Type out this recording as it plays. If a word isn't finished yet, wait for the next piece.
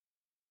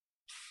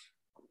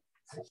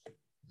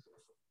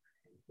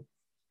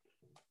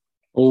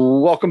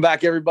Welcome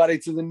back, everybody,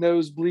 to the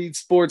Nosebleed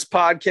Sports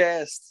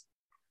Podcast.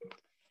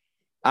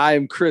 I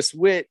am Chris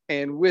Witt,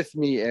 and with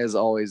me, as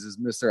always, is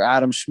Mr.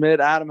 Adam Schmidt.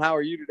 Adam, how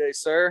are you today,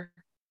 sir?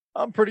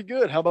 I'm pretty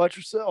good. How about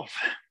yourself?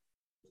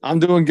 I'm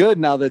doing good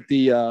now that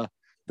the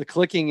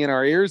clicking in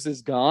our ears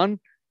is gone.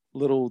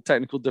 Little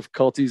technical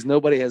difficulties.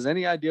 Nobody has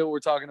any idea what we're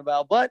talking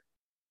about, but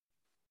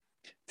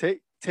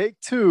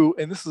Take two,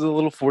 and this is a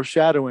little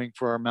foreshadowing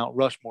for our Mount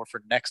Rushmore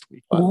for next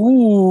week.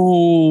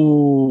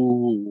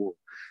 Ooh,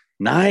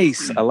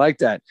 nice. I like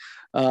that.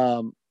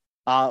 Well,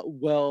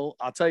 I'll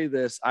tell you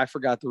this. I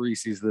forgot the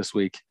Reese's this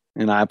week,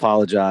 and I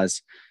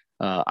apologize.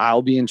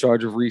 I'll be in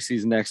charge of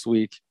Reese's next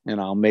week,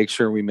 and I'll make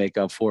sure we make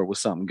up for it with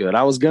something good.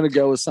 I was going to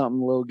go with something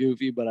a little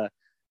goofy, but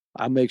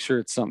I'll make sure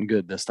it's something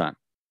good this time.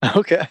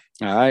 Okay.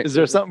 All right. Is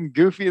there something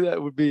goofy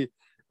that would be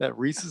that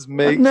Reese's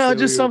makes? No,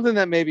 just something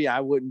that maybe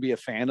I wouldn't be a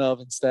fan of.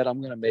 Instead, I'm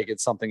going to make it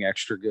something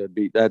extra good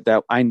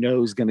that I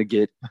know is going to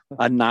get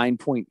a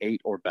 9.8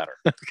 or better.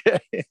 Okay.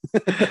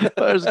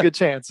 Well, there's a good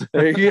chance.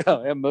 There you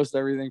go. And most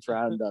everything for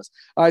Adam does.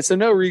 All right. So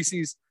no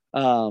Reese's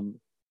on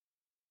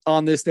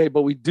this day,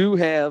 but we do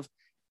have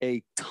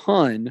a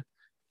ton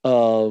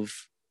of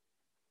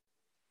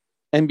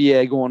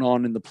NBA going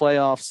on in the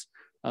playoffs.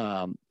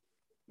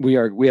 We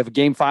have a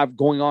game 5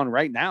 going on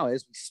right now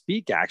as we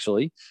speak,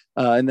 actually.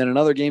 And then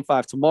another game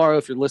 5 tomorrow.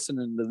 If you're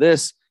listening to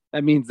this,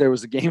 that means there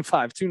was a game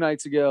 5 2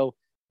 nights ago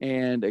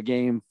and a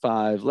game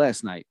 5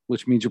 last night,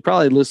 which means you're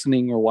probably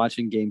listening or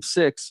watching game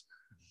 6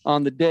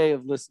 on the day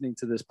of listening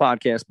to this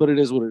podcast, but it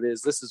is what it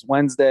is. This is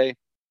Wednesday.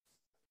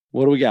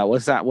 What do we got?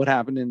 What's that? What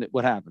happened?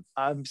 What happened?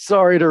 I'm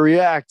sorry to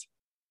react.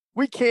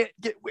 We can't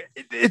get –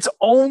 it's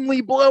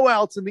only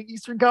blowouts in the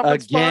Eastern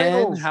Conference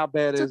Finals. How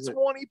bad is it? It's a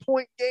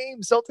 20-point game.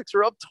 Celtics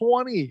are up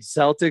 20.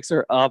 Celtics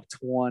are up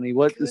 20.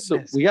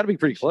 So we got to be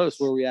pretty close.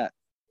 Where are we at?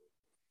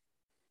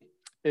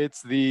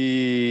 It's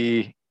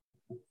the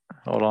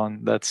 – hold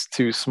on. That's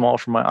too small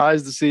for my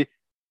eyes to see.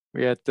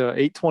 We got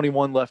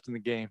 8:21 left in the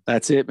game.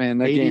 That's it, man.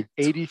 That game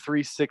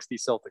 83-60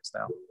 Celtics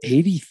now.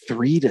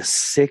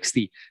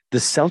 83-60. The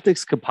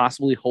Celtics could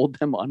possibly hold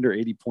them under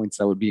 80 points.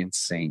 That would be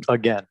insane.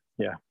 Again,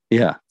 yeah.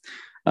 Yeah.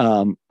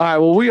 All right.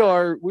 Well,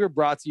 we're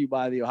brought to you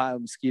by the Ohio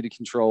Mosquito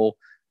Control.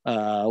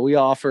 They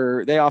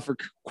offer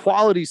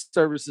quality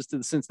services to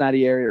the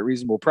Cincinnati area at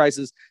reasonable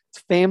prices.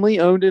 It's family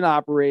owned and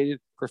operated,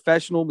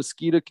 professional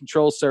mosquito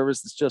control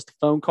service that's just a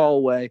phone call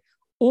away,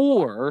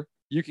 or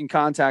you can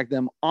contact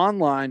them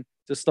online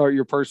to start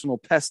your personal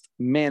pest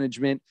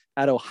management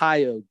at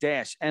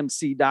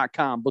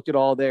ohio-mc.com. Book it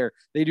all there.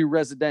 They do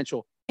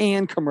residential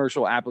and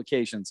commercial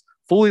applications,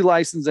 fully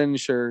licensed and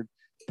insured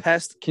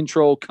pest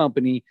control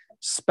company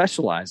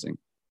specializing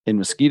in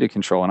mosquito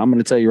control. And I'm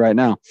going to tell you right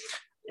now,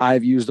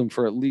 I've used them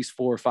for at least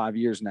 4 or 5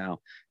 years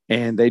now,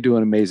 and they do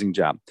an amazing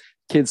job.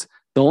 Kids,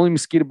 the only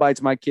mosquito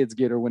bites my kids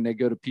get are when they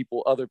go to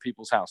other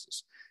people's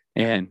houses.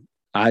 And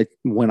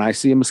when I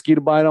see a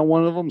mosquito bite on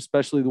one of them,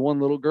 especially the one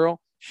little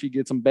girl, she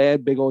gets them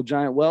bad, big old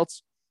giant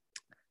welts.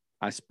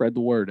 I spread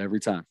the word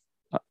every time.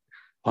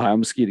 Ohio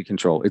Mosquito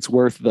Control. It's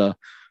worth the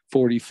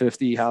 40,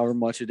 50, however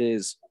much it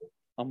is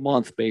a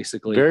month,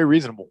 basically. Very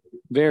reasonable.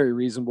 Very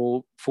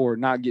reasonable for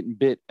not getting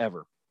bit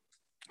ever.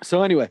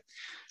 So anyway,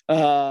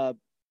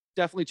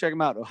 definitely check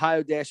them out.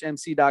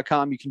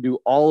 Ohio-mc.com. You can do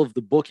all of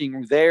the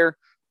booking there.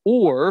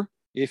 Or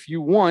if you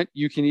want,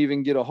 you can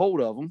even get a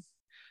hold of them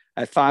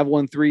at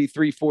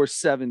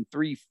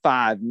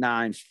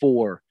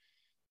 513-347-3594.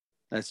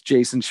 That's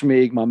Jason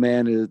Schmig, my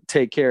man, to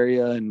take care of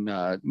you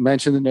and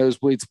mention the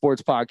Nosebleed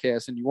Sports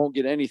Podcast, and you won't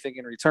get anything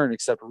in return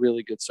except a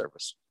really good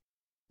service.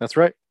 That's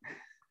right.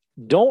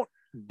 Don't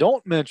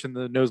mention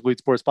the Nosebleed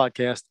Sports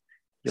Podcast.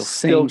 You'll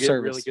still get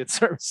really good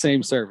service.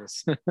 Same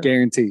service,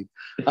 guaranteed.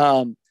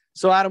 So,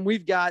 Adam,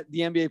 we've got the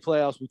NBA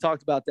playoffs. We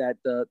talked about that.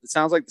 It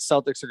sounds like the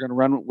Celtics are going to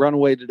run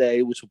away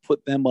today, which will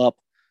put them up.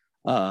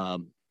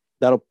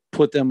 That'll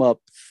put them up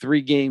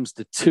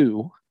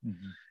 3-2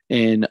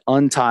 and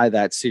untie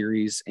that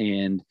series.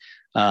 And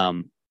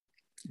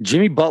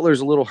Jimmy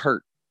Butler's a little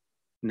hurt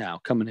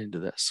now coming into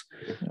this.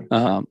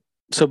 So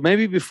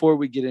maybe before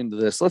we get into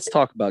this, let's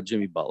talk about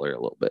Jimmy Butler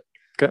a little bit.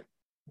 Okay.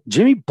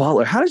 Jimmy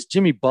Butler, how does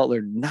Jimmy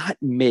Butler not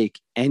make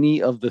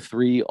any of the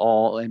 3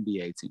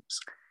 All-NBA teams?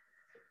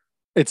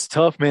 It's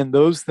tough, man.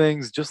 Those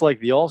things, just like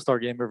the All-Star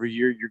game every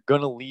year, you're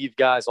going to leave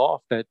guys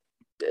off that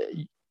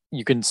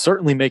you can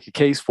certainly make a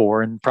case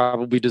for and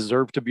probably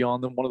deserve to be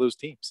on one of those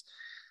teams.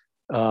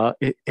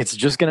 It's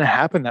just going to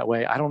happen that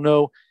way. I don't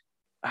know.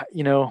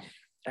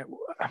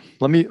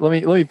 Let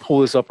me pull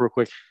this up real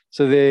quick.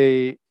 So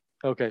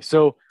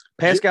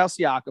Pascal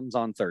Siakam's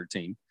on third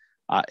team.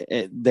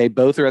 They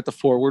both are at the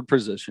forward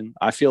position.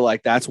 I feel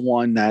like that's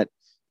one that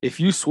if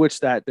you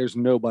switch that, there's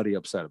nobody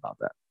upset about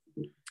that.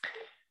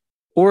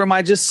 Or am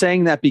I just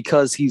saying that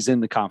because he's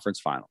in the conference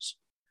finals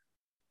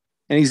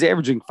and he's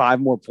averaging 5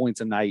 more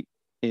points a night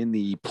in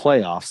the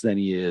playoffs than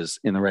he is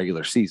in the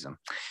regular season?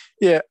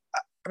 Yeah.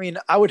 I mean,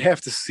 I would have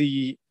to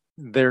see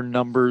their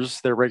numbers,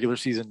 their regular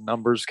season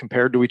numbers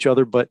compared to each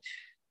other, but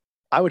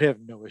I would have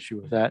no issue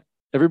with that.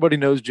 Everybody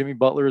knows Jimmy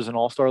Butler is an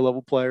all-star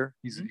level player.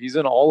 He's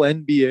an all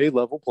NBA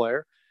level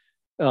player.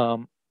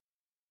 And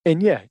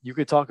yeah, you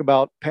could talk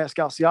about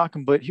Pascal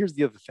Siakam, but here's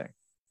the other thing.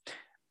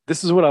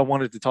 This is what I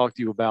wanted to talk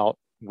to you about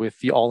with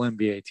the all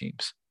NBA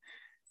teams.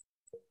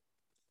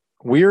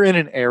 We're in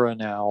an era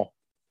now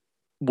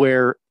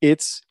where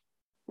it's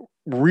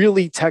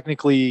really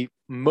technically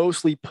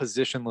mostly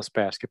positionless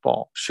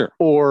basketball. Sure.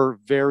 Or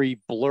very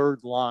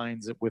blurred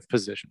lines with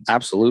positions.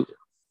 Absolutely.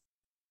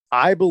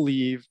 I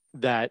believe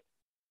that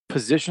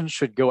positions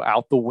should go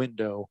out the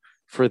window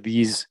for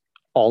these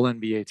all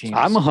NBA teams.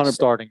 I'm 100%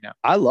 starting now.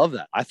 I love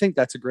that. I think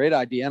that's a great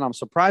idea. And I'm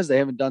surprised they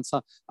haven't done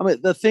some. I mean,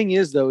 the thing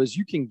is, though, is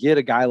you can get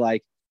a guy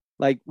like,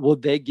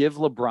 would they give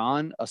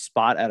LeBron a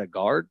spot at a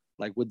guard?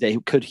 Like,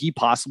 could he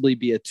possibly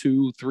be a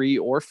 2, 3,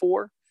 or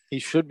 4? He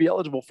should be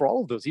eligible for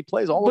all of those. He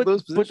plays all of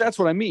those positions. But that's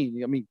what I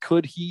mean. I mean,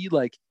 could he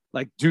like,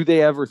 do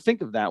they ever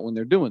think of that when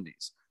they're doing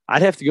these?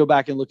 I'd have to go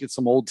back and look at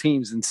some old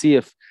teams and see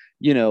if,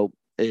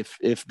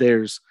 if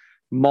there's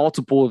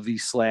multiple of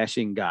these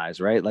slashing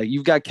guys, right? Like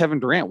you've got Kevin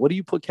Durant. What do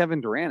you put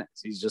Kevin Durant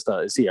as? He's just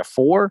is he a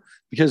 4?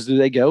 Because do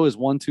they go as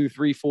 1, 2,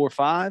 3, 4,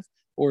 5?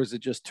 Or is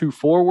it just 2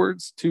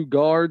 forwards, 2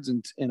 guards,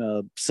 and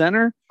a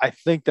center? I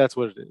think that's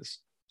what it is.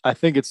 I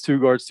think it's 2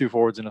 guards, 2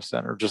 forwards, and a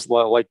center, just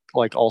like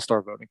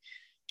all-star voting.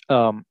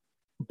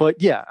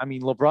 But yeah, I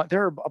mean, LeBron,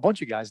 there are a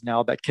bunch of guys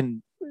now that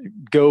can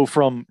go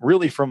from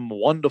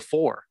 1 to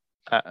 4.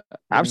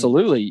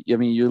 Absolutely. I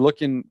mean,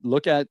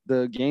 look at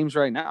the games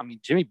right now. I mean,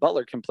 Jimmy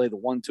Butler can play the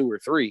 1, 2, or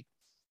 3.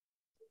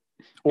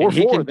 Or and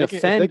 4. He can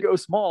defend. They go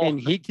small. And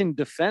he can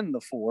defend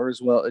the 4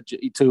 as well,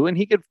 too. And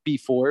he could be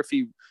 4 if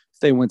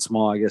they went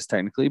small, I guess,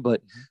 technically.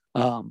 But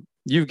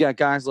you've got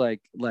guys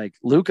like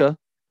Luka,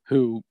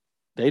 who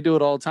they do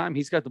it all the time.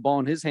 He's got the ball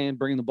in his hand,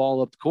 bringing the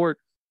ball up the court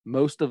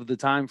most of the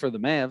time for the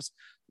Mavs.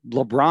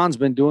 LeBron's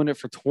been doing it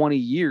for 20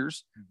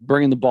 years,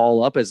 bringing the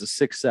ball up as a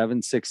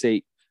 6'7",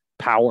 6'8"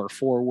 power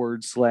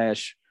forward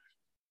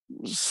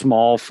 /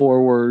 small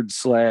forward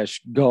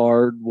 /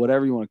 guard,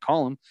 whatever you want to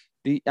call him.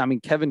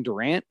 Kevin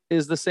Durant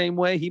is the same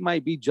way. He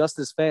might be just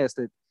as fast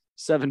at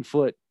 7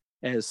 foot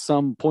as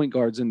some point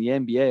guards in the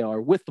NBA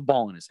are with the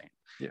ball in his hand.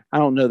 Yeah. I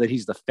don't know that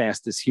he's the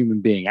fastest human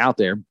being out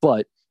there,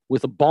 but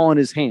with a ball in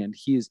his hand,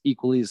 he is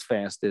equally as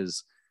fast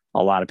as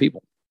a lot of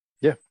people.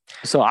 Yeah.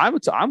 So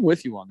I'm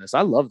with you on this.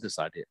 I love this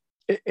idea.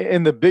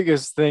 And the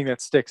biggest thing that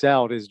sticks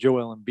out is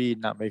Joel Embiid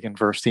not making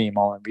first team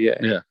All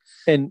NBA. Yeah.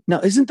 And now,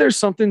 isn't there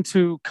something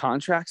to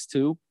contracts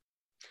too?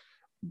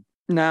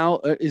 Now,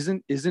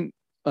 isn't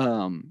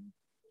All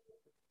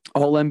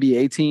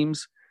NBA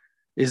teams?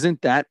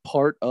 Isn't that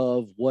part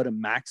of what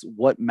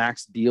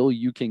max deal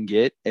you can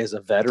get as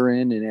a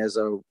veteran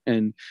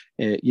and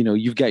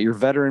you've got your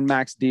veteran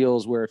max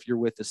deals where if you're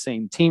with the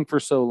same team for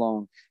so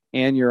long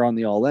and you're on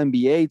the All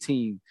NBA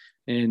team,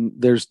 and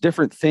there's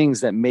different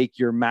things that make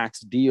your max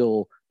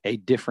deal a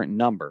different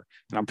number.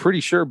 And I'm pretty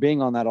sure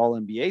being on that All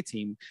NBA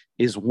team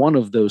is one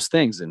of those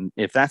things. And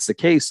if that's the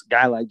case, a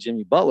guy like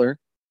Jimmy Butler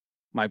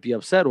might be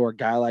upset, or a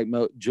guy like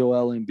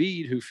Joel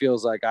Embiid, who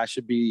feels like I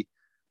should be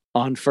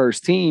on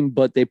first team,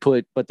 but they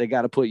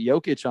got to put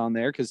Jokic on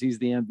there because he's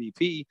the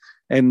MVP.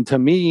 And to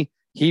me,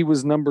 he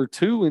was number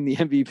 2 in the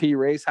MVP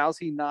race. How's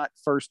he not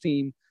first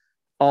team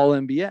All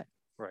NBA?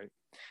 Right.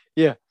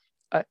 Yeah.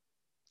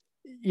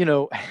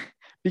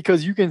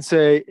 Because you can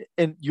say,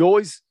 and you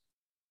always,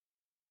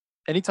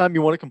 anytime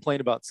you want to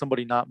complain about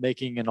somebody not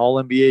making an All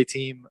NBA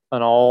team,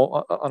 an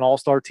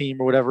all-star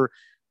team or whatever,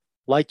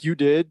 like you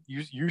did,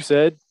 you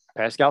said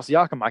Pascal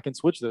Siakam, I can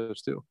switch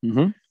those 2.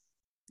 Mm-hmm.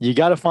 You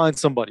got to find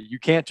somebody. You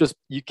can't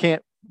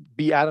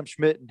be Adam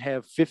Schmidt and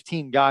have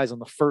 15 guys on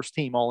the first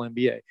team All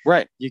NBA.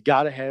 Right. You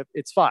got to have,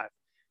 it's 5.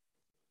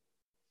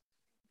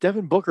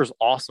 Devin Booker's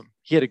awesome.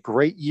 He had a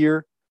great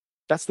year.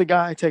 That's the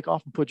guy I take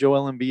off and put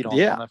Joel Embiid on.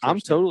 Yeah, on I'm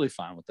totally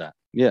fine with that.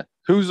 Yeah.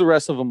 Who's the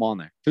rest of them on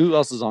there? Who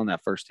else is on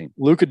that first team?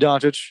 Luka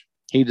Doncic.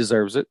 He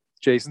deserves it.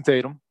 Jason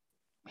Tatum.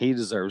 He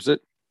deserves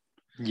it.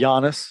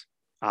 Giannis.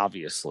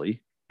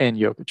 Obviously. And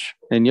Jokic.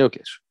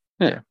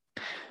 Yeah.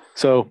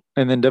 So,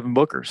 and then Devin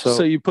Booker.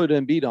 So you put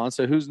Embiid on.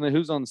 So who's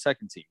on the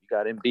second team? You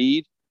got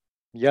Embiid.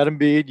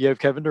 You have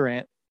Kevin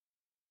Durant.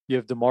 You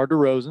have DeMar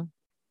DeRozan.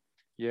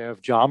 You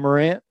have Ja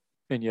Morant.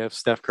 And you have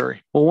Steph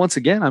Curry. Well, once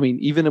again, I mean,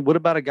 even what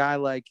about a guy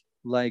like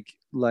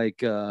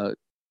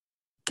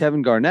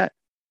Kevin Garnett?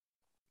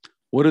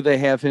 What do they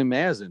have him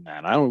as in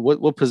that? I don't.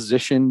 What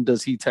position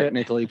does he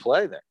technically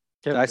play there?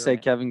 Did I say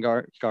Kevin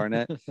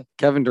Garnett?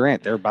 Kevin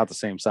Durant. They're about the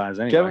same size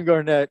anyway. Kevin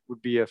Garnett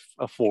would be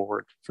a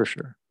forward for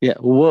sure. Yeah.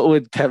 What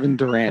would Kevin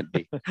Durant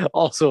be?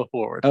 Also a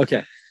forward.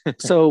 Okay.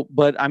 So,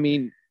 but I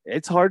mean,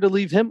 it's hard to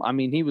leave him. I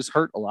mean, he was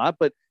hurt a lot,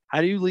 but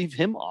how do you leave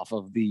him off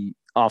of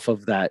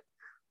that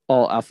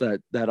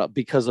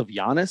because of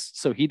Giannis?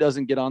 So he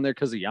doesn't get on there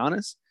because of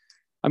Giannis.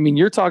 I mean,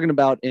 you're talking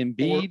about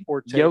Embiid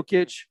or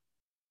Jokic.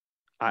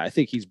 I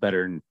think he's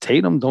better than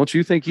Tatum. Don't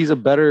you think he's a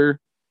better?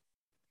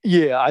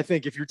 Yeah, I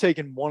think if you're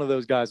taking one of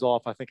those guys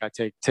off, I think I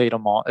take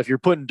Tatum off. If you're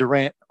putting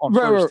Durant on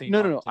first team.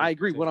 No. I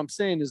agree. What I'm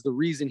saying is the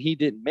reason he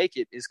didn't make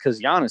it is because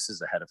Giannis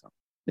is ahead of him,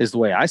 is the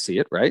way I see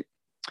it, right?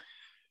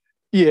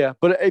 Yeah,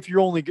 but if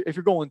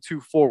you're going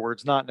two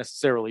forwards, not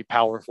necessarily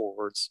power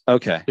forwards.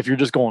 Okay. If you're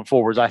just going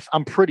forwards,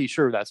 I'm pretty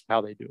sure that's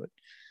how they do it.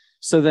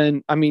 So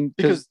then, I mean,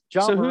 Because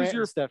John so Morant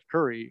and Steph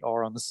Curry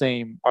are on the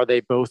same. Are they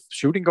both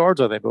shooting guards?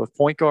 Are they both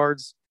point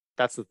guards?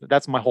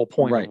 That's my whole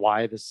point Right. of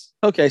why this.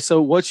 Okay,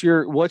 so what's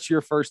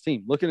your first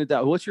team? Looking at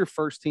that, what's your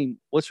first team?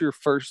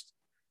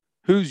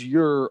 Who's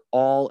your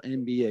all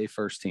NBA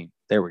first team?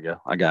 There we go.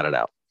 I got it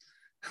out.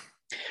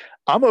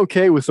 I'm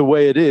okay with the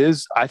way it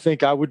is. I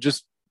think I would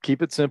just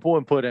keep it simple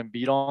and put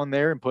Embiid on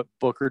there and put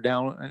Booker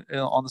down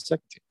on the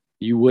second team.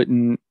 You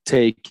wouldn't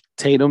take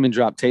Tatum and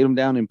drop Tatum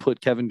down and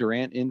put Kevin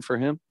Durant in for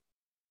him?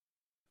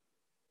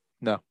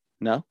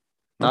 No,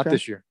 not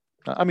this year.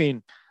 I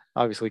mean,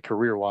 obviously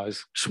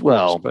career-wise.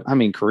 Well, but I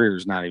mean, career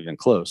is not even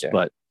close. Yeah.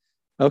 But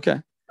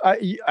okay,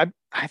 I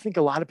think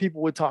a lot of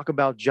people would talk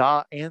about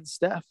Ja and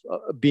Steph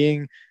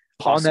being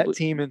possibly on that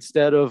team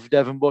instead of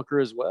Devin Booker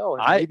as well,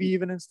 and maybe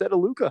even instead of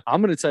Luka.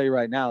 I'm going to tell you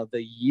right now,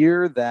 the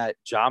year that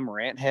Ja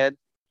Morant had,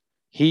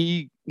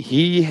 he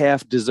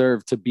half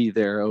deserved to be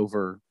there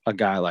over a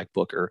guy like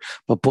Booker.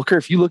 But Booker,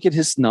 if you look at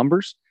his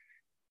numbers,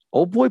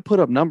 old boy put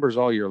up numbers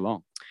all year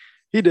long.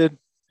 He did.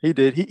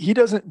 He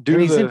doesn't do.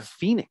 And he's in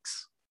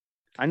Phoenix.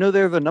 I know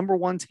they're the number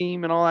one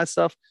team and all that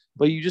stuff,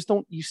 but you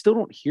still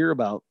don't hear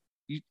about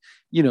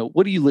you know,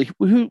 what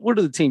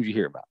are the teams you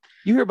hear about?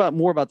 You hear about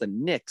more about the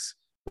Knicks,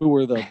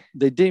 who they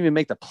didn't even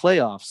make the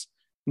playoffs,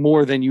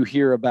 more than you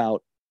hear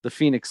about the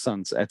Phoenix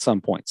Suns at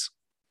some points.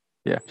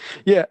 Yeah.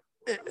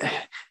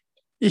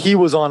 He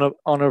was on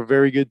a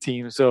very good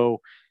team,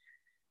 so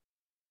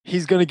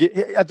he's going to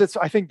get.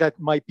 I think that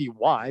might be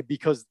why,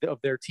 because of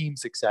their team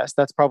success.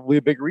 That's probably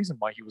a big reason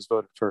why he was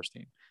voted first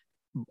team.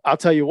 I'll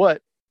tell you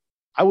what,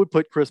 I would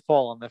put Chris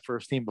Paul on that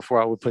first team before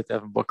I would put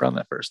Devin Booker on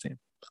that first team.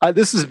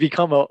 This has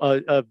become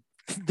a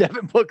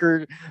Devin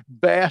Booker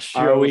bash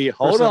show.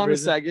 Hold on a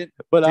second.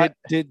 But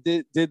did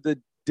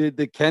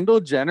the Kendall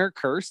Jenner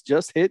curse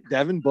just hit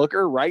Devin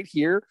Booker right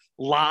here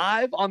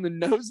live on the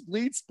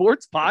Nosebleed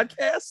Sports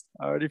Podcast?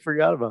 I already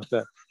forgot about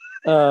that.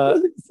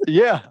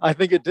 Yeah, I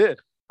think it did.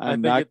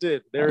 It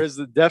did. There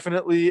is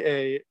definitely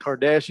a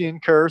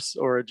Kardashian curse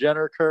or a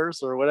Jenner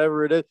curse or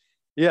whatever it is.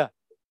 Yeah.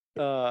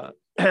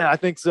 I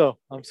think so.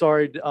 I'm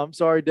sorry,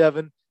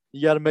 Devin.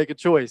 You got to make a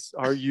choice.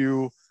 Are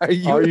you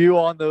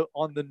on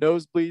the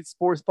Nosebleed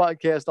Sports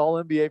Podcast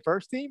All NBA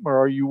first team, or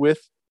are you with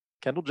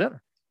Kendall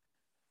Jenner?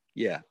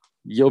 Yeah,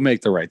 you'll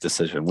make the right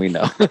decision. We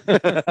know.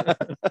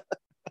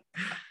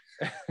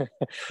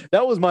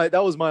 That was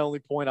my only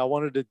point.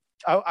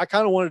 I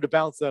kind of wanted to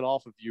bounce that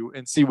off of you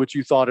and see what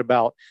you thought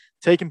about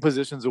taking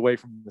positions away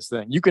from this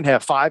thing. You can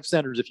have 5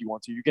 centers if you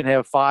want to. You can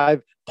have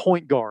 5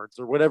 point guards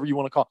or whatever you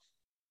want to call.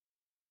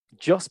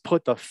 Just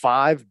put the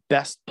 5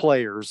 best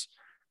players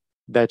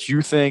that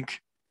you think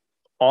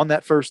on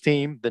that first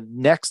team, the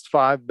next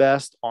 5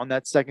 best on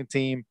that second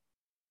team,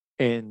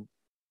 and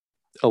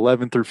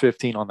 11 through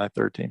 15 on that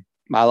third team.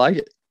 I like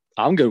it.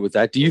 I'm good with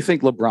that. Do you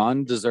think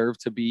LeBron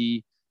deserved to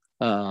be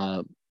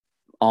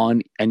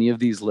on any of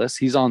these lists?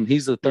 He's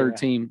the third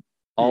team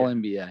All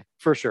NBA.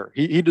 For sure.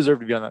 He deserved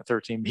to be on that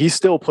third team. He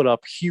still put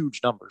up huge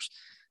numbers.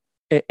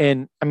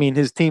 And I mean,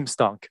 his team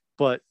stunk,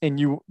 and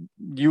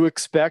you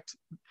expect,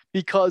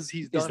 because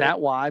he's done it. Is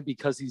that why?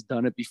 Because he's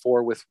done it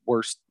before with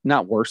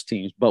not worse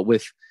teams, but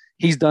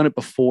he's done it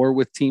before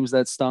with teams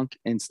that stunk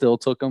and still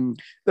took them.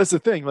 That's the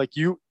thing. Like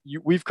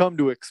we've come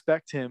to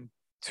expect him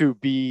to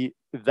be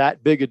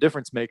that big a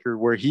difference maker,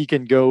 where he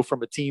can go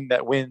from a team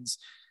that wins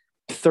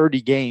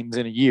 30 games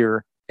in a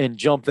year and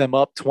jump them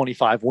up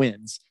 25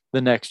 wins the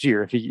next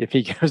year if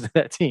he goes to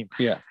that team.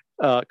 Yeah.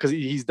 Because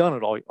he's done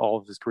it all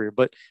of his career,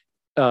 but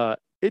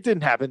it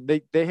didn't happen.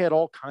 They had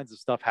all kinds of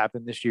stuff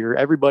happen this year.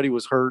 Everybody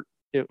was hurt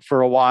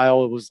for a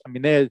while.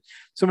 They had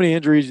so many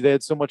injuries. They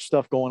had so much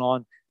stuff going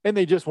on, and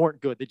they just weren't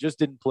good. They just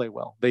didn't play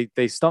well.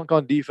 They stunk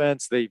on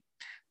defense.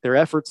 Their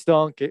effort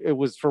stunk. It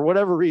was, for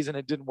whatever reason,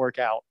 it didn't work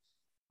out.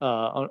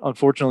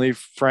 Unfortunately,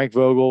 Frank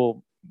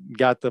Vogel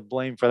got the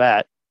blame for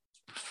that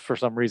for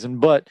some reason.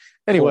 But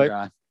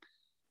anyway,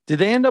 did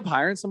they end up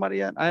hiring somebody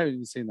yet? I haven't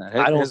even seen that.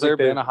 Has there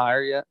been a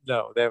hire yet?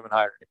 No, they haven't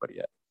hired anybody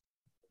yet.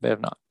 They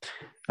have not.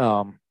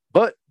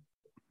 But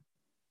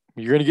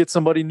you're going to get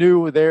somebody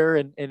new there,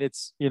 and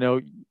it's,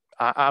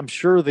 I'm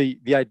sure the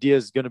idea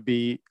is going to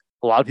be,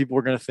 a lot of people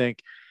are going to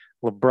think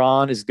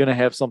LeBron is going to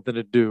have something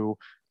to do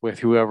with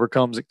whoever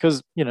comes,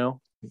 because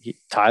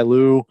Ty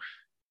Lue,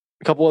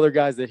 a couple other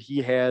guys that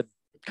he had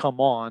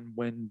come on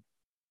when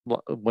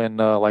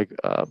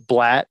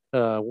Blatt,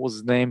 what was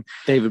his name?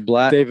 David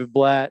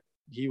Blatt.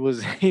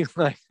 He's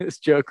like, this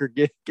Joker,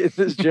 get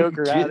this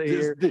Joker out of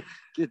here.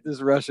 Get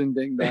this Russian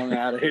ding dong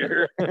out of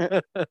here.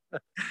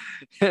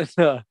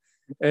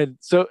 And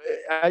so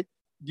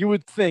you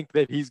would think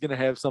that he's going to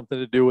have something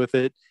to do with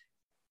it.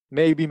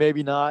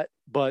 Maybe not,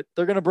 but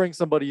they're going to bring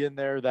somebody in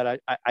there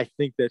that I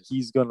think that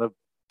he's going to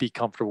be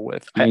comfortable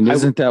with.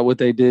 Isn't that what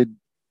they did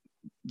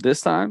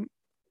this time?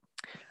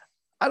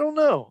 I don't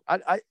know.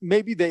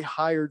 Maybe they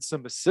hired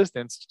some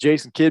assistants.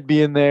 Jason Kidd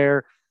being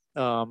there.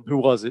 Who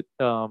was it?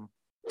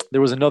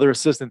 There was another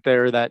assistant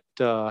there that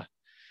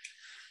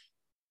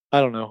I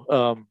don't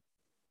know.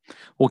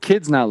 Well,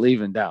 kid's not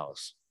leaving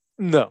Dallas.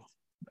 No,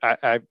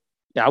 I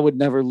I would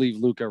never leave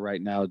Luka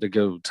right now to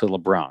go to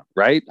LeBron,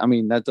 right? I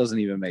mean, that doesn't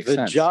even make the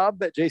sense. job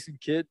that Jason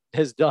Kidd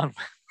has done with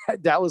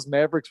that Dallas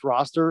Mavericks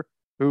roster,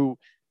 who,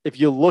 if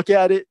you look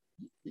at it,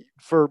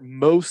 for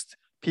most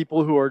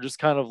people who are just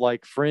kind of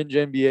like fringe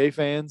NBA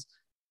fans,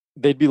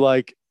 they'd be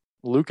like,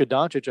 Luka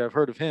Doncic, I've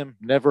heard of him,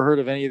 never heard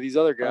of any of these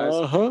other guys.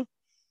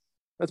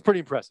 That's pretty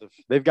impressive.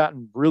 They've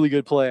gotten really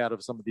good play out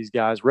of some of these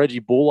guys. Reggie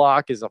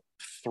Bullock is a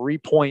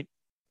 3-point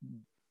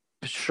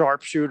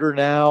sharpshooter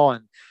now.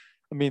 And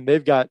I mean,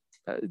 they've got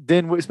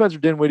Spencer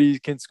Dinwiddie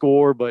can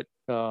score, but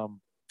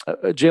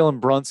Jalen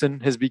Brunson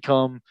has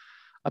become,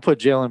 I put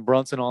Jalen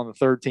Brunson on the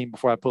third team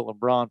before I put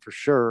LeBron for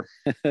sure.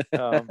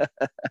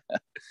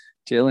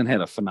 Jalen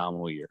had a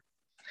phenomenal year.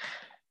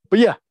 But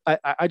yeah,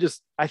 I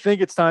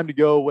think it's time to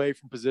go away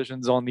from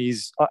positions on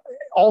these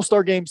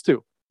all-star games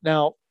too.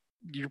 Now,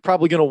 you're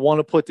probably going to want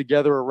to put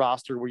together a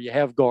roster where you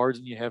have guards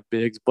and you have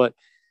bigs, but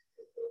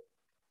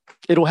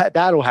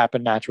that'll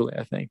happen naturally,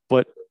 I think.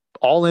 But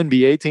all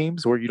NBA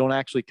teams where you don't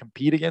actually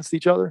compete against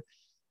each other,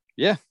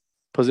 yeah,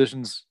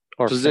 positions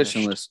are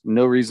positionless. finished.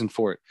 No reason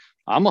for it.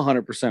 I'm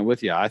 100%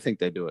 with you. I think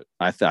they do it.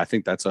 I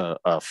think that's a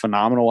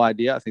phenomenal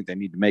idea. I think they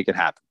need to make it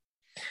happen.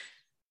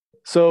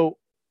 So,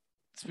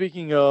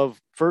 speaking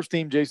of first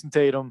team, Jason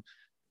Tatum,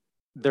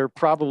 they're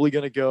probably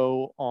going to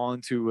go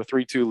on to a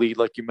 3-2 lead,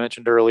 like you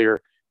mentioned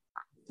earlier.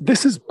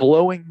 This is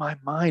blowing my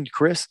mind,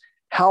 Chris.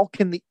 How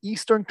can the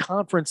Eastern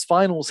Conference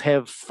Finals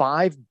have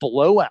 5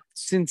 blowouts?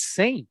 It's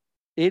insane.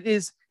 It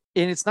is,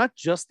 and it's not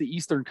just the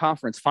Eastern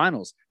Conference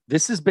Finals.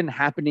 This has been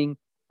happening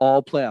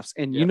all playoffs.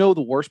 And you know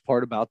the worst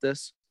part about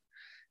this?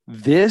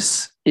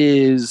 This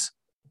is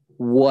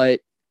what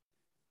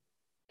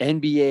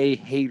NBA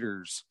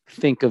haters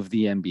think of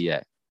the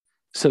NBA.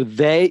 So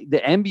the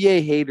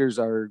NBA haters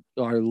are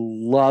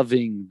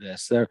loving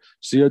this. They're,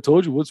 see, I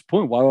told you, what's the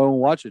point? Why do I want to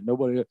watch it?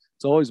 Nobody,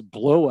 it's always a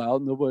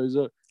blowout. Nobody's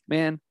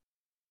man.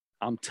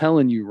 I'm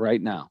telling you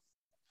right now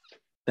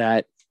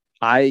that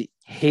I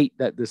hate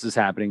that this is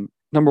happening.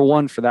 Number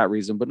one, for that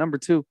reason, but number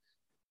two,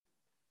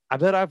 I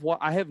bet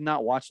I have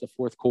not watched the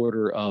fourth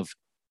quarter of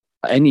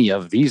any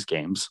of these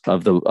games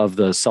of the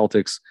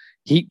Celtics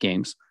Heat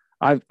games.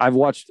 I've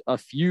watched a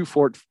few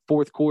fourth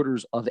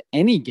quarters of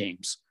any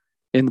games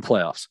in the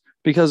playoffs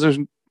because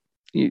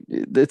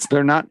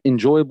they're not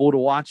enjoyable to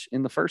watch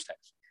in the first half.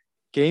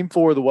 Game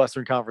 4 of the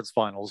Western Conference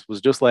Finals was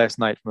just last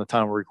night from the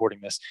time we're recording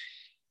this.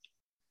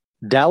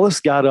 Dallas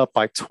got up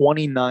by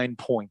 29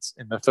 points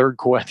in the third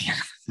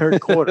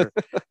quarter.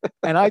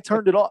 And I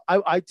turned it off. I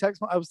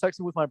was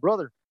texting with my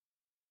brother.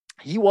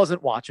 He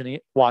wasn't watching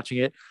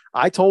it.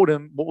 I told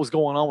him what was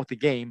going on with the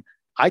game.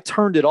 I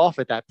turned it off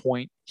at that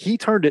point. He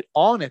turned it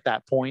on at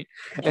that point.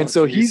 And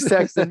so he's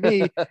texting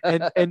me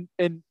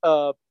and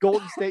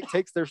Golden State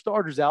takes their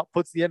starters out,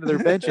 puts the end of their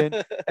bench in,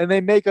 and they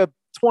make a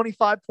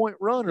 25-point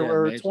run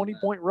or a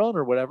 20-point run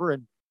or whatever.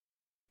 And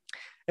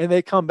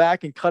they come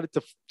back and cut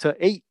it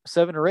to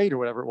 7 or 8 or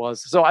whatever it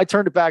was. So I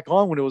turned it back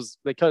on when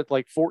they cut it to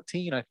like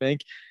 14, I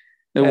think.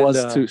 It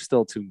was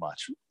still too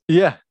much.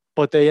 Yeah.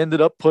 But they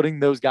ended up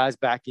putting those guys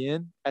back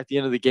in at the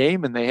end of the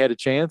game and they had a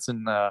chance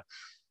and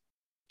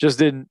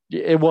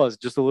it was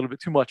just a little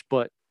bit too much,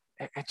 but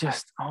it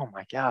just, oh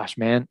my gosh,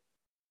 man.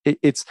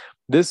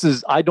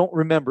 I don't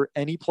remember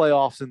any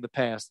playoffs in the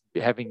past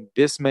having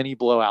this many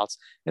blowouts.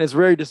 And it's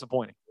very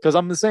disappointing because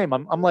I'm the same.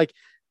 I'm like,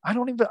 I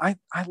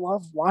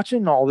love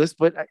watching all this,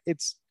 but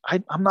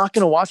I'm not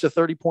going to watch a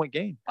 30-point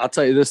game. I'll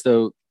tell you this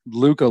though.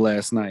 Luka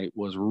last night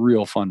was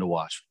real fun to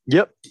watch.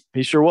 Yep.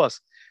 He sure was.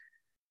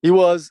 He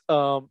was.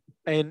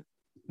 And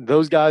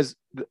those guys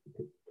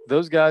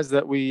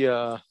that we,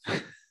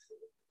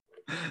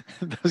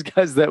 those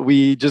guys that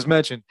we just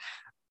mentioned,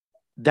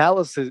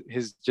 Dallas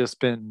has just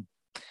been,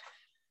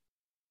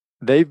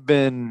 they've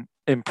been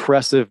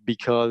impressive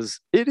because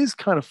it is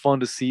kind of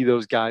fun to see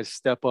those guys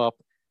step up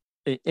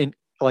and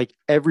like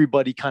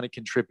everybody kind of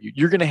contribute.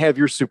 You're going to have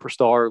your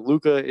superstar.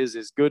 Luka is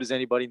as good as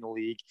anybody in the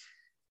league.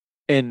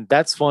 And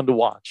that's fun to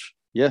watch.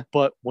 Yeah.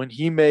 But when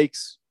he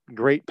makes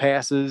great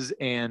passes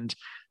and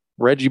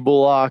Reggie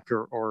Bullock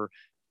or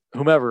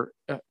whomever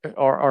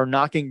are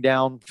knocking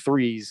down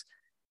threes,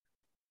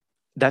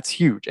 that's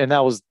huge. And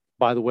that was,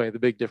 by the way, the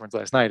big difference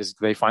last night is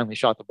they finally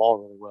shot the ball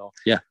really well.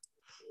 Yeah.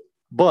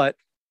 But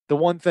the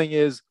one thing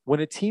is when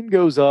a team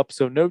goes up,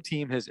 so no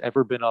team has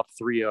ever been up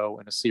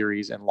 3-0 in a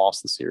series and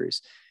lost the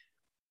series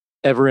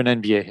ever in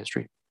NBA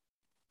history.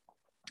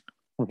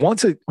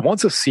 Once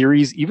a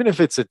series, even if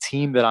it's a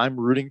team that I'm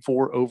rooting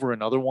for over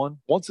another one,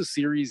 once a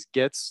series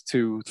gets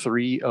to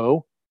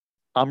 3-0,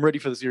 I'm ready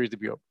for the series to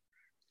be over.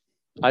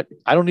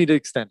 I don't need to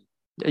extend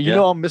it. You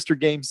know I'm Mr.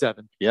 Game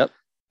 7. Yep.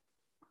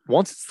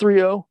 Once it's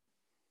 3-0,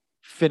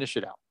 finish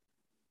it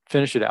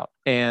out.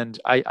 And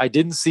I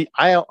didn't see –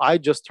 I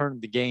just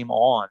turned the game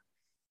on,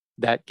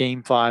 that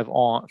game 4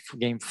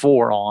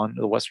 on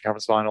the Western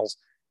Conference Finals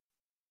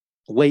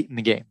late in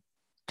the game.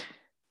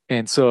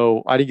 And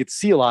so I didn't get to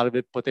see a lot of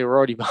it, but they were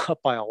already up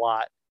by a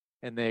lot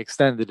and they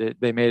extended it.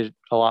 They made it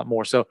a lot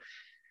more. So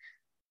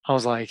I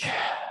was like,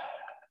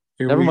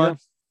 Never we mind.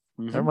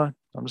 go. Never mind.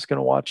 I'm just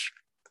gonna watch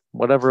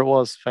whatever it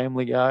was,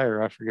 Family Guy,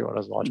 or I forget what I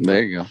was watching.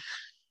 There you go.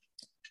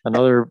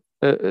 Another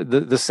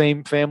the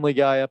same Family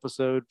Guy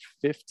episode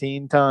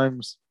 15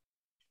 times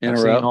In I've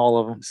a row. seen all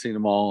of them. I've seen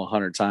them all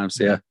 100 times.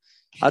 Yeah.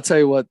 I'll tell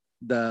you what,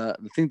 I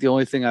think the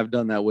only thing I've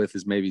done that with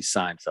is maybe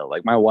Seinfeld.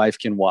 Like my wife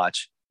can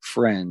watch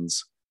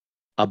Friends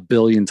a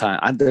billion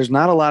times. There's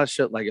not a lot of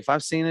shit. Like if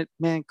I've seen it,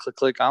 man,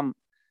 click. I'm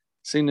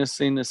seen this.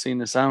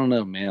 I don't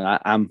know, man.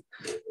 I'm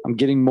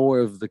getting more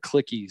of the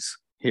clickies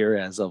here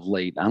as of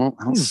late. I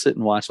don't sit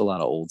and watch a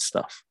lot of old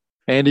stuff.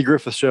 Andy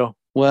Griffith Show.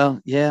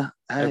 Well, yeah,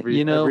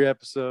 Every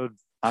episode.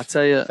 I'll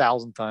tell you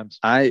 1,000 times.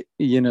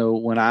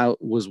 When I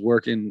was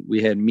working,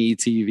 we had Me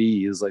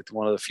TV is like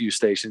one of the few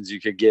stations you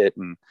could get,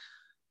 and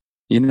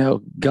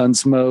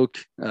Gunsmoke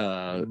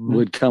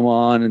would come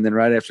on, and then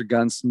right after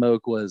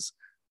Gunsmoke was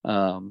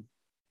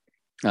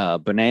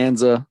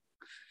Bonanza,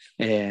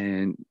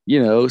 and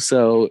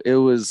so it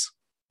was.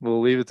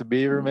 We'll Leave It to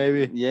Beaver,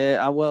 maybe.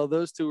 Yeah, well,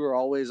 those two were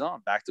always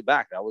on back to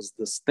back. That was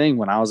this thing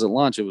when I was at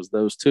lunch. It was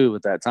those two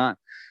at that time.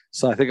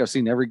 So I think I've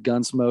seen every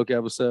Gunsmoke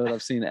episode.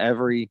 I've seen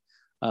every.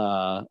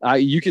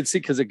 You could see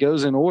because it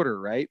goes in order,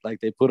 right? Like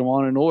they put them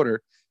on in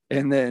order,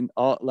 and then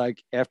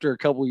like after a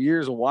couple of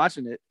years of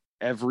watching it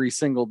every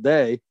single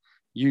day,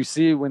 you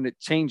see when it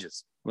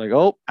changes. Like,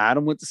 oh,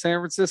 Adam went to San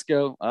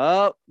Francisco.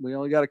 Oh, we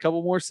only got a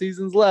couple more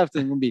seasons left,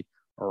 and we'll be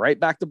right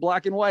back to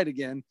black and white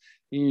again.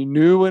 And you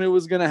knew when it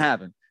was going to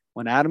happen.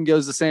 When Adam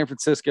goes to San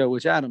Francisco,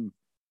 which Adam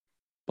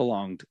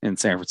belonged in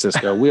San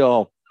Francisco, we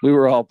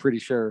were all pretty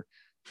sure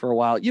for a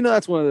while.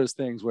 That's one of those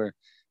things where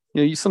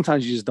you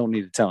sometimes you just don't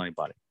need to tell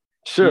anybody.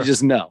 Sure. You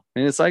just know.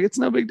 And it's like, it's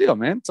no big deal,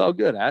 man. It's all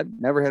good. I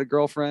never had a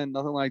girlfriend,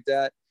 nothing like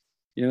that.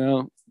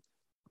 Lil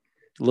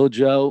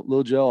Joe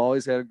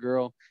always had a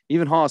girl.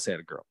 Even Hoss had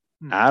a girl.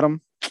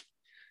 Adam,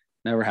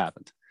 never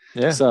happened.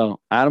 Yeah. So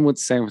Adam went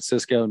to San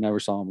Francisco,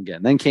 never saw him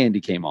again. Then Candy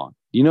came on.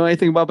 You know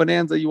anything about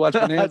Bonanza? You watch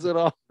Bonanza at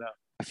all? No.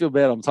 I feel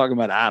bad. I'm talking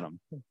about Adam.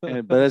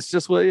 But it's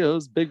just what, it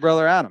was Big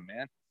Brother Adam,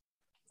 man.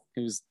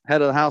 He was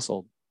head of the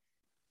household.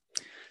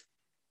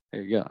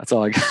 There you go. That's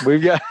all I got.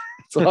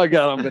 That's all I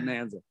got on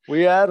Bonanza.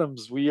 We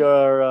Adams,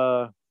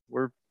 we're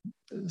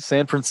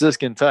San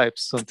Franciscan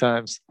types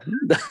sometimes.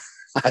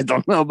 I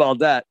don't know about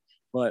that,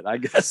 but I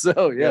guess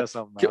so. Yeah.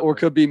 Or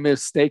could be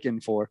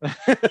mistaken for.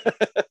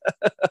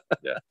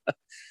 Yeah.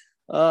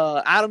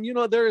 Adam,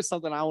 there is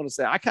something I want to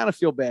say. I kind of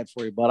feel bad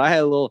for you, but I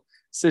had a little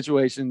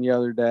situation the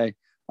other day.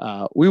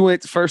 We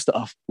went first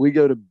off, we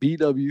go to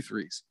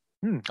BW3s.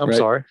 I'm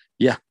sorry.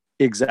 Yeah,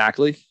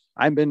 exactly.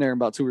 I've been there in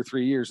about 2 or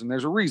 3 years, and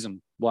there's a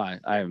reason why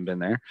I haven't been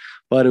there.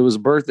 But it was a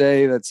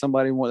birthday that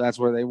that's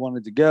where they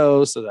wanted to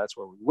go, so that's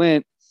where we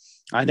went.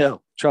 I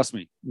know, trust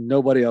me,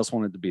 nobody else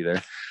wanted to be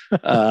there.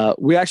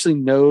 We actually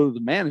know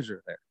the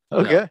manager there.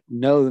 Okay,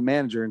 know the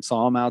manager and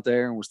saw him out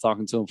there and was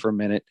talking to him for a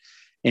minute.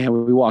 And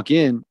we walk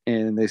in,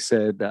 and they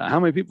said, "How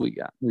many people you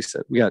got?" We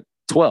said, "We got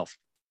 12,"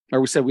 or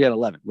we said we had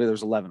 11. There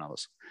was 11 of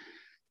us.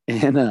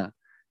 And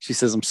she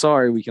says, "I'm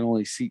sorry, we can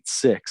only seat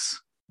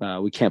 6.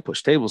 We can't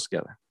push tables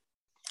together."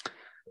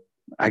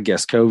 I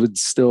guess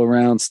COVID's still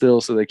around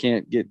so they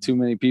can't get too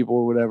many people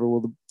or whatever.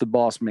 Well, the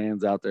boss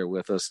man's out there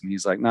with us, and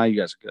he's like, "Nah, you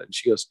guys are good." And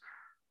she goes,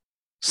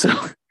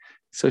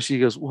 so she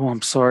goes, "Well,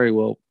 I'm sorry.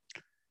 Well,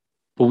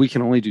 but we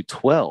can only do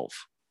 12.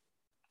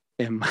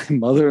 And my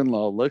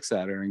mother-in-law looks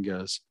at her and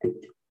goes,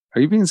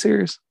 "Are you being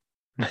serious?"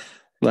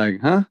 Like,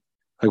 huh?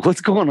 Like,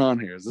 what's going on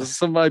here? Is this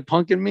somebody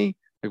punking me?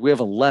 Like, we have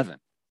 11,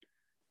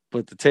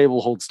 but the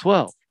table holds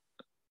 12.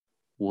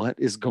 What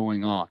is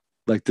going on?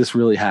 Like, this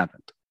really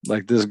happened.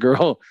 Like, this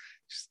girl,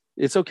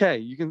 it's okay.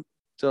 You can,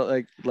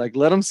 so like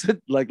let them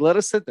sit, let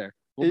us sit there.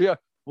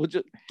 We'll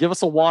just give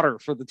us a water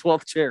for the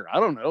 12th chair. I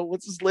don't know.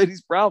 What's this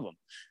lady's problem?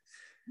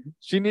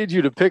 She needs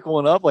you to pick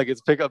one up like it's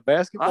pick up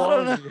basketball. I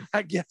don't know.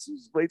 I guess you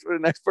just wait for the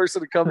next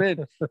person to come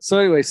in. So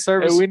anyway,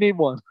 service. Hey, we need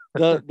one.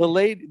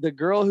 The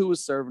girl who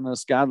was serving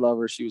us, God love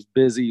her, she was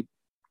busy.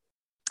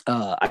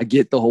 I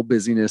get the whole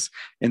busyness,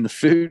 and the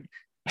food.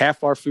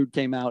 Half our food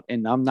came out,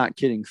 and I'm not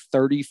kidding.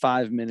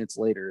 35 minutes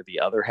later,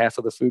 the other half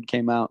of the food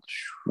came out.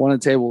 One at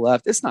the table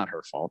left. It's not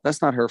her fault.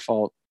 That's not her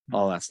fault.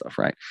 All that stuff,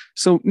 right?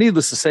 So,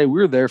 needless to say,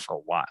 we were there for a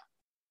while.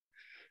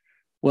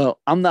 Well,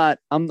 I'm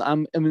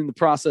in the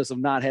process of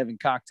not having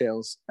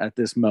cocktails at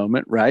this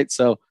moment, right?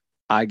 So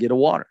I get a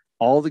water.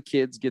 All the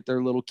kids get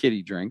their little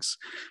kiddie drinks,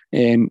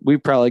 and we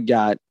probably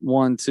got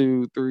 1,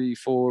 2, 3,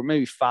 4,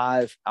 maybe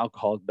 5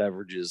 alcoholic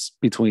beverages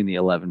between the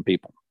 11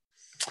 people.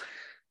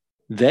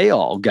 They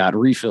all got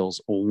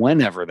refills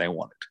whenever they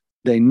wanted.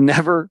 They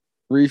never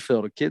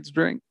refilled a kid's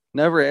drink,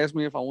 never asked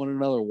me if I wanted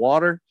another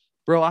water.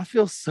 Bro, I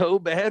feel so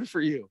bad for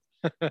you.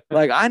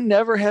 Like, I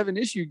never have an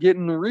issue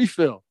getting a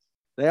refill.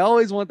 They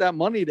always want that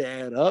money to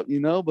add up,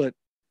 but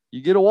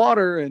you get a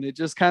water and it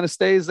just kind of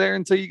stays there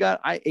until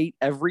I ate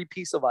every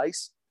piece of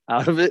ice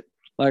out of it.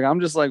 Like, I'm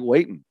just like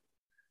waiting.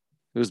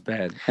 It was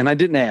bad. And I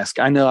didn't ask.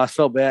 I know I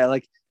felt bad.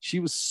 Like, she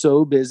was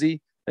so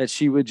busy that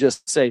she would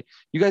just say,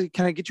 "You guys,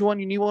 can I get you one?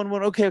 You need one?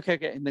 Okay.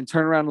 And then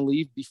turn around and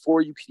leave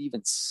before you could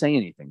even say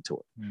anything to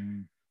her.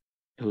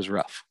 It was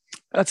rough.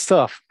 That's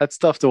tough. That's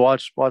tough to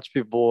watch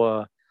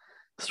people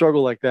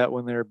struggle like that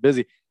when they're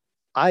busy.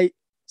 I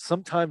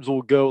sometimes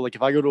will go, like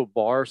if I go to a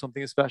bar or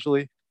something,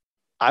 especially,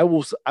 I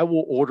will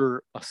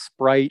order a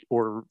Sprite,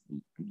 or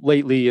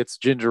lately it's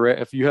ginger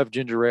ale. If you have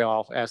ginger ale,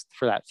 I'll ask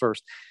for that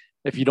first.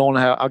 If you don't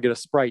have, I'll get a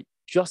Sprite,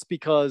 just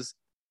because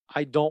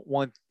I don't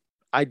want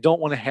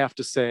to have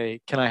to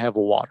say, "Can I have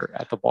a water?"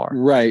 at the bar.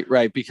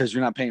 Right, because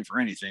you're not paying for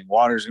anything.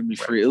 Water's gonna be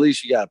free. At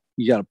least you got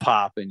to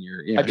pop, and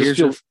here's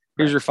your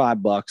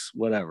 $5,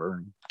 whatever,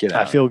 and get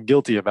out. I feel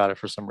guilty about it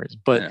for some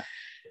reason, but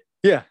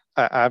yeah,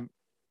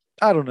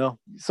 I don't know.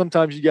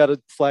 Sometimes you got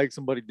to flag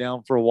somebody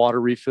down for a water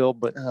refill,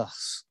 but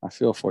I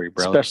feel for you,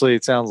 bro. Especially,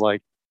 it sounds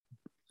like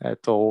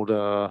at the old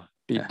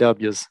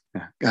BWs.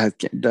 Yeah. God,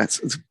 that's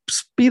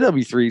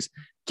BW3s.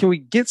 Can we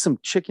get some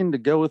chicken to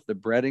go with the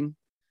breading?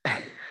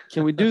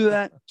 Can we do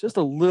that? Just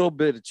a little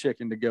bit of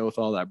chicken to go with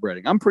all that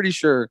breading. I'm pretty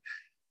sure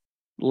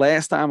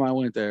last time I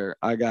went there,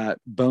 I got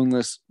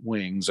boneless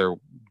wings or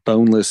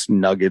boneless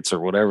nuggets or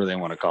whatever they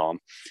want to call them.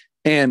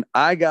 And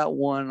I got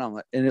one,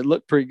 and it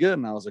looked pretty good.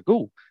 And I was like,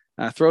 ooh.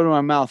 And I throw it in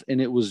my mouth,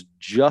 and it was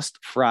just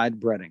fried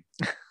breading.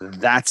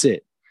 That's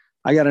it.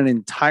 I got an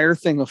entire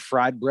thing of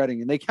fried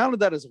breading, and they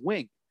counted that as a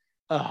wing.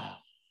 Oh,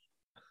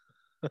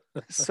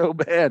 so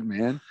bad,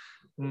 man.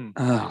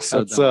 Oh,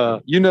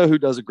 so you know who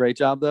does a great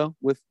job though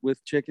with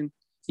chicken,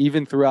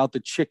 even throughout the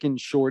chicken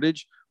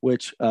shortage,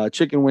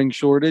 chicken wing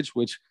shortage,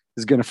 which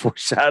is going to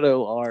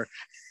foreshadow our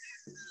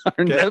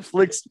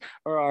Netflix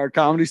or our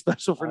comedy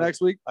special for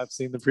next week. I've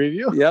seen the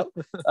preview. Yep.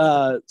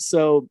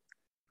 So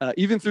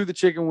even through the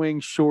chicken wing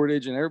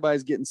shortage and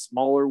everybody's getting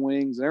smaller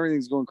wings and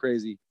everything's going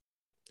crazy,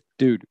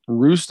 dude,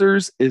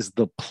 Roosters is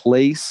the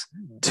place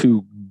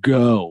to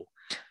go.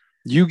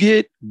 You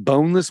get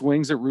boneless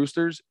wings at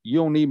Roosters, you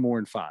don't need more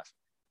than 5.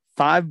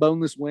 5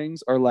 boneless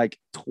wings are like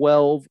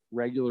 12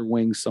 regular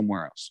wings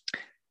somewhere else.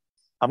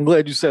 I'm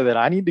glad you said that.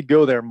 I need to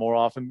go there more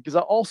often because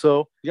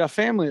you got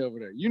family over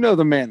there. You know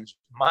the manager.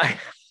 My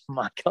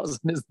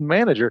cousin is the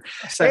manager.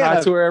 I say hi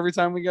to her every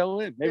time we go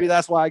in. Maybe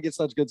that's why I get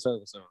such good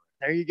service over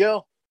there. There you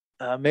go.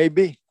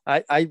 Maybe.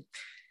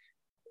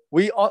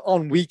 We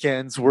on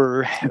weekends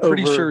we're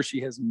pretty sure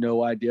she has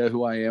no idea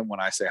who I am when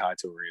I say hi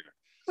to her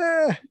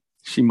either.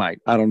 She might.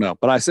 I don't know.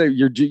 But I say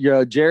you're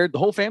Jared. The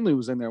whole family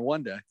was in there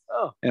one day.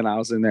 Oh. And I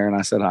was in there and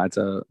I said hi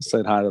to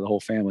the whole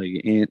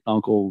family, aunt,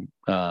 uncle,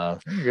 there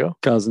you go.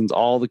 Cousins.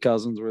 All the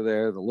cousins were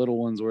there. The little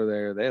ones were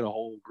there. They had a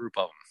whole group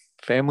of them.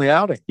 Family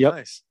outing. Yep.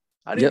 Nice.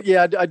 I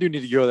do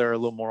need to go there a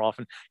little more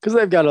often because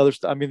they've got other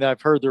stuff. I mean,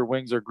 I've heard their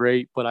wings are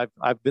great, but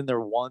I've been there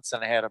once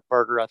and I had a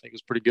burger. I think it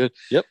was pretty good.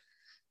 Yep.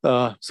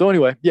 So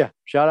anyway, yeah,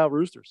 shout out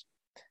Roosters.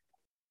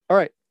 All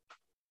right.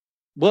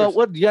 Well,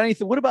 what do you got?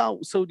 Anything? What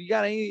about? So, do you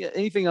got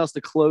anything else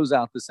to close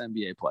out this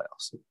NBA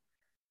playoffs?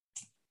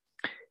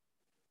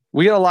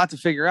 We got a lot to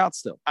figure out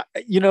still.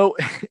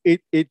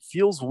 It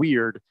feels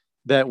weird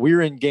that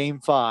we're in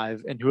Game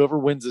 5 and whoever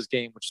wins this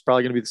game, which is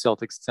probably going to be the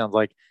Celtics, it sounds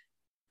like,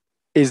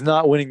 is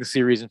not winning the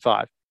series in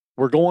 5.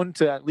 We're going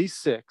to at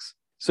least 6.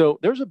 So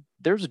there's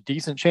a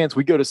decent chance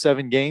we go to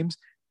 7 games,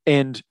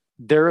 and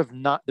there's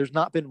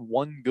not been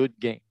one good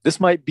game.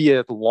 This might be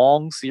a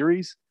long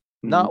series,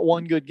 not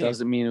one good game.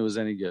 Doesn't mean it was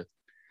any good.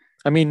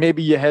 I mean,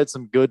 maybe you had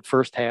some good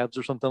first halves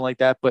or something like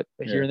that, but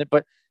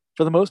but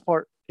for the most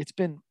part,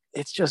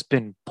 it's just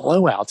been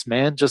blowouts,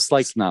 man. Just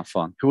like it's not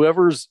fun.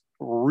 Whoever's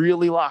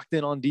really locked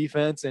in on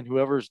defense and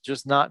whoever's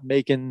just not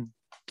making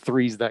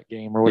threes that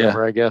game or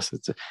whatever. I guess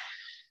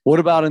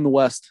What about in the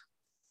West?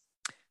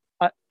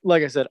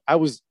 Like I said, I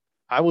was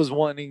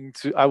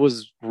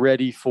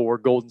ready for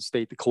Golden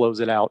State to close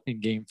it out in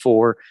Game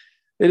 4.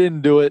 They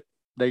didn't do it.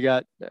 They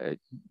got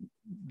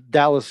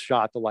Dallas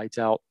shot the lights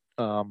out.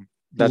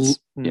 That's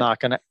not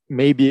gonna.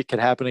 Maybe it could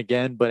happen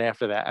again, but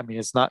after that, I mean,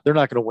 it's not. They're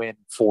not going to win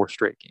 4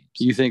 straight games.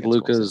 You think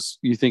Luka's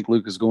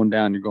going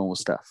down? You're going with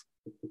Steph.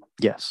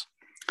 Yes.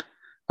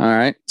 All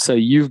right. So who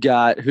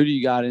do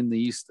you got in the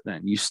East?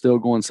 Then you still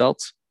going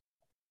Celts?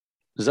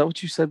 Is that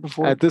what you said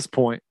before? At this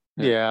point,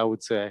 yeah, I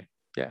would say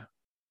the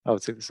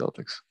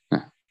Celtics.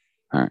 Yeah.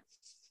 All right.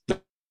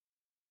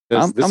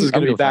 This is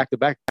going to be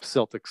back-to-back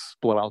Celtics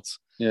blowouts.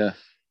 Yeah.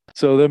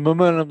 So the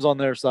momentum's on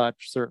their side,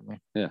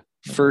 certainly. Yeah.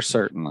 For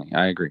certainly.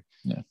 I agree.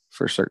 Yeah.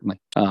 For certainly.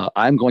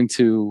 I'm going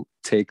to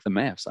take the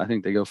Mavs. I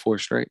think they go 4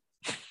 straight.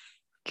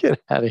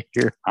 Get out of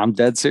here. I'm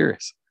dead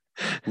serious.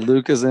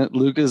 Luka's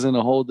in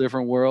a whole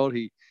different world.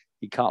 He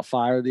caught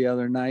fire the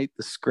other night.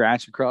 The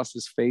scratch across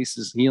his face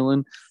is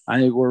healing. I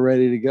think we're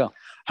ready to go.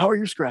 How are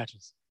your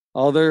scratches?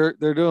 Oh, they're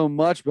doing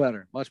much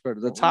better. Much better.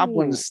 The top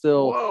one is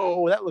still.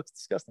 Whoa, that looks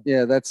disgusting.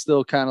 Yeah, that's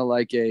still kind of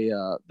like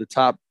the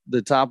top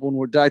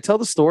one. Did I tell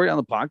the story on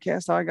the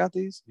podcast how I got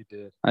these? You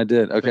did. I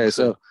did. Okay,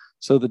 so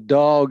the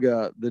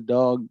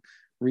dog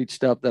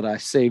reached up that I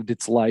saved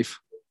its life.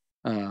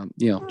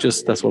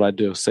 Just that's what I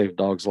do, save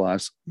dogs'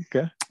 lives.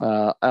 Okay.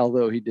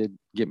 Although he did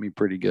get me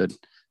pretty good.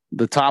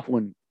 The top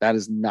one, that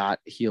is not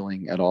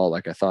healing at all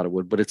like I thought it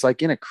would, but it's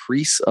like in a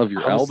crease of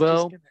your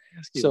elbow.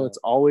 So it's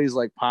always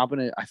like popping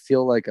it. I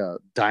feel like a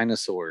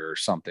dinosaur or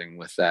something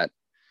with that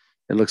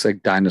It looks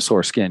like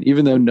dinosaur skin,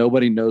 even though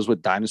nobody knows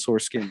what dinosaur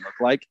skin look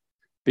like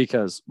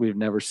because we've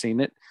never seen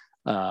it.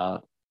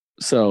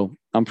 So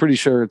I'm pretty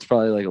sure it's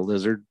probably like a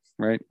lizard,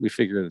 right? We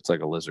figured it's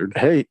like a lizard.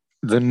 Hey,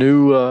 the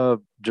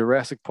new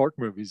Jurassic Park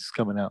movie is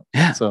coming out.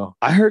 Yeah. So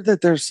I heard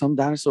that there's some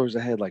dinosaurs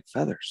that had like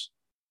feathers.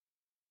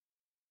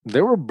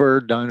 there were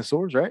bird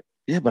dinosaurs, right?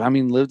 Yeah, but I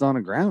mean, lived on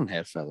the ground and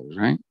had feathers,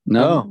 right?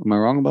 No, Oh. am I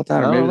wrong about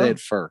that? Or I maybe don't they know. had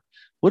fur.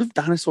 What if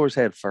dinosaurs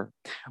had fur?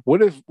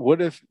 What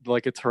if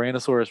like a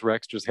Tyrannosaurus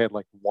Rex just had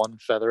like one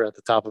feather at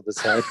the top of his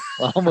head,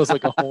 almost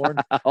like a horn,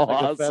 like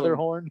a feather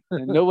horn?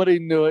 And nobody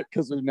knew it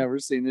because we've never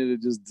seen it.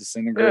 It just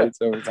disintegrates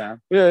over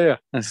time. Yeah.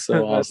 That's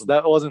so awesome.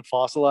 That wasn't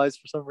fossilized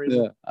for some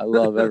reason. Yeah, I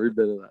love every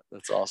bit of that.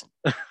 That's awesome.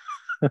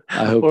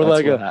 I hope Or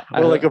that's like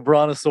what a like a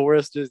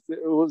brontosaurus. Just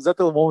was that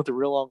the one with the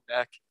real long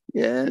neck?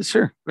 Yeah,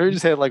 sure. Maybe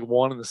just had like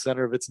one in the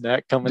center of its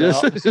neck coming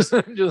Just- out. just-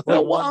 like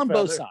Well, one on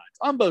feather. both sides.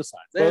 On both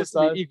sides. There Both has to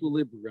sides? be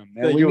equilibrium,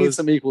 man. Think We it need was-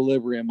 some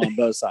equilibrium on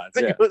both sides.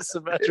 I think Yeah. it was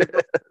symmetrical.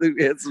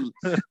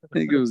 I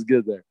think it was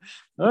good there.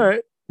 All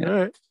right. Yeah. All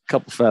right.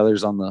 Couple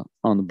feathers on the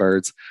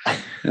birds.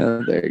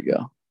 There you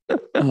go.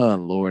 Oh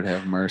Lord,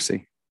 have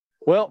mercy.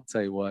 Well, I'll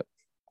tell you what.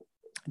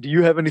 do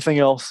you have anything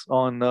else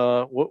on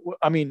what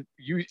I mean,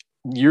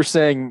 you're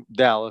saying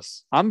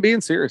Dallas. I'm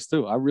being serious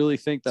too. I really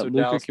think that So Luka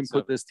Dallas can is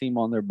put this team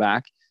on their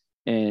back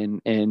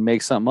and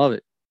make something of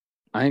it.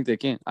 I think they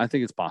can. I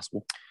think it's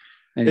possible.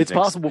 It's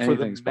possible for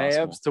the Anything's Mavs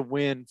possible. to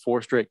win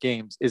 4 straight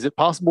games. Is it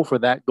possible for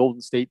that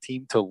Golden State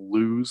team to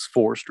lose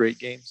 4 straight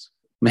games?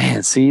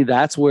 Man, see,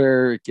 that's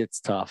where it gets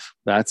tough.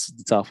 That's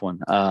the tough one.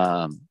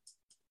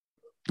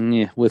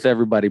 Yeah, with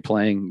everybody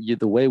playing,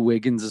 the way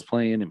Wiggins is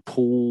playing and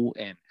Poole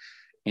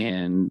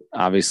and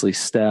obviously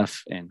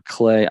Steph and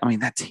Clay. I mean,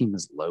 that team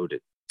is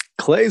loaded.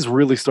 Clay's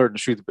really starting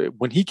to shoot the bit.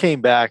 When he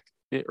came back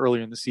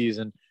earlier in the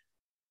season,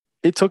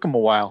 it took him a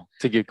while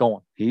to get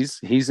going. He's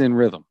in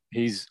rhythm.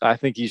 I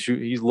think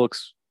he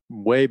looks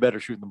way better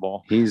shooting the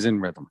ball. He's in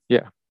rhythm.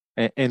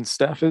 And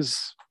Steph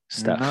is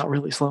Steph. not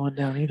really slowing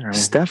down either. I mean,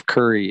 Steph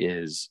Curry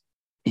is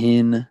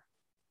insane.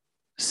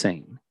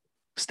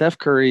 Steph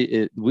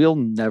Curry, we'll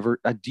never.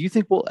 Do you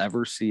think we'll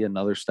ever see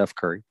another Steph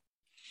Curry?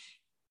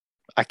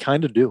 I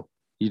kind of do.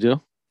 You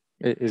do?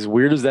 As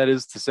weird as that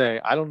is to say,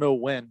 I don't know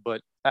when,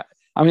 but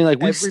I mean,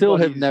 like we still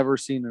have Everybody's- never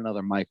seen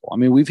another Michael. I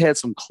mean, we've had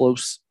some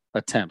close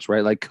attempts,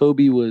 right? Like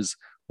Kobe was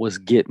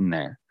getting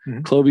there.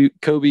 Mhm.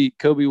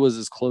 Kobe was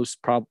as close,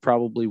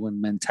 probably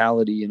when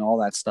mentality and all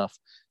that stuff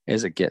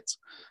as it gets.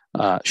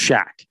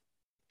 Shaq,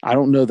 I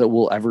don't know that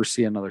we'll ever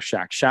see another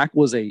Shaq. Shaq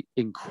was a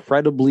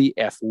incredibly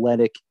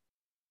athletic,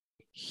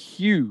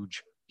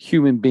 huge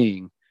human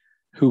being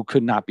who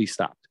could not be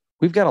stopped.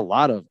 We've got a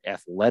lot of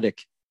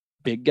athletic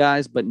big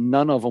guys, but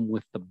none of them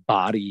with the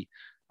body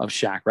of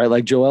Shaq, right?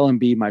 Like Joel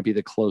Embiid might be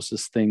the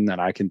closest thing that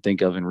I can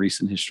think of in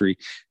recent history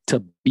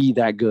to be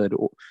that good.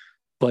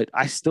 But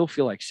I still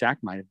feel like Shaq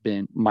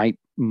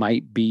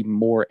might be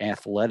more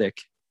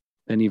athletic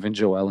than even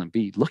Joel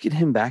Embiid. Look at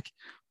him back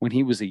when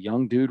he was a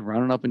young dude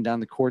running up and down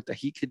the court that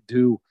he could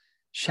do.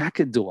 Shaq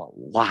could do a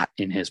lot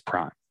in his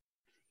prime.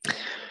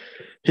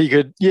 he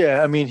could.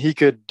 Yeah, I mean, he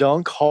could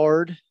dunk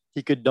hard.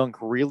 He could dunk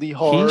really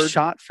hard. He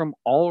shot from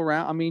all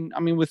around. I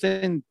mean,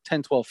 within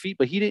 10, 12 feet,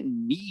 but he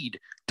didn't need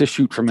to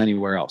shoot from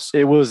anywhere else.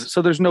 It was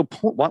So there's no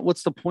point.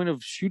 What's the point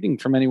of shooting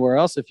from anywhere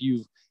else if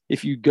you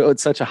go at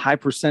such a high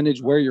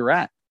percentage where you're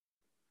at?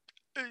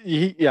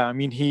 I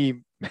mean,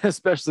 he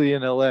especially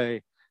in LA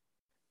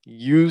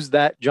used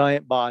that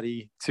giant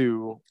body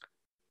to.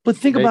 But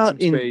think Make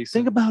about some space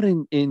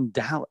in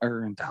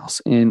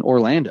Dallas, in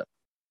Orlando,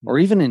 or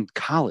even in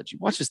college. You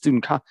watch a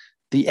student college,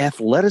 the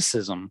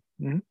athleticism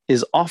Mhm.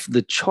 is off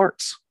the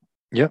charts.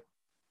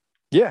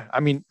 Yeah, I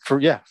mean, for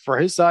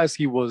his size,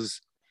 he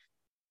was.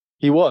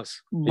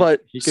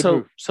 But he could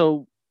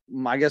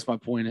move. I guess my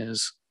point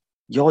is,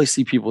 you always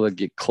see people that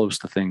get close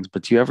to things,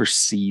 but do you ever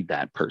see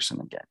that person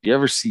again? Do you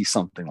ever see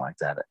something like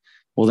that?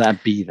 Will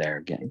that be there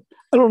again?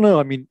 I don't know.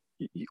 I mean,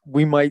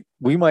 we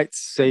might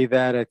say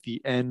that at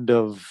the end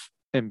of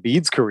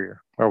Embiid's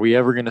career. Are we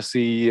ever going to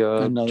see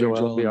Another Joel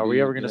Joel Embiid? Are we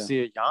Embiid, ever going to yeah.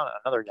 see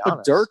another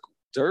Giannis? But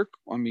Dirk,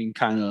 I mean,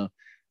 kind of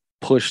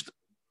pushed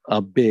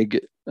a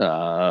big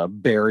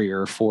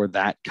barrier for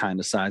that kind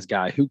of size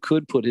guy who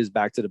could put his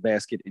back to the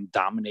basket and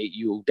dominate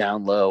you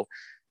down low,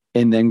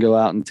 and then go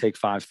out and take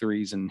 5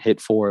 threes and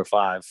hit 4 or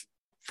 5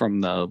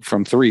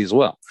 from 3 as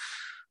well.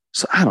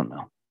 So I don't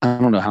know. I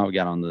don't know how we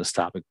got onto this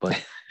topic,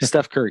 but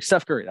Steph Curry,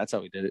 that's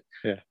how we did it.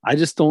 Yeah. I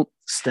just don't.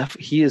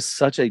 He is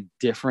such a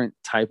different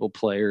type of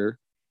player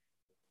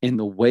in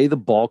the way the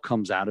ball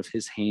comes out of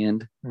his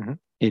hand Mhm.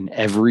 in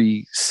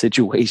every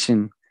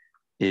situation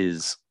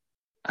is,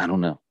 I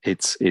don't know.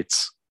 It's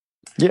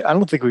Yeah, I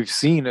don't think we've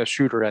seen a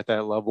shooter at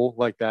that level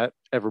like that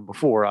ever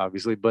before,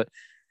 obviously. But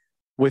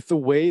with the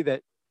way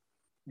that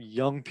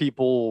young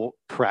people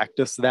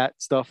practice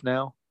that stuff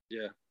now,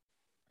 Yeah.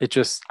 it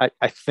just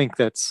I think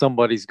that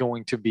somebody's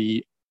going to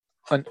be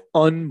an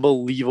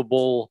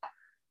unbelievable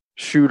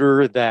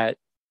shooter that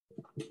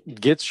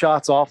gets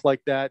shots off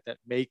like that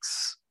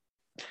makes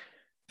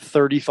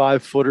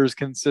 35 footers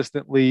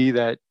consistently,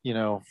 that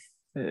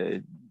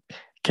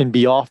can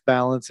be off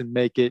balance and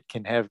make it,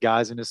 can have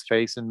guys in his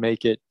face and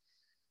make it.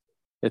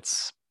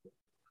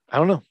 I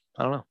don't know.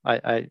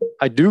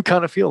 I do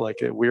kind of feel like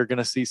we're going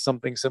to see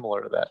something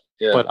similar to that.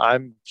 Yeah. But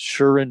I'm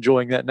sure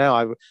enjoying that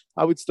now.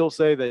 I would still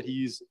say that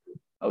he's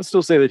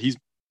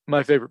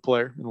my favorite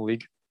player in the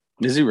league.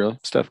 Is he really?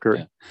 Steph Curry.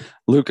 Yeah.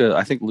 Luka,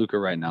 I think Luka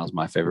right now is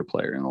my favorite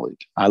player in the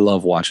league. I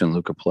love watching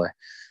Luka play.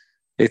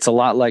 It's a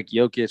lot like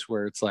Jokic,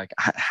 where it's like,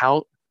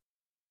 how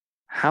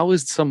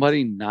is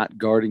somebody not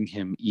guarding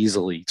him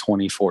easily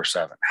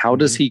 24/7? How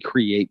does he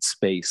create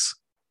space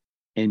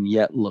and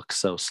yet look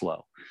so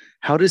slow?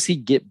 How does he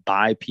get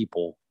by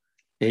people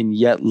and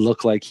yet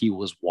look like he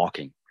was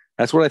walking?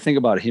 That's what I think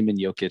about him and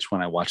Jokic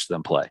when I watch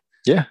them play.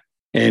 Yeah.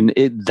 And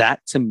that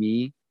to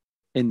me,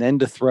 and then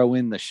to throw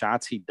in the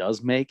shots he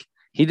does make.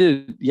 He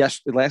did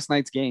last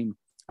night's game.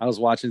 I was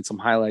watching some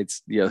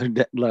highlights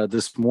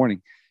this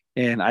morning,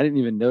 and I didn't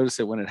even notice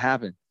it when it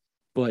happened.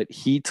 But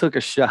he took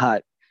a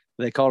shot.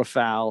 They called a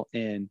foul,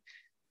 and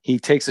he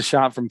takes a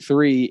shot from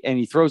 3, and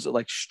he throws it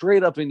like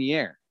straight up in the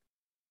air.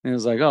 And it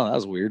was like, oh, that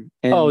was weird.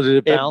 And did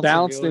it bounce? It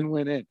bounced and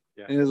went in.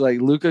 Yeah. And it was like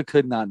Luka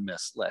could not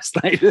miss last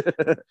night.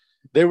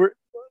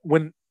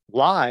 When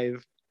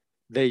live,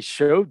 they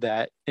showed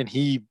that, and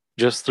he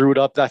just threw it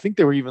up. I think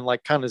they were even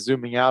like kind of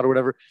zooming out or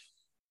whatever.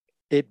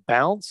 It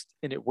bounced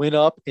and it went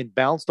up and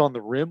bounced on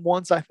the rim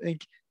once, I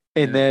think.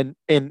 And then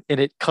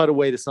it cut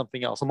away to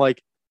something else. I'm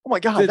like, oh my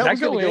God, that was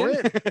going to go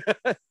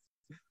in.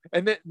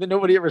 And then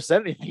nobody ever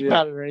said anything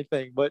about it or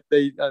anything, but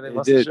they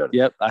must have showed it.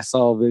 Yep. I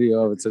saw a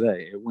video of it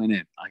today. It went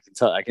in.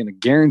 I can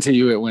guarantee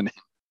you it went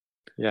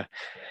in. Yeah.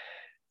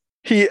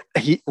 He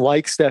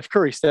likes Steph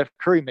Curry. Steph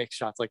Curry makes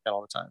shots like that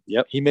all the time.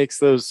 Yep. He makes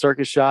those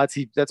circus shots.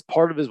 That's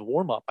part of his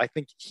warm up. I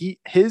think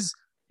his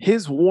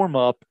warm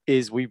up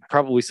is, we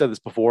probably said this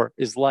before,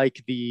 is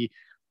like the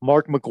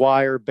Mark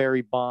McGuire,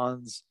 Barry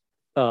Bonds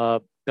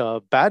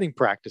batting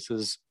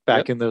practices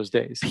back in those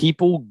days.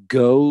 People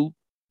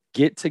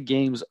get to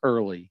games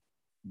early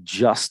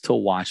just to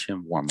watch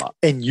him warm up.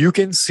 And you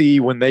can see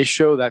when they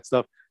show that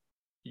stuff,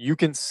 you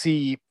can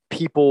see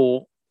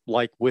people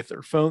like with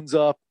their phones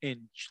up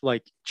and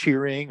like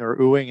cheering or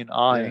oohing and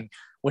eyeing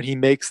when he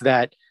makes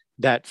that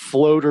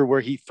floater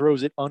where he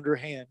throws it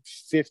underhand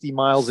 50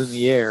 miles in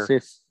the air.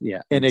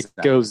 And it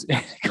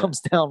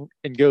comes down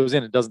and goes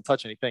in. It doesn't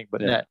touch anything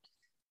but net.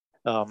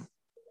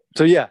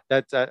 So yeah,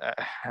 that's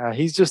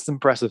he's just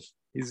impressive.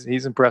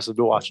 He's impressive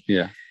to watch.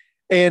 Yeah.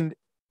 And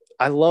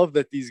I love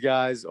that these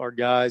guys are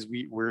guys.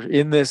 We're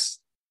in this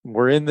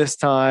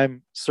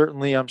time.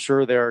 Certainly, I'm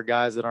sure there are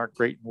guys that aren't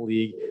great in the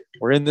league.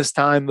 We're in this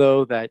time,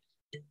 though, that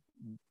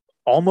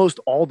almost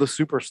all the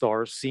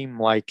superstars seem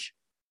like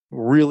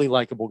really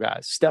likable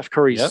guys. Steph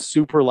Curry's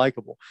super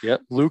likable.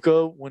 Yep.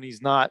 Luka, when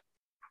he's not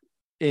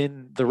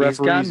in the referee's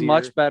he's gotten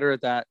much better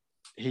at that.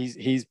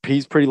 He's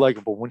pretty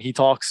likable when he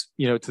talks,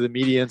 to the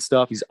media and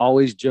stuff. He's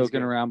always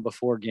joking around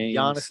before games.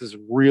 Giannis is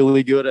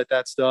really good at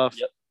that stuff.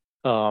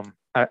 Yep.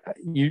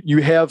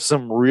 You have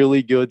some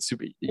really good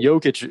super.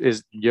 Jokic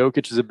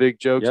is a big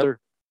jokester.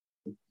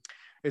 Yep.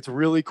 It's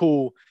really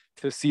cool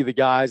to see the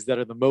guys that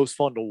are the most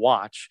fun to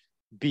watch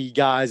be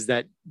guys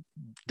that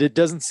it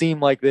doesn't seem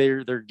like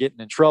they're getting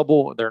in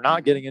trouble. They're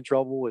not getting in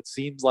trouble. It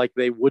seems like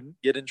they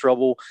wouldn't get in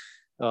trouble.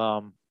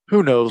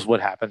 Who knows what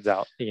happens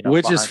out,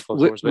 which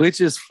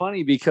is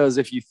funny, because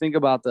if you think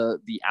about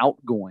the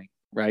outgoing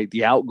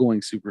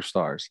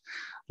superstars,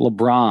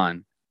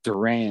 LeBron,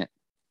 Durant,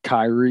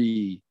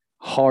 Kyrie,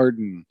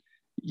 Harden,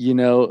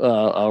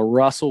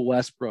 Russell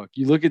Westbrook.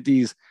 You look at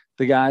the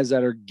guys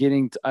that are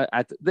getting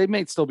they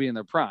may still be in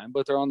their prime,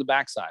 but they're on the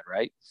backside,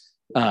 right?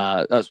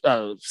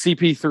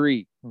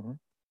 CP3,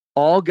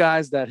 all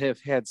guys that have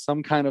had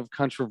some kind of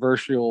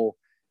controversial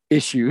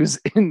issues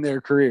in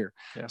their career.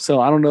 Yeah. So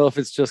I don't know if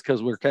it's just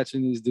because we're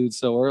catching these dudes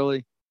so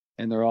early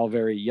and they're all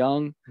very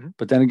young,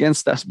 but then again,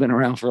 Steph's been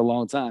around for a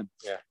long time.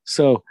 Yeah.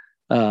 So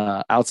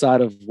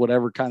outside of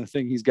whatever kind of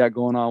thing he's got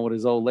going on with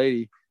his old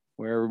lady,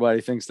 where everybody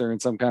thinks they're in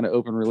some kind of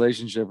open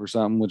relationship or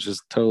something, which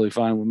is totally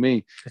fine with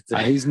me.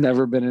 He's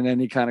never been in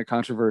any kind of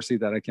controversy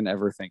that I can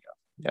ever think of.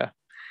 Yeah.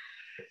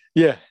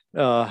 Yeah.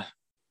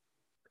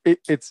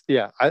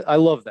 I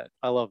love that.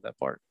 I love that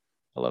part.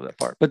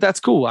 But that's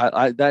cool.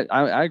 I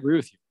agree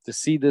with you. To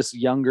see this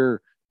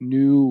younger,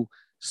 new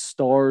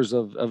stars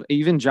of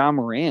even John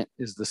Morant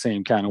is the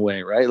same kind of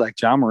way, right? Like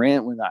John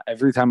Morant,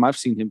 every time I've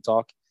seen him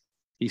talk,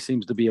 he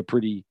seems to be a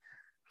pretty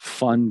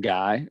fun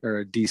guy, or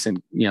a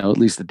decent, at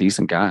least a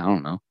decent guy. I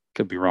don't know.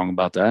 Could be wrong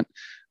about that.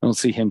 I don't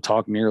see him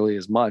talk nearly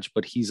as much,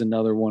 but he's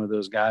another one of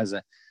those guys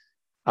that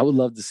I would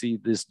love to see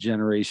this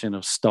generation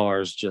of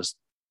stars. Just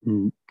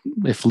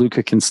if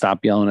Luka can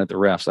stop yelling at the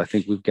refs, I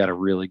think we've got a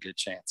really good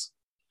chance.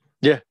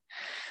 Yeah.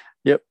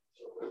 Yep.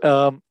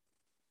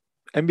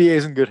 NBA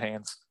is in good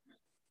hands.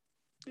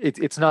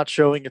 It's not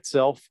showing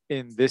itself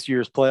in this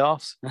year's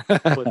playoffs,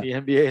 but the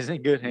NBA is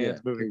in good hands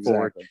moving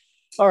forward.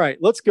 All right,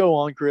 let's go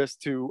on, Chris,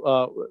 to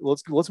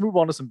let's move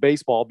on to some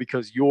baseball,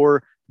 because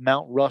your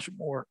Mount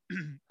Rushmore,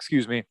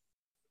 excuse me,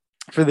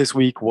 for this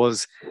week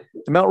was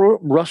the Mount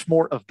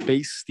Rushmore of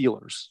base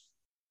Steelers.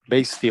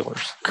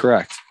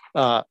 Correct.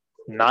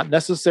 Not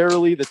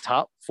necessarily the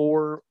top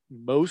 4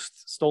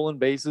 most stolen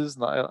bases,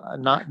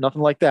 not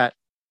nothing like that.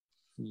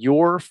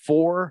 Your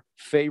 4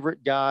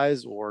 favorite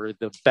guys, or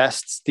the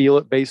best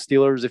base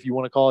stealers, if you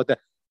want to call it that,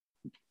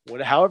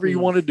 however you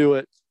want to do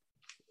it.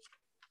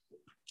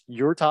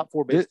 Your top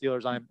 4 base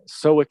stealers. I'm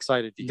so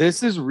excited to hear.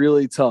 This is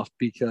really tough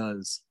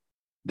because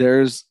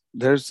there's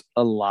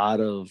a lot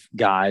of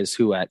guys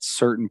who at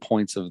certain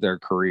points of their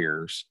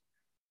careers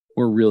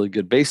were really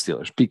good base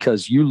stealers,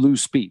 because you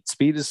lose speed.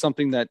 Speed is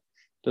something that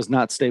does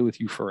not stay with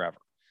you forever,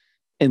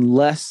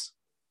 unless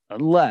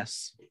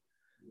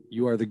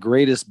you are the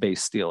greatest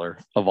base stealer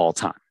of all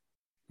time.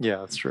 Yeah,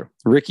 that's true.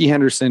 Rickey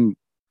Henderson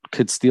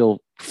could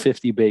steal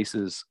 50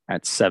 bases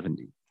at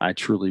 70. I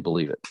truly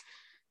believe it,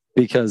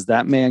 because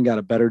that man got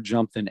a better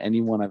jump than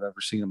anyone I've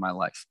ever seen in my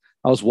life.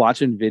 I was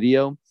watching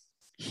video.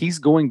 He's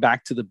going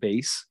back to the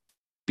base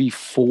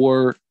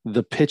before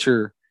the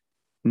pitcher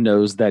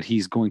knows that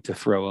he's going to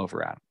throw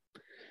over at him,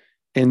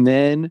 and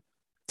then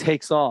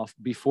takes off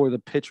before the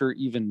pitcher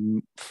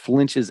even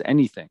flinches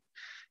anything.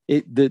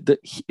 It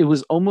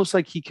was almost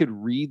like he could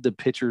read the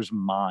pitcher's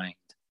mind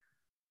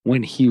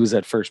when he was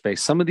at first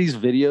base. Some of these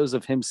videos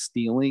of him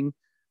stealing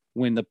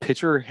when the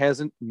pitcher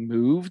hasn't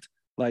moved,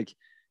 like,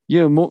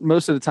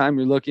 most of the time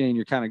you're looking and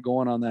you're kind of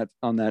going on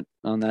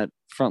that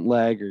front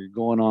leg, or you're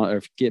going on,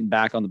 or getting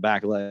back on the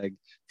back leg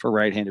for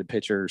right-handed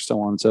pitcher,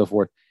 so on and so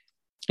forth.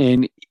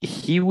 And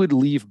he would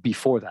leave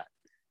before that,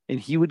 and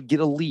he would get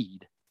a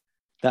lead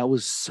that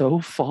was so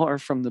far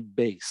from the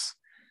base,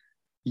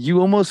 you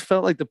almost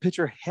felt like the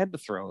pitcher had to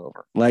throw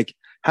over. Like,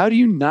 how do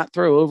you not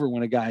throw over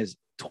when a guy's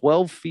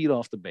 12 feet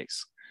off the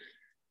base?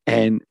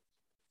 And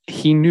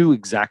he knew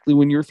exactly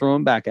when you were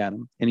throwing back at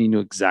him, and he knew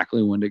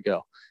exactly when to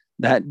go.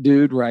 That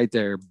dude right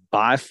there,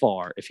 by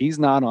far, if he's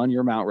not on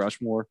your Mount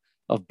Rushmore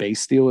of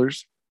base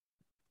stealers,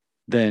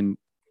 then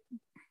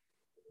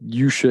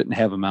you shouldn't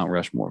have a Mount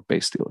Rushmore of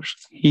base stealers.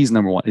 He's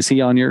number 1. Is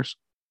he on yours?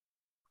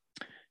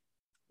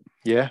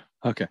 Yeah.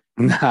 Okay.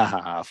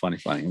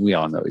 Funny. We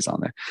all know he's on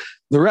there.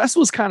 The rest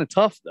was kind of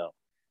tough, though,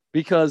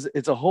 because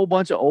it's a whole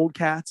bunch of old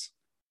cats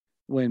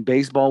when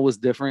baseball was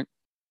different.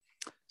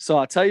 So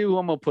I'll tell you who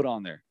I'm going to put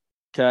on there.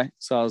 Okay.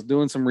 So I was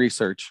doing some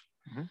research,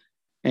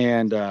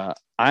 and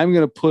I'm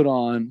going to put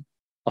on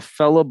a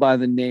fellow by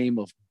the name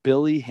of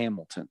Billy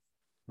Hamilton.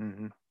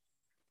 Mm-hmm.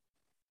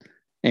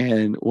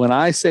 And when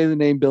I say the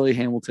name Billy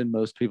Hamilton,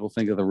 most people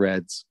think of the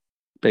Reds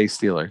base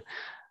stealer.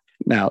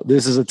 Now,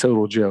 this is a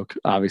total joke,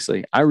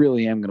 obviously. I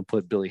really am going to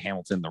put Billy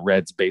Hamilton, the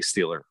Reds base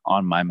stealer,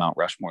 on my Mount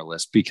Rushmore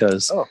list,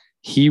 because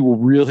he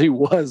really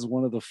was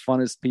one of the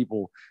funnest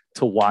people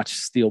to watch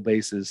steal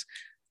bases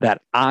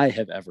that I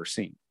have ever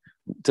seen.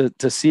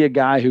 To see a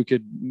guy who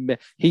could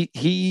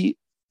he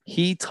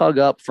tug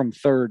up from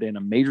third in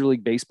a Major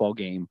League Baseball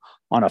game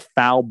on a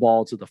foul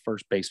ball to the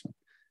first baseman.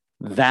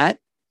 That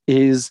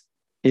is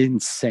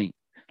insane.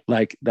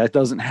 Like, that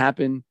doesn't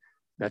happen.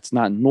 That's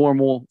not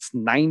normal. It's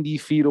 90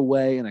 feet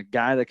away, and a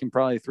guy that can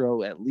probably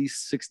throw at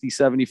least 60,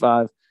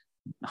 75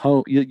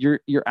 home.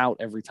 You're out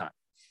every time.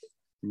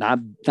 Not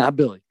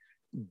Billy.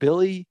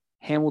 Billy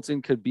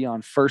Hamilton could be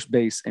on first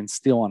base and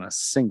steal on a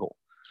single.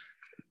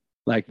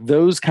 Like,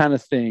 those kind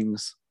of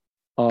things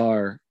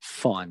are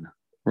fun,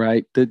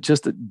 right?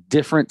 Just a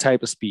different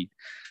type of speed.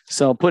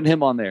 So I'm putting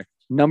him on there.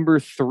 Number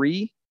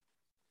three.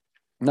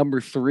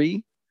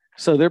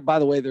 So there, by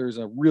the way, there's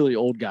a really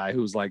old guy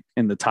who's like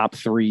in the top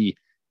 3.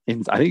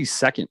 And I think he's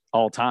second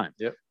all time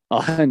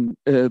on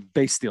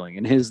base stealing,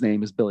 and his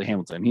name is Billy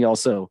Hamilton. He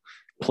also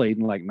played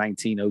in like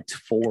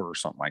 1904 or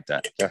something like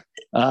that. Yeah.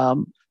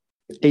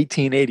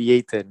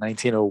 1888 to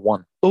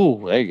 1901.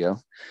 Oh, there you go.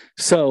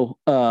 So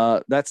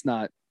that's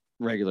not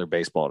regular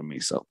baseball to me,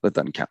 so that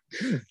doesn't count.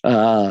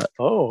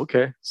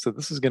 Okay. So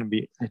this is going to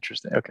be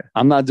interesting. Okay.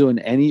 I'm not doing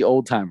any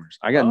old timers.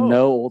 I got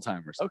no old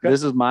timers. Okay.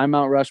 This is my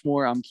Mount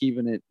Rushmore. I'm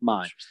keeping it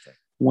mine.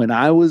 When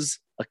I was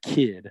a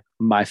kid,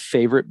 my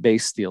favorite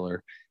base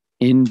stealer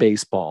in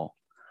baseball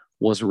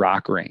was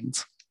Rock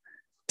Raines.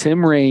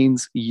 Tim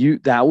Raines,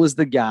 that was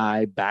the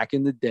guy back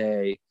in the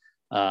day,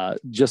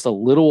 just a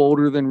little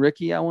older than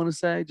Rickey, I want to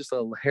say, just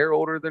a hair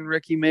older than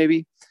Rickey,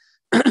 maybe.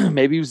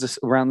 Maybe he was just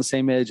around the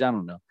same age, I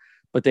don't know.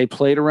 But they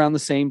played around the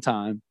same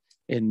time,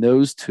 and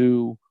those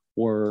two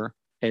were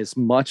as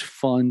much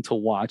fun to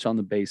watch on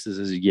the bases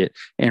as you get.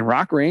 And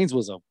Rock Raines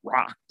was a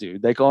rock,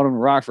 dude. They called him a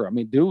rock for. I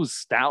mean, dude was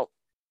stout,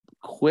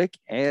 quick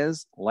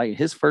as light.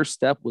 His first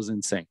step was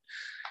insane.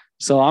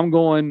 So I'm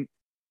going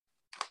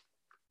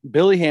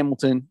Billy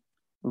Hamilton,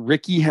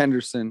 Rickey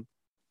Henderson,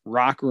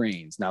 Rock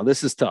Raines. Now,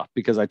 this is tough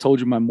because I told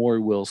you my Maury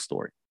Wills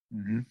story.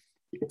 Mm-hmm.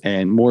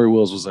 And Maury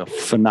Wills was a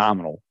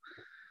phenomenal.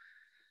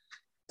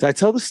 Did I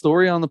tell the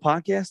story on the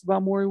podcast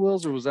about Maury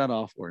Wills, or was that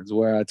offwards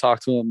where I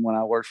talked to him when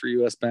I worked for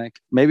US Bank?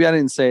 Maybe I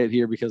didn't say it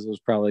here because it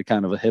was probably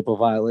kind of a HIPAA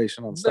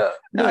violation on stuff.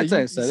 No, I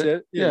said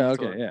it. Yeah,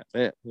 okay.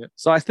 Yeah.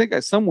 So I think I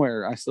still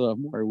have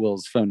Maury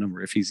Wills' phone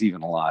number if he's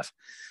even alive.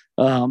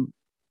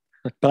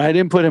 But I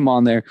didn't put him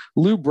on there.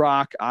 Lou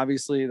Brock,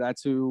 obviously,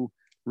 that's who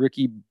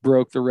Rickey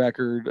broke the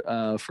record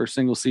for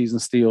single season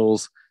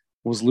steals,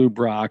 was Lou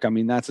Brock. I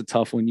mean, that's a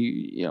tough one.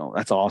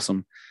 That's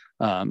awesome.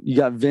 You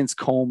got Vince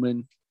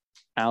Coleman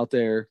out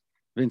there.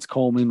 Vince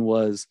Coleman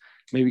was,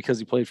 maybe because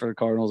he played for the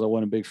Cardinals, I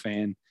wasn't a big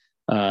fan.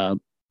 I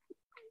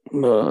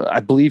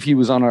believe he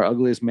was on our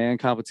Ugliest Man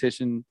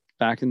competition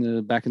back in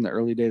the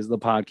early days of the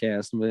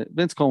podcast.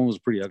 Vince Coleman was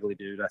a pretty ugly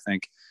dude, I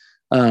think.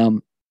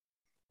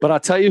 But I'll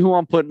tell you who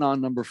I'm putting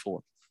on number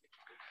 4.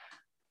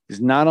 He's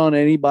not on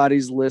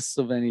anybody's lists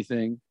of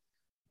anything,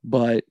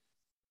 but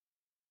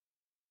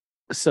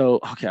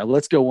okay,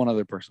 let's go one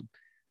other person.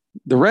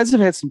 The Reds have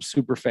had some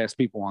super fast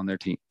people on their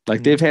team.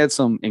 Like they've had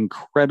some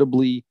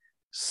incredible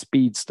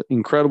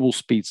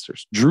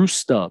speedsters. Drew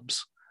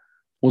Stubbs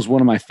was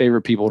one of my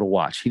favorite people to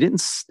watch.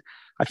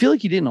 I feel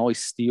like he didn't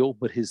always steal,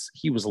 but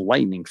he was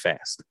lightning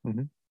fast.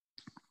 Mm-hmm.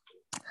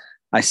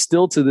 I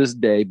still to this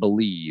day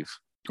believe.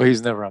 Well,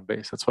 he's never on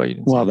base. That's why you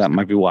didn't. Well, that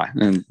might be why,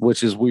 and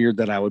which is weird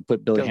that I would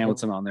put Billy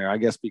Hamilton on there. I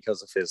guess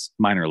because of his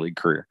minor league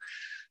career.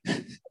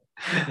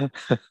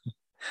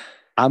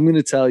 I'm going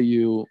to tell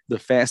you the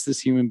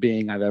fastest human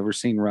being I've ever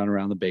seen run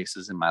around the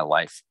bases in my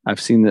life. I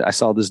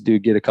saw this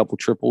dude get a couple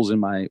triples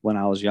when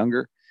I was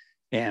younger,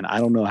 and I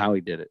don't know how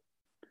he did it.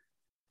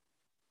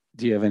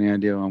 Do you have any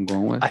idea what I'm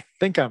going with? I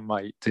think I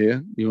might. Do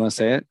you? You want to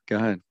say it? Go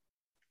ahead.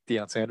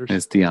 Deion Sanders.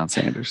 It's Deion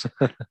Sanders.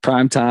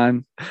 Prime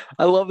time.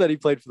 I love that he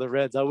played for the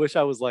Reds. I wish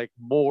I was like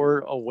more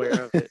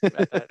aware of it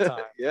at that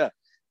time. Yeah.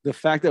 The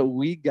fact that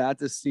we got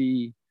to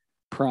see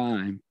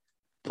Prime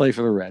play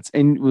for the Reds.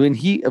 And when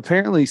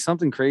apparently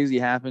something crazy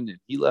happened and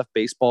he left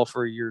baseball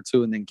for a year or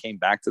two and then came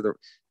back and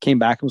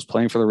was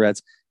playing for the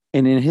Reds.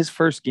 And in his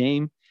first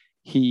game,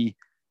 he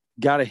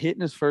got a hit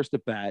in his first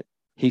at bat.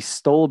 He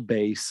stole a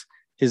base.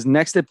 His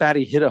next at bat,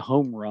 he hit a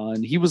home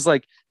run. He was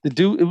like the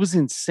dude. It was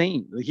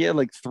insane. Like, he had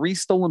like 3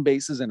 stolen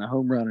bases and a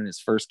home run in his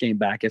first game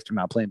back after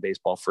not playing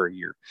baseball for a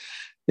year.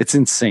 It's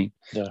insane.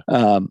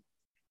 Yeah.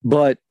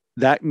 But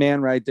that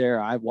man right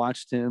there, I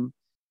watched him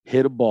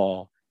hit a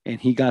ball, and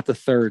he got the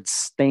third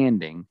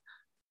standing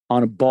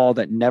on a ball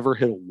that never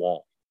hit a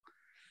wall.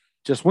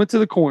 Just went to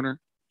the corner,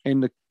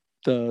 and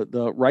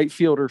the right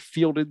fielder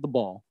fielded the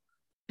ball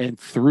and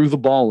threw the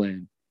ball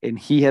in, and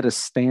he had a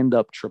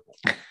stand-up triple.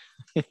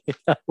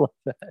 I love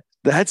that.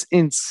 That's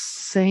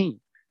insane.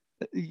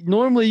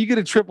 Normally you get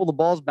a triple, the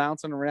ball's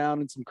bouncing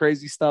around and some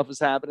crazy stuff is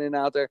happening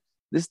out there.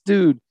 This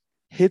dude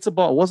hits a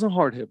ball. It wasn't a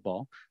hard hit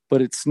ball,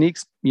 but it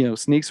sneaks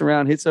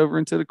around, goes over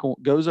into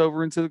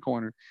the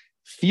corner,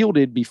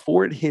 fielded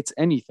before it hits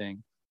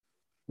anything,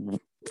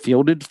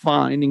 fielded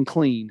fine and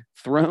clean,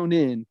 thrown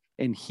in,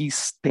 and he's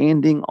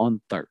standing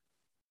on third.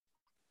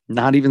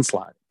 Not even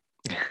sliding.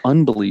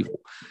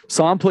 Unbelievable.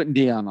 So I'm putting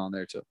Deion on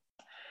there too.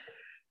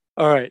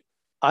 All right.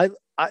 I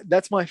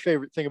that's my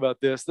favorite thing about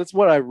this. That's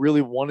what I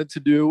really wanted to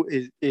do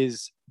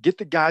is get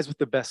the guys with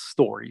the best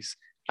stories.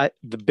 I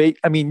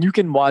mean, you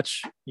can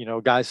watch,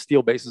 guys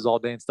steal bases all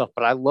day and stuff,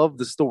 but I love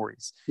the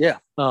stories. Yeah.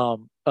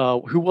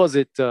 Who was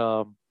it?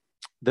 From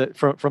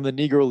the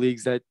Negro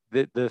Leagues that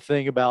the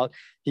thing about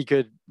he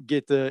could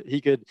get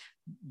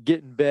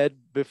in bed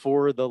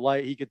before the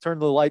light. He could turn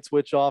the light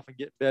switch off and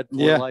get in bed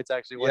before the lights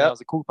actually went out.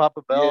 Was it Cool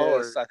Papa Bell?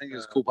 Yes, I think it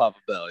was Cool Papa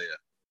Bell. Yeah.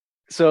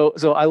 So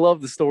I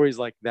love the stories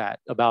like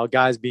that about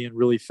guys being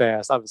really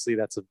fast. Obviously,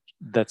 that's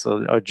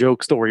a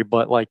joke story,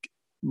 but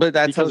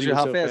that tells you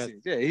how fast he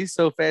is. Yeah, he's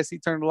so fast. He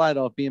turned the light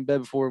off, be in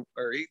bed before,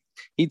 or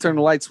he turned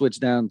the light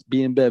switch down,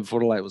 be in bed before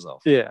the light was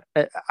off. Yeah,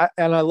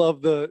 and I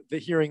love the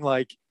hearing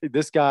like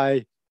this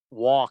guy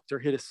walked or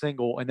hit a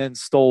single and then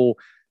stole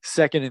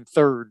second and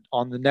third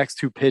on the next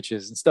 2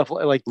 pitches and stuff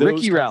like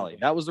Ricky Rally.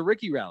 That was the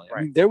Ricky Rally. Right.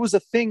 I mean, there was a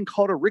thing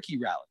called a Ricky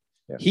Rally.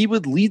 Yeah. He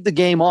would lead the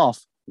game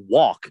off,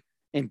 walk,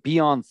 and be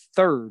on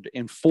third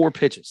in 4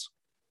 pitches.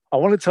 I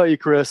want to tell you,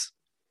 Chris,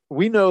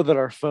 we know that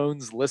our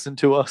phones listen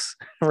to us,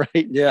 right?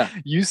 Yeah.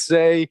 You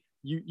say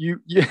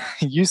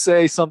you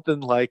say something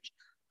like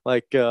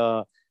man,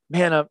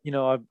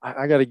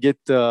 I got to get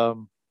I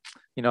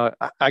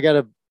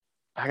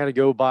got to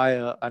go buy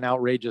an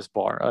outrageous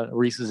bar, a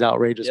Reese's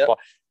outrageous bar.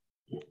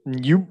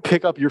 You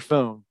pick up your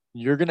phone,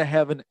 you're going to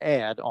have an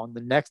ad on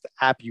the next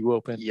app you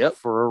open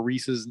for a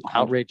Reese's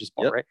outrageous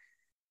bar, right?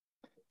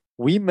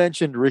 We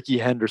mentioned Ricky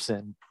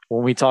Henderson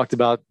when we talked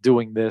about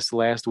doing this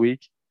last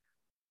week.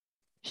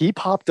 He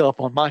popped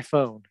up on my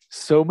phone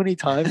so many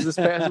times this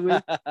past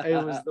week.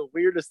 It was the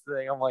weirdest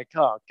thing. I'm like,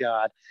 oh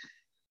God.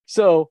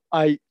 So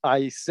I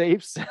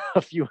saved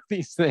a few of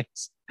these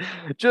things.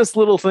 Just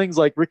little things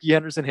like Ricky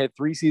Henderson had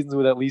 3 seasons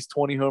with at least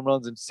 20 home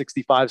runs and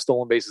 65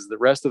 stolen bases. The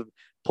rest of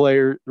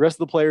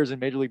the players in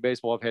Major League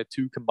Baseball have had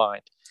 2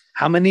 combined.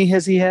 How many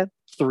has he had?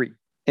 3.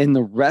 In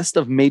the rest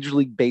of Major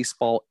League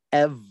Baseball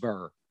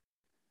ever,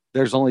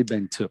 there's only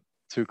been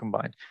 2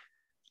 combined.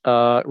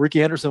 Ricky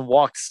Henderson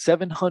walked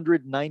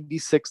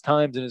 796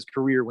 times in his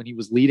career when he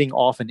was leading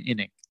off an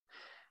inning.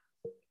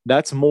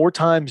 That's more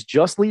times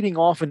just leading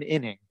off an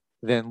inning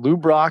than Lou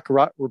Brock,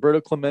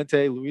 Roberto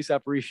Clemente, Luis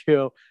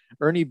Aparicio,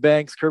 Ernie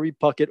Banks, Kirby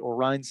Puckett, or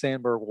Ryan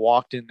Sandberg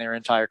walked in their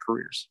entire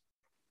careers.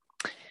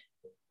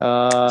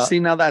 See,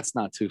 now that's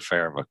not too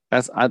fair. But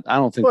I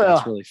don't think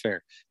that's really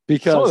fair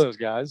because some of those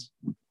guys.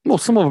 Well,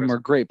 some of them are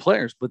great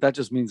players, but that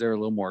just means they're a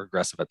little more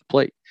aggressive at the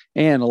plate.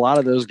 And a lot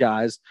of those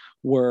guys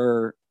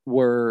were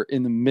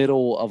in the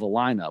middle of a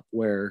lineup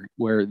where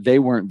they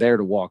weren't there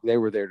to walk. They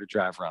were there to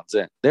drive runs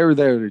in. They were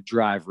there to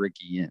drive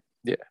Ricky in.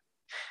 Yeah.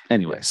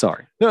 Anyway,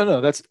 sorry.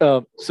 No, that's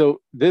so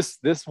this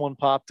one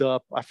popped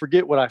up. I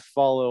forget what I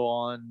follow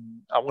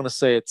on. I want to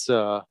say it's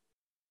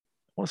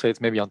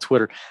maybe on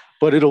Twitter,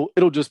 but it'll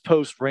just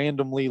post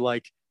randomly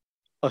like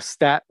a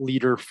stat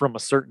leader from a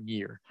certain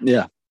year.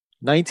 Yeah.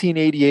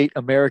 1988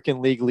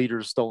 American League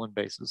leaders stolen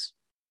bases.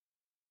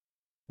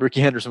 Ricky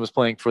Henderson was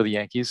playing for the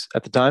Yankees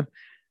at the time.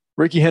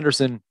 Ricky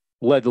Henderson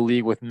led the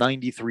league with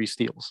 93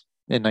 steals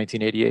in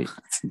 1988.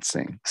 That's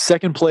insane.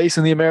 Second place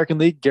in the American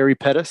League, Gary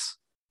Pettis,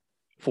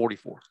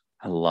 44.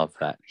 I love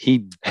that.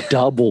 He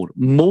doubled,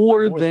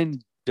 more than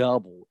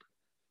doubled.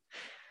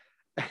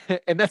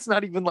 And that's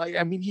not even like,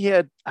 I mean, he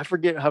had, I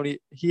forget how many,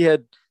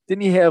 didn't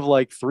he have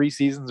like 3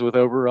 seasons with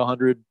over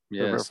 100?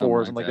 Yeah, or 4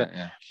 or something like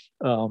that.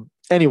 Yeah.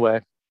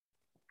 Anyway,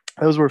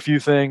 those were a few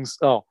things.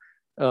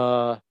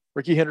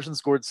 Ricky Henderson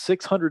scored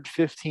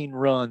 615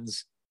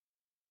 runs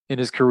in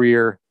his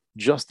career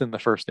just in the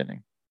first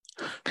inning.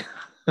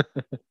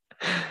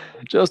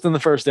 Just in the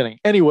first inning.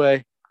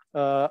 Anyway,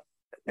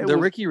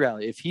 Ricky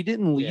Rally, if he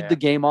didn't lead the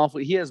game off,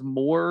 he has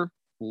more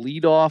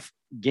leadoff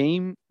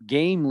game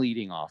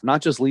leading off,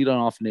 not just leading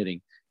off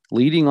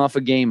leading off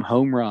a game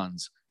home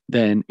runs.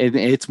 Then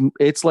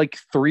it's like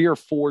 3 or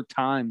 4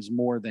 times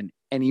more than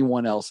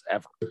anyone else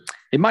ever.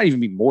 It might even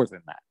be more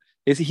than that.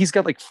 He's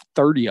got like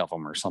 30 of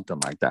them or something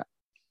like that.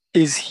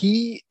 Is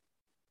he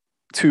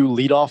to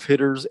leadoff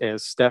hitters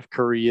as Steph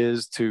Curry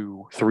is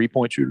to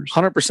 3-point shooters?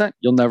 100%.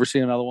 You'll never see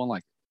another one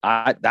like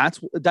it.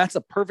 That's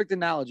a perfect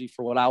analogy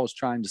for what I was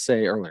trying to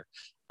say earlier.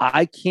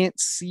 I can't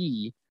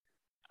see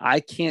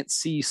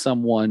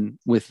someone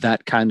with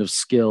that kind of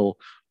skill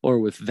or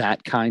with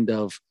that kind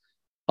of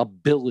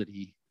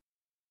ability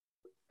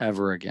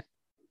ever again.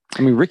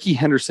 I mean, Ricky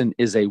Henderson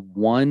is a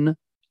one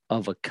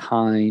of a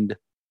kind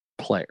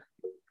player.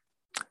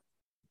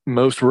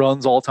 Most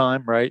runs all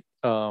time, right?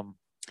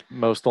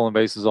 Most stolen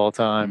bases all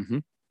time. Mm-hmm.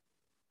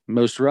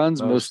 Most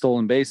runs, most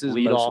stolen bases,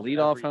 most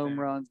leadoff home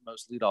runs,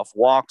 most leadoff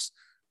walks.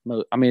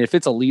 I mean, if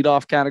it's a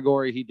leadoff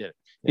category, he did it.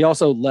 Yeah. He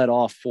also led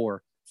off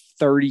for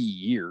 30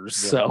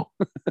 years. Yeah. So,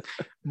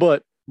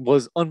 but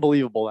was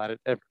unbelievable at it.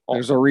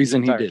 There's a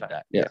reason he did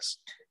that. Yes.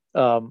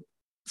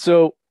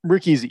 So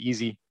Ricky's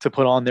easy to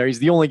put on there. He's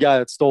the only guy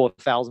that stole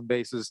 1,000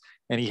 bases,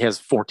 and he has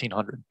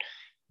 1,400.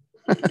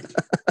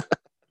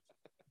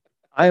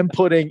 I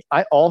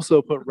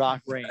also put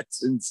Rock Raines.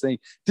 That's insane.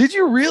 Did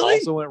you really?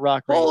 Also went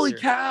Rock Raines. Holy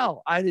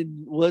cow.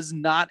 Was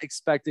not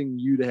expecting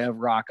you to have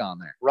Rock on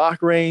there.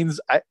 Rock Raines,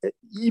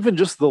 even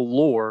just the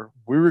lore.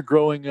 We were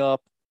growing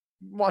up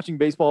watching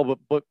baseball,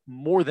 but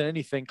more than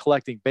anything,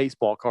 collecting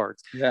baseball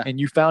cards. Yeah. And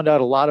you found out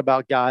a lot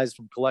about guys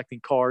from collecting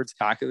cards.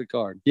 Cock of the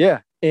card.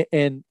 Yeah.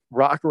 And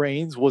Rock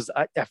Raines was,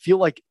 I feel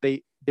like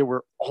they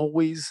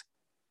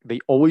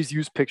always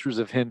use pictures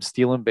of him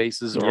stealing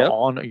bases or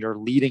you're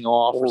leading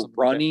off or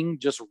running,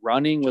 just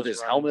running with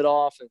his helmet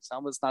off. His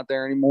helmet's not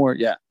there anymore.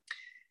 Yeah.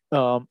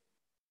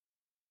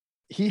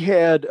 He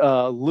had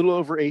a little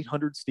over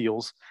 800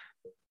 steals.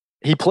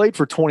 He played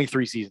for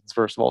 23 seasons,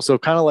 first of all. So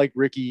kind of like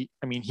Ricky,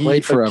 I mean, he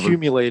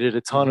accumulated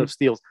a ton of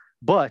steals.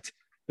 But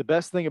the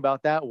best thing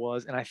about that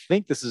was, and I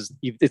think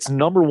it's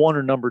number 1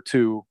 or number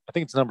 2. I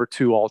think it's number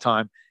 2 all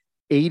time,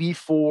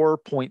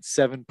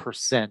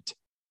 84.7%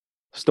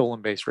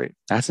 stolen base rate.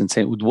 That's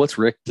insane. What's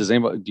Rick?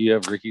 Do you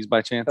have Ricky's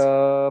by chance?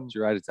 Did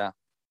you write it down?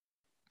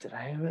 Did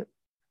I have it?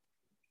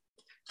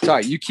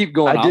 Sorry, you keep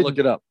going. I'll look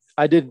it up.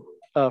 I didn't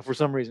for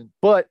some reason.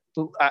 But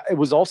it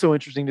was also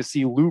interesting to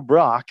see Lou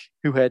Brock,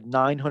 who had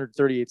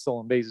 938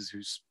 stolen bases,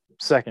 who's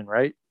second,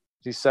 right?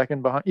 He's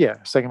second behind.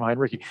 Yeah, second behind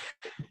Ricky.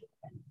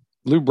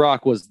 Lou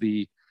Brock was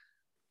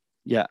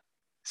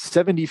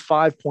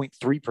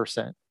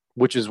 75.3%,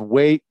 which is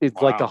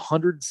it's like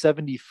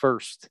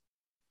 171st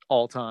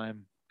all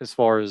time as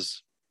far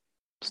as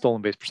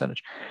stolen base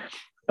percentage.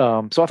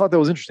 So I thought that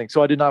was interesting.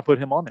 So I did not put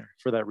him on there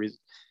for that reason.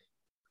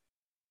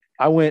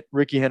 I went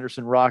Ricky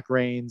Henderson, Rock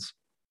Raines.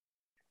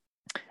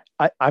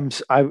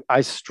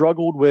 I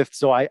struggled with,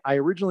 so I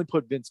originally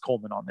put Vince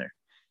Coleman on there.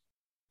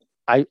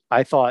 I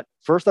thought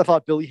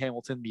Billy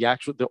Hamilton,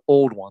 the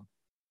old one,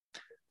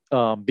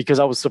 because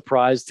I was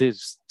surprised to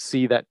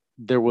see that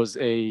there was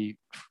a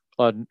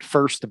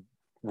first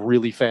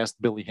really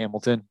fast Billy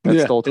Hamilton.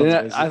 I thought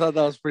that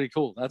was pretty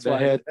cool. That's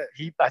why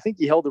I think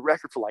he held the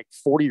record for like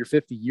 40 or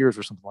 50 years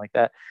or something like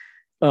that.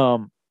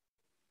 And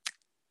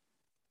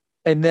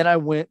then I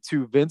went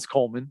to Vince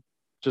Coleman.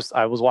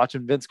 I was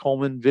watching Vince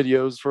Coleman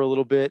videos for a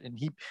little bit, and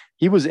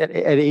he was at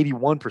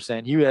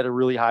 81%. He had a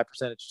really high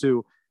percentage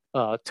too.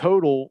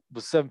 Total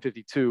was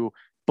 752.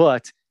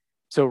 But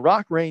so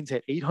Rock Raines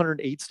had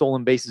 808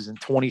 stolen bases in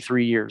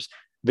 23 years.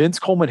 Vince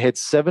Coleman had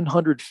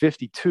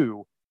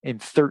 752 in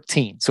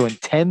 13. So in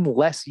 10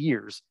 less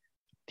years,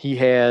 he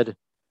had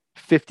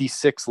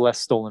 56 less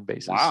stolen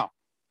bases. Wow.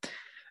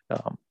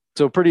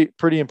 So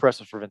pretty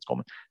impressive for Vince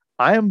Coleman.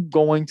 I am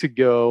going to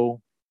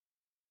go.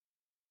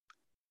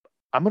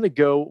 I'm going to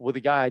go with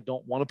a guy I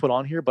don't want to put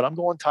on here, but I'm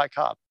going Ty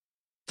Cobb.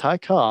 Ty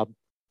Cobb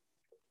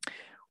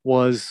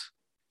was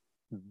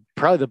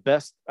probably the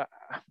best,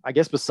 I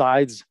guess,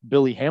 besides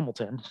Billy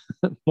Hamilton,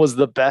 was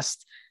the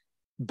best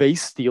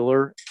base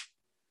stealer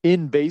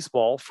in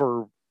baseball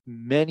for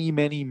many,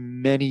 many,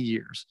 many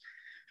years.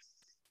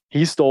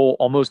 He stole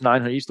almost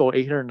 900. He stole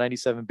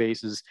 897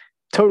 bases.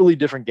 Totally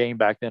different game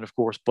back then, of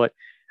course, but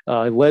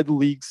led the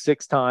league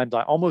 6 times.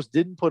 I almost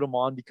didn't put him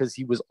on because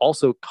he was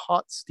also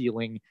caught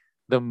stealing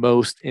the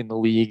most in the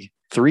league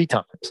 3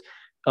 times.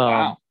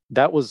 Wow.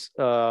 That was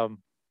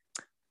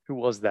who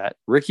was that?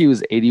 Ricky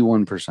was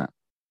 81%.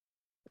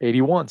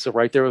 81. So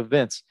right there with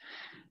Vince.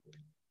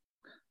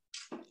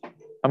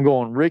 I'm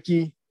going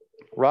Ricky,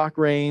 Rock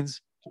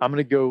Reigns. I'm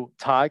going to go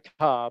Ty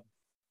Cobb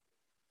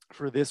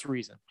for this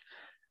reason.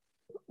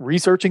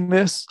 Researching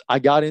this, I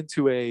got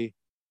into and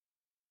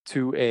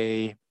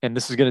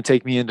this is going to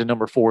take me into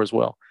number 4 as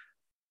well.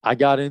 I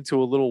got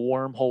into a little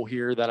wormhole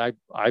here that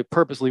I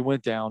purposely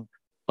went down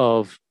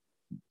of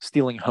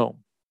stealing home.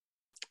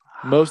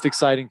 Most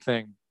exciting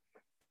thing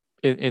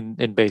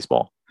in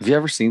baseball. Have you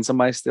ever seen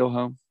somebody steal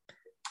home?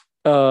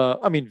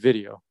 I mean,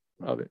 video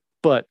of it,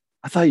 but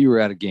I thought you were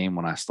at a game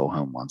when I stole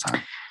home one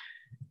time.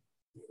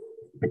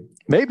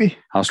 Maybe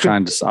I was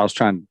trying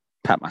to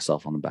pat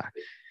myself on the back.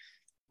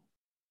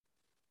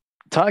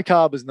 Ty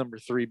Cobb is number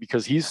 3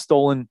 because he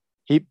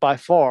by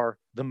far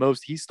the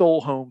most. He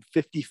stole home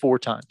 54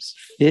 times.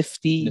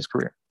 50 in his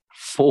career.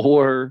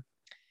 4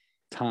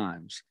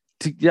 times.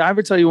 Did I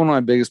ever tell you one of my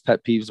biggest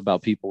pet peeves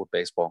about people with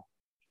baseball?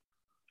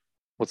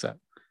 What's that?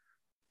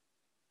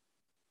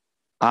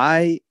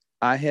 I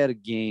had a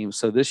game.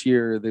 So this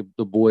year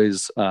the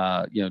boys,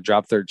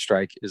 drop third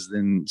strike is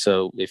then.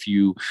 So if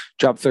you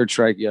drop third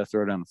strike, you got to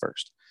throw down the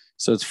first.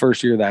 So it's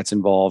first year that's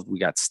involved. We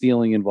got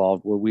stealing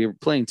involved where we were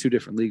playing 2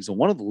 different leagues. In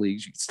one of the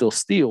leagues, you can still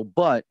steal,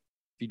 but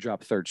if you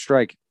drop third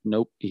strike,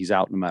 nope, he's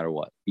out no matter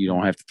what. You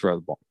don't have to throw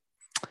the ball.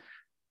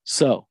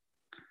 So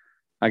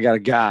I got a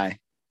guy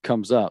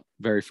comes up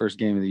very first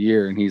game of the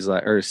year, and he's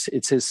like, or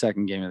it's his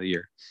second game of the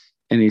year.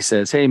 And he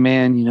says, "Hey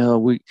man,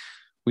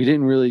 we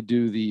didn't really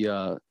do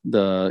the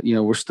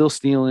we're still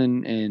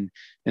stealing and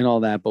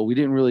all that, but we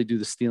didn't really do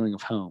the stealing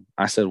of home."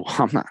 I said,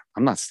 "Well,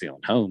 I'm not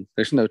stealing home.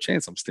 There's no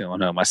chance I'm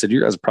stealing home." I said,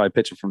 "You guys are probably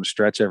pitching from the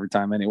stretch every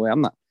time anyway.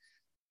 I'm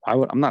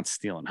not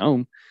stealing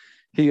home."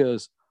 He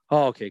goes,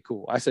 "Oh, okay,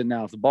 cool." I said,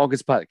 "Now if the ball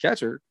gets by the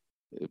catcher,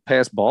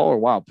 pass ball or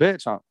wild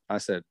pitch," I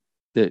said,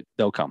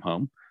 "they'll come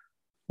home."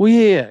 Well,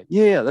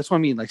 yeah. That's what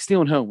I mean. Like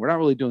stealing home. We're not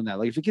really doing that.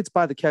 Like if it gets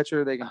by the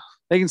catcher, they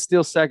can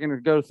steal second or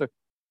go to third.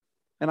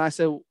 And I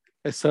said,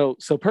 so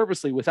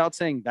purposely, without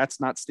saying that's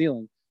not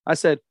stealing, I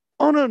said,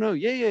 "Oh no,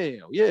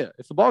 yeah.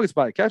 If the ball gets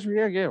by the catcher,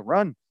 yeah,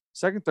 run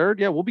second,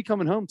 third, yeah, we'll be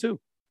coming home too,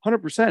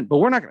 100%. But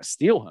we're not going to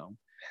steal home."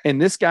 And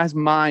this guy's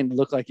mind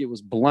looked like it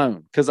was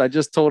blown because I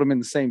just told him in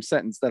the same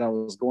sentence that I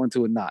was going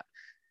to and not.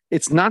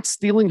 It's not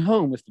stealing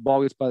home if the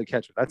ball gets by the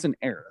catcher. That's an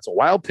error. That's a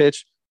wild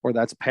pitch or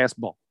that's a pass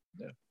ball.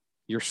 Yeah.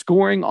 You're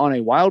scoring on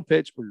a wild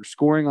pitch or you're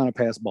scoring on a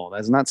pass ball.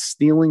 That's not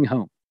stealing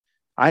home.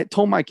 I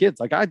told my kids,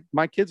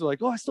 my kids are like,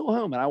 "Oh, I stole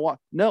home." And I walk,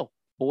 "No,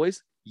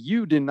 boys,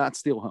 you did not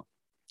steal home.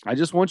 I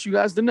just want you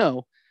guys to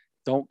know,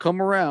 don't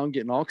come around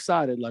getting all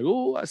excited like,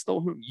 'Oh, I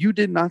stole home.' You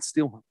did not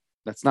steal home.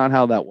 That's not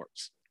how that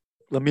works."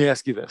 Let me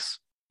ask you this.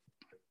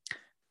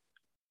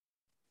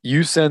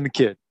 You send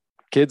the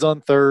kid's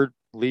on third,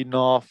 leading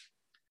off,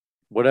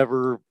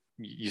 whatever.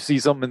 You see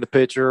something in the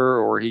pitcher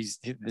or he's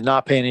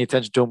not paying any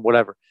attention to him,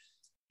 whatever.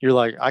 You're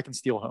like, "I can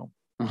steal home."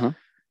 Uh-huh.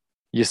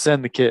 You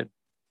send the kid.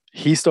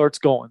 He starts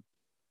going.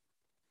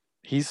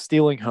 He's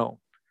stealing home.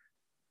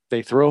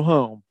 They throw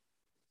home.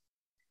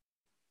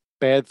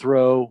 Bad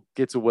throw,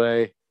 gets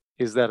away.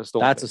 Is that a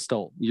stole? That's a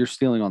stole. You're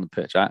stealing on the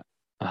pitch.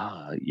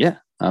 Yeah.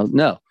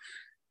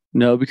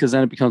 No, because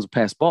then it becomes a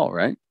pass ball,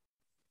 right?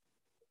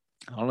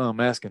 I don't know. I'm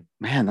asking.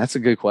 Man, that's a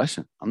good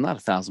question. I'm not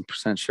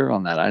 1,000% sure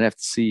on that. I'd have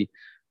to see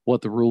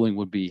what the ruling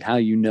would be. How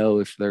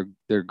if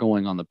they're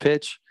going on the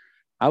pitch.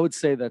 I would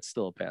say that's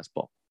still a pass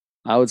ball.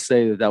 I would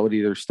say that would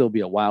either still be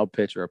a wild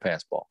pitch or a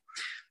pass ball.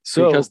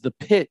 So because the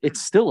pitch,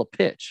 it's still a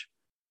pitch.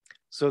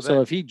 So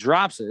if he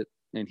drops it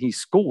and he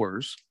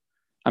scores,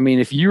 I mean,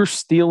 if you're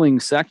stealing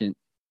second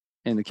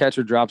and the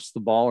catcher drops the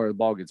ball or the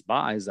ball gets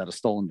by, is that a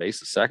stolen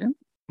base a second?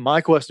 My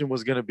question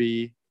was going to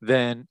be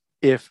then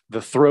if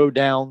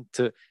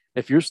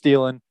you're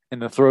stealing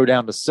and the throw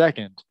down to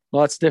second.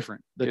 Well, that's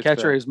different. The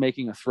catcher is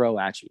making a throw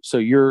at you. So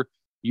you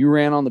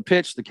ran on the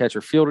pitch, the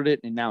catcher fielded it,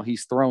 and now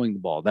he's throwing the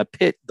ball. The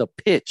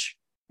pitch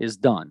is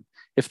done.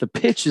 If the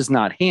pitch is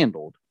not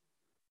handled,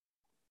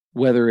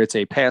 whether it's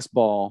a pass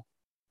ball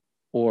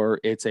or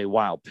it's a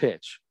wild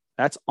pitch,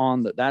 that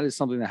is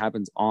something that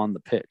happens on the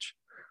pitch.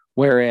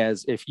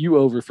 Whereas if you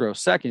overthrow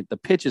second, the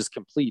pitch is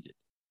completed.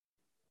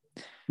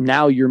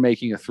 Now you're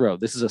making a throw.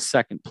 This is a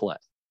second play.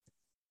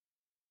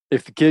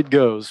 If the kid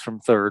goes from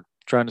third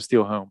trying to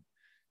steal home,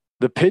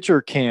 the pitcher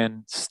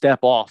can step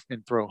off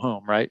and throw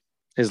home, right?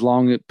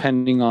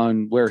 Depending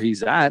on where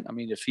he's at. I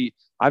mean,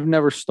 I've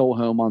never stole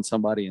home on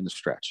somebody in the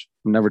stretch.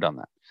 I've never done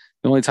that.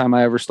 The only time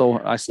I stole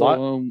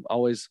home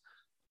always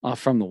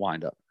from the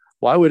windup.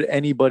 Why would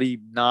anybody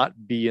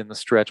not be in the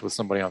stretch with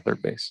somebody on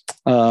third base?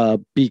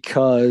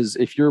 Because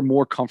if you're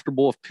more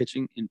comfortable of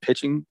pitching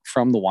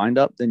from the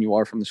windup than you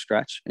are from the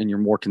stretch, and you're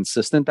more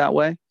consistent that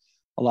way,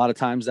 a lot of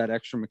times that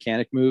extra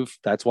mechanic move.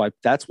 That's why.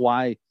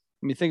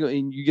 I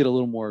mean, you get a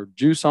little more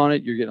juice on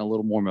it. You're getting a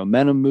little more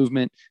momentum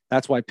movement.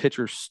 That's why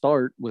pitchers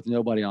start with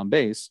nobody on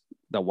base.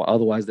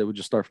 Otherwise, they would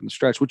just start from the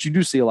stretch, which you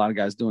do see a lot of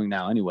guys doing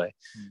now anyway.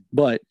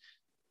 But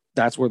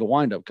that's where the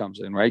windup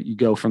comes in, right? You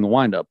go from the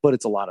windup, but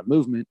it's a lot of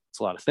movement. It's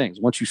a lot of things.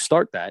 Once you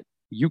start that,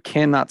 you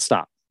cannot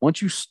stop. Once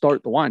you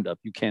start the windup,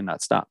 you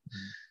cannot stop.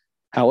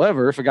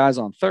 However, if a guy's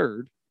on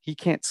third, he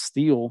can't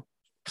steal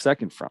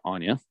second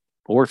on you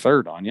or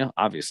third on you,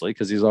 obviously,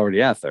 because he's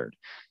already at third.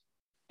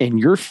 And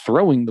you're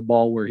throwing the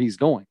ball where he's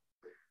going.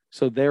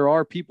 So there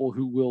are people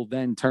who will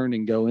then turn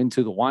and go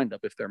into the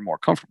windup if they're more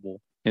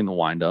comfortable in the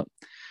windup.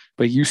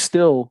 But you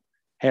still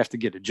have to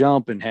get a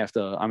jump and have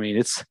to, I mean,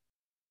 it's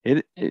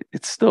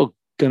still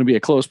going to be a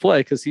close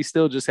play because he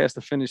still just has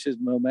to finish his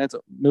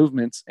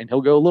movements, and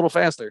he'll go a little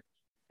faster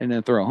and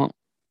then throw home.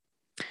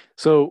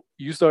 So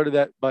you started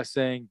that by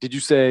saying, did you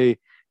say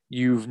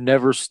you've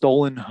never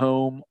stolen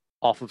home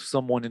off of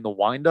someone in the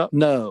windup?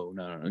 No.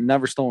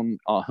 Never stolen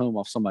home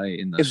off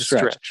somebody in the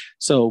stretch.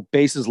 So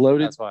bases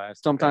loaded. That's why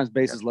sometimes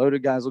bases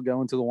loaded guys will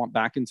go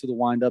back into the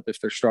windup if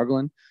they're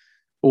struggling.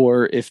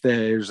 Or if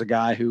there's a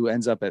guy who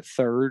ends up at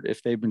third,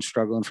 if they've been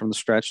struggling from the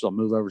stretch, they'll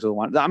move over to the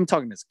windup. I'm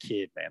talking as a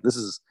kid, man. This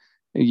is,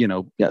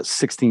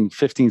 15,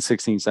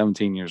 16,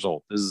 17 years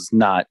old. This is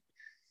not,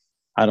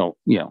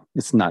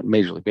 it's not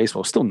Major League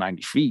Baseball. It's still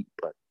 90 feet,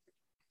 but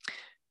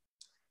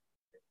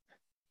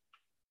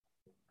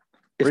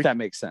if that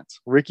makes sense.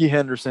 Ricky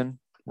Henderson,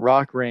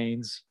 Rock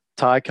Reigns,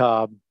 Ty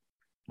Cobb,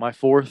 my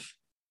fourth.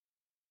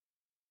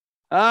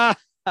 My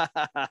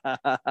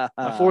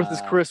fourth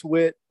is Chris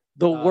Witt.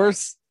 The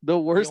worst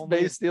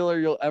base stealer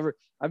you'll ever.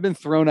 I've been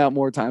thrown out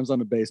more times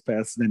on a base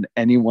pass than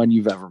anyone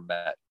you've ever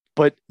met.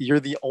 But you're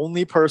the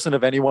only person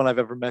of anyone I've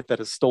ever met that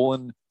has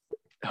stolen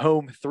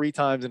home 3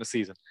 times in a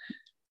season.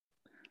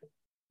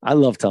 I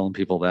love telling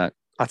people that.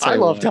 I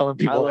love telling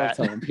people that.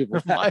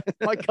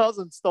 My My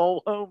cousin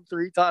stole home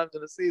 3 times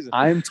in a season.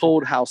 I'm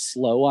told how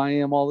slow I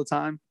am all the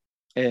time,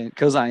 and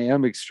because I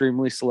am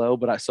extremely slow.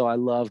 But I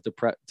love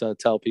to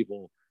tell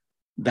people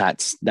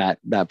that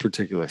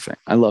particular thing.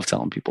 I love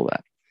telling people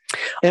that.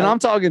 And I'm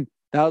talking,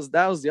 that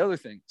was the other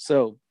thing.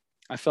 So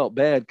I felt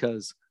bad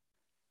because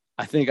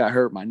I think I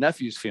hurt my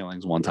nephew's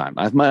feelings one time.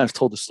 I might have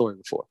told the story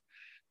before,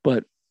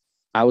 but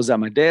I was at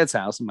my dad's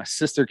house and my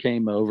sister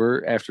came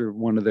over after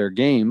one of their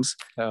games.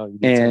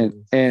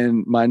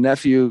 And my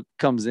nephew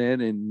comes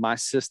in and my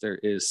sister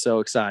is so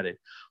excited.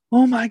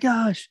 Oh my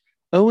gosh.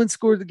 Owen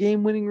scored the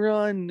game-winning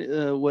run,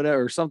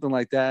 whatever, or something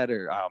like that.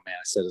 Or, oh man,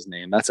 I said his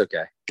name. That's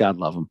okay. God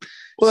love him.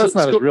 Well, that's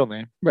not his real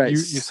name, right? You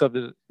subbed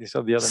the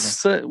other name.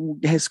 So,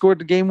 he scored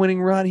the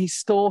game-winning run. He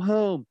stole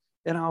home,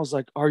 and I was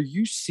like, "Are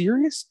you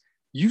serious?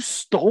 You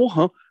stole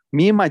home?"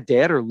 Me and my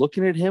dad are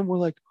looking at him. We're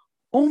like,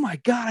 "Oh my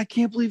god, I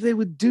can't believe they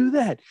would do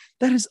that.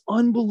 That is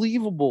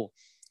unbelievable."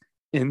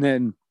 And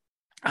then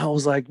I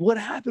was like, "What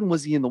happened?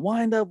 Was he in the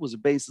windup? Was the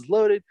bases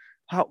loaded?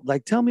 How?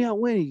 Like, tell me how it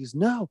went." He goes,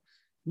 No,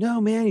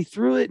 man, he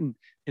threw it and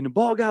the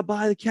ball got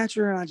by the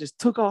catcher and I just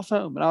took off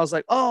home. And I was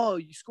like, "Oh,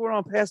 you scored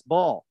on pass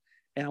ball."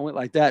 And I went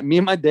like that. Me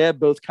and my dad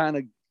both kind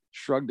of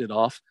shrugged it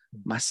off.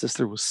 My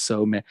sister was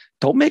so mad.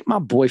 Don't make my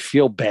boy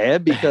feel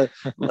bad because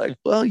like,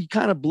 well, you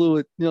kind of blew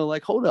it,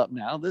 like, hold up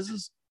now.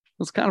 It's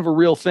kind of a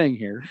real thing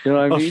here. You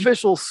know what I mean?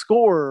 Official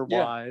score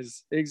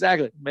wise. Yeah,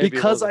 exactly.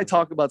 Because I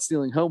talk about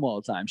stealing home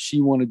all the time, she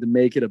wanted to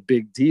make it a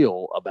big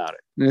deal about it.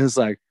 And it's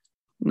like,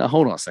 no,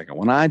 hold on a second.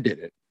 When I did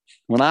it,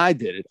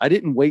 I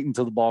didn't wait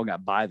until the ball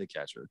got by the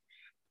catcher.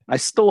 I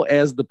stole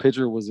as the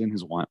pitcher was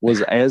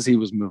as he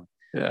was moving.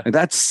 Yeah. And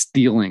that's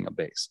stealing a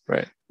base,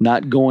 right?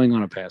 Not going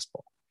on a pass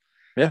ball.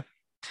 Yeah.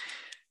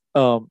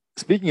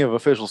 Speaking of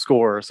official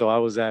score, so I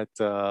was at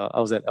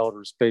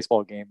Elder's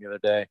baseball game the other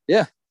day.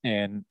 Yeah.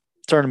 And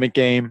tournament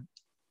game,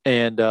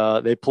 and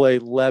they play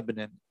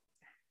Lebanon.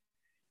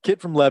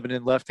 Kid from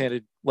Lebanon,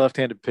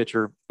 left-handed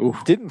pitcher.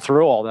 Oof. Didn't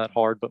throw all that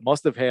hard, but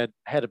must have had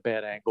a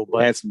bad ankle.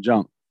 But had some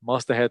junk.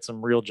 Must have had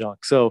some real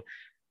junk. So,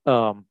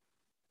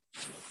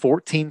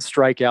 14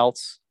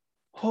 strikeouts.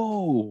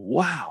 Oh,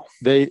 wow.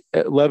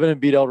 Lebanon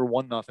beat Elder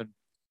 1-0.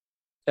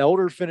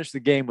 Elder finished the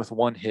game with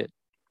 1 hit.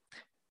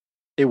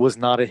 It was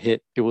not a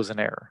hit. It was an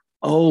error.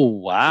 Oh,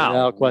 wow.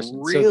 Without question.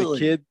 Really?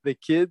 So the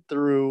kid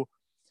threw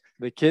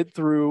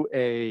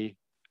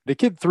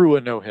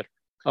a no-hitter.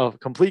 A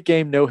complete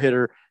game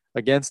no-hitter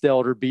against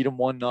Elder, beat him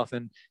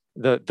 1-0.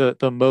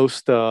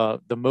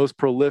 The most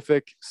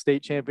prolific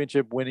state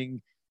championship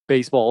winning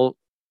baseball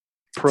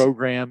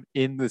program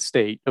in the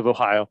state of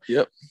Ohio.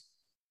 Yep.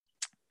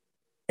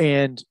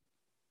 And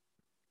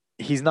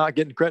he's not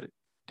getting credit.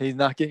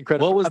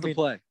 What was the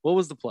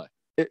play?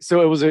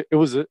 So it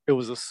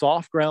was a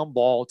soft ground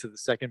ball to the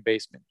second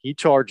baseman. He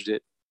charged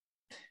it,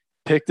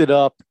 picked it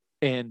up,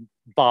 and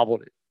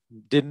bobbled it.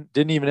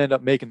 Didn't even end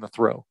up making the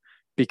throw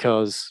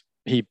because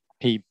he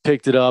he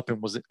picked it up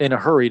and was in a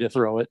hurry to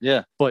throw it.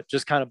 Yeah. But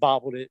just kind of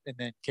bobbled it and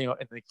then came up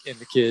and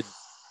the kid.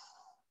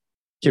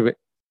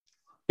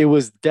 It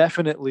was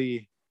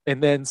definitely,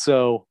 and then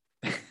so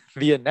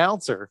the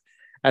announcer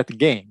at the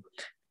game,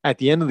 at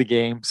the end of the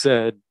game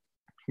said,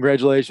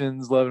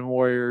 "Congratulations, Lebanon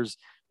Warriors,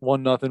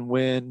 1-0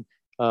 win.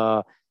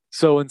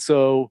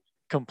 So-and-so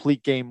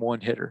complete game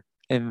one hitter."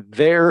 And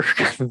their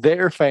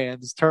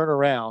fans turn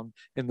around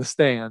in the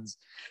stands.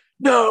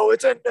 No,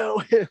 it's a no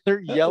hit.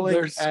 They're yelling.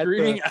 They're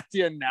screaming at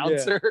the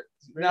announcer. Yeah,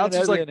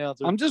 Announcer's like,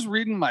 announcer. I'm just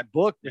reading my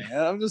book,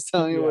 man. I'm just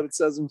telling you what it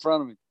says in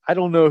front of me. I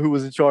don't know who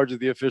was in charge of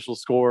the official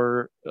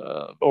score,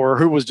 or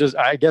who was just,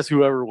 I guess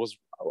whoever was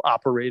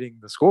operating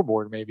the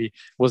scoreboard maybe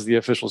was the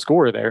official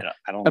scorer there.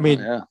 Yeah, I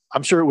mean,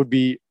 I'm sure it would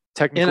be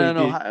technically in an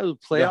Ohio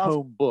playoff the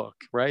home book,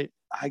 right?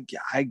 I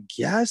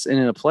guess. And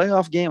in a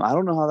playoff game, I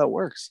don't know how that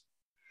works.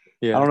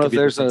 Yeah, I don't know if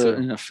there's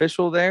an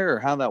official there or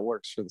how that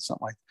works for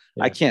something like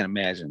that. I can't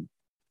imagine.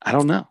 I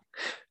don't know.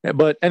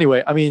 But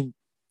anyway, I mean,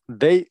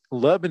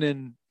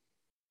 Lebanon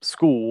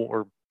school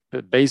or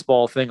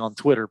baseball thing on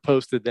Twitter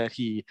posted that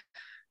he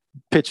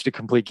pitched a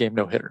complete game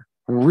no-hitter.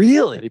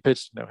 Really? That he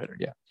pitched a no-hitter,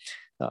 yeah.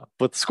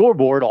 But the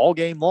scoreboard all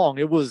game long,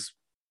 it was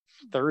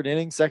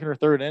second or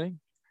third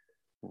inning.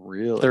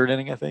 Really? Third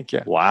inning, I think,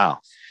 yeah. Wow.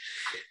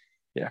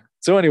 Yeah.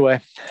 So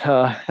anyway,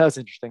 that's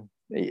interesting.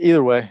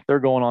 Either way, they're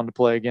going on to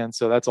play again,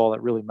 so that's all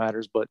that really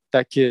matters. But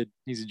that kid,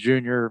 he's a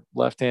junior,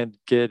 left-handed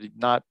kid,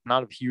 not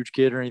a huge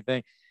kid or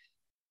anything,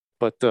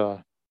 but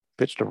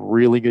pitched a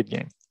really good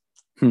game.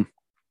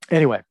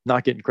 Anyway,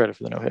 not getting credit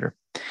for the no-hitter.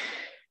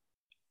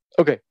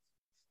 Okay,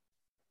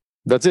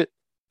 that's it.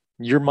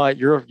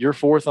 You're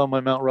fourth on my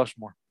Mount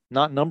Rushmore.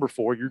 Not number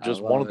 4. You're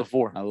just one of the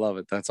 4. I love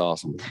it. That's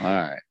awesome. All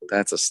right,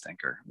 that's a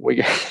stinker.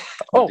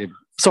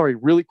 Sorry.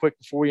 Really quick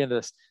before we end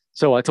this.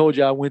 So I told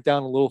you I went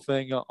down a little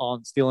thing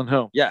on stealing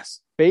home.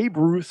 Yes. Babe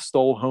Ruth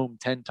stole home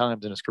 10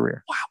 times in his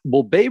career. Wow.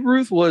 Well, Babe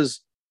Ruth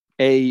was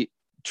a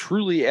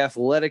truly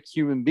athletic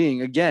human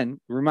being. Again,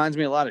 reminds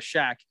me a lot of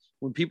Shaq.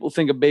 When people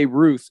think of Babe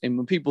Ruth and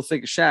when people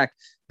think of Shaq,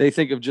 they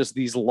think of just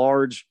these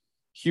large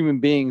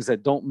human beings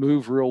that don't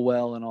move real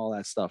well and all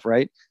that stuff,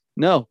 right?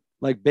 No,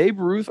 like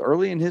Babe Ruth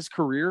early in his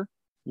career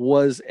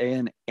was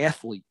an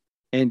athlete.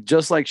 And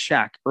just like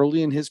Shaq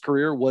early in his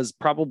career was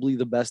probably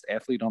the best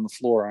athlete on the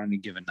floor on any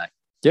given night.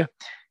 Yeah.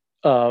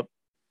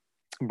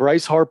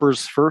 Bryce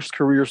Harper's first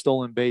career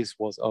stolen base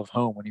was of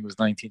home when he was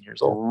 19 years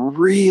old.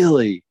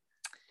 Really?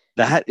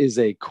 That is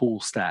a cool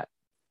stat.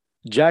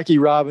 Jackie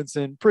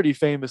Robinson pretty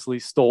famously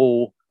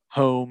stole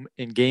home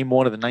in game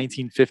 1 of the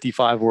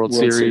 1955 World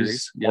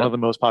Series. Yep. One of the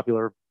most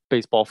popular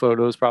baseball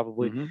photos,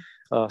 probably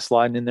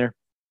sliding in there.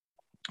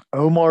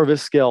 Omar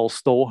Vizquel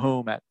stole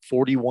home at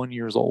 41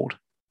 years old.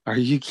 Are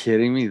you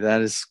kidding me?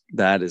 That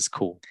is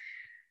cool.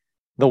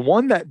 The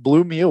one that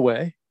blew me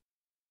away,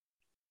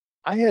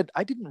 I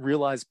didn't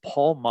realize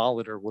Paul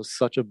Molitor was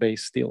such a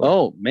base stealer.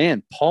 Oh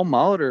man, Paul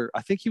Molitor,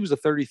 I think he was a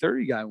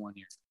 30-30 guy one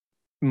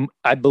year.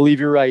 I believe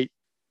you're right.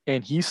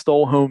 And he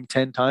stole home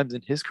 10 times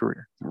in his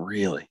career.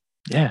 Really?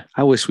 Yeah.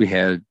 I wish we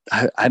had.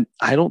 I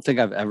don't think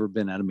I've ever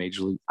been at a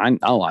major league.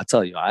 I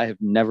tell you, I have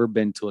never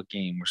been to a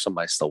game where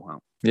somebody stole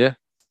home. Yeah.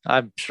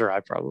 I'm sure I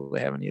probably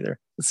haven't either.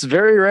 It's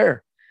very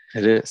rare.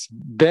 It is.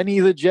 Benny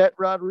the Jet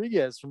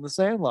Rodriguez from the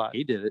Sandlot.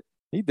 He did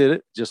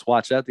it. Just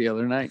watched that the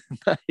other night.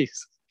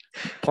 Nice.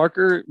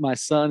 Parker, my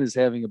son, is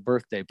having a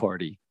birthday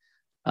party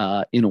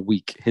in a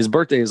week. His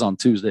birthday is on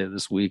Tuesday of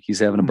this week. He's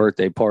having a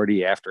birthday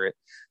party after it,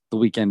 the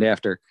weekend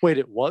after. Wait,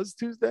 it was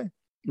Tuesday?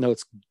 No,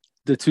 it's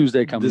the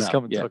Tuesday coming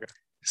up. Yeah. Okay.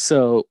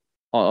 So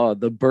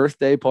the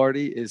birthday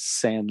party is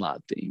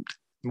Sandlot themed.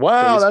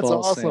 Wow, Baseball, that's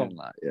awesome.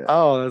 Sandlot, yeah.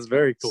 Oh, that's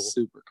very cool.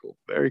 Super cool.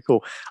 Very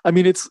cool. I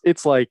mean,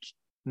 it's like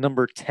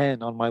number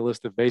 10 on my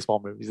list of baseball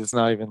movies. It's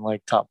not even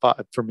like top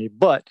 5 for me,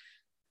 but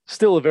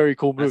still a very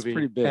cool movie. That's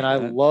pretty big. And I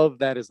love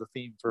that as a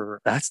theme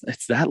for.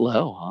 It's that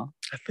low, huh?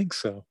 I think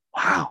so.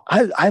 Wow.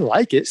 I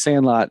like it.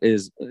 Sandlot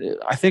is.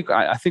 I think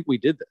we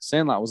did this.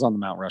 Sandlot was on the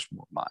Mount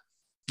Rushmore of mine.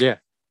 Yeah.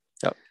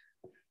 Yep.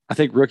 I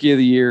think Rookie of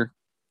the Year,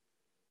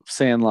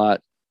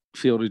 Sandlot,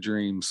 Field of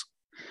Dreams.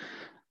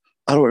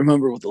 I don't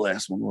remember what the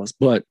last one was,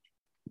 but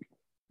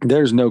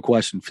there's no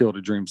question Field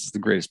of Dreams is the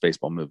greatest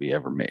baseball movie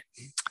ever made.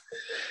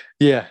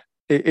 Yeah.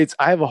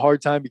 I have a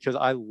hard time because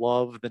I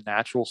love The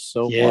Natural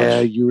so much. Yeah,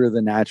 you were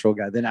The Natural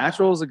guy. The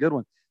Natural is a good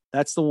one.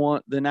 That's the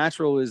one. The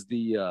Natural is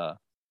the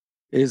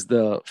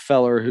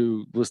feller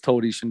who was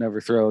told he should never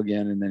throw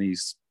again, and then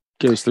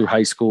goes through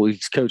high school.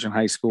 He's coaching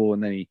high school,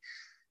 and then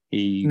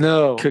he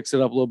cooks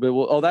it up a little bit.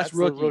 Well, that's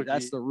Rookie.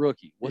 That's the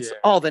Rookie.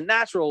 The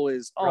Natural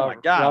is my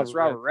God, it's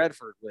Robert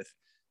Redford with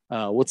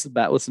what's the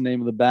bat? What's the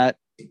name of the bat?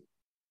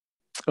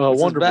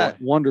 Wonder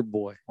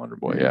Boy. Wonder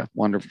Boy. Yeah,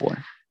 Wonder Boy.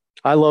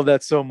 I love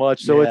that so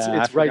much. So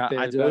it's right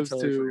there. Those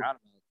two forgot about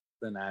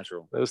The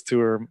Natural. Those two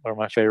are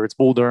my favorites.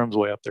 Bull Durham's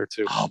way up there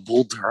too. Oh,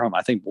 Bull Durham.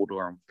 I think Bull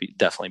Durham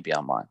definitely be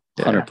on mine.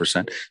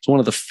 100%. It's one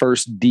of the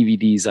first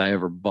DVDs I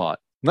ever bought.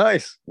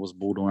 Nice. Was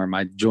Bull Durham.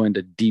 I joined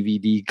a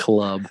DVD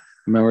club.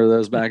 Remember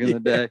those back in the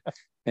day?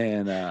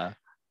 And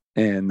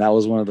And that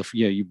was one of the,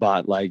 you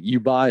buy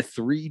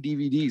 3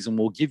 DVDs and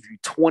we'll give you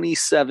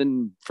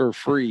 27 for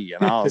free.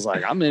 And I was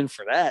like, I'm in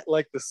for that.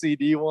 Like the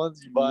CD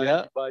ones, you buy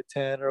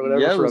 10 or whatever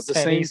Yeah, for it was a the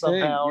penny same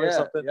thing. somehow or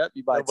something. Yep,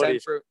 you buy 10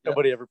 for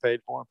nobody ever paid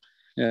for them.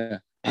 Yeah.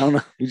 I don't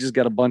know. We just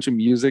got a bunch of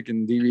music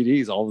and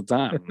DVDs all the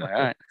time. I'm like,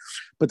 all right.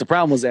 But the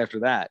problem was after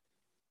that,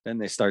 then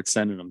they start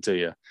sending them to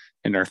you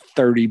and they're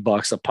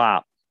 $30 a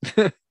pop.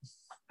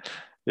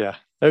 Yeah.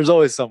 There's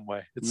always some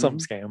way. It's some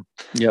scam.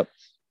 Yep.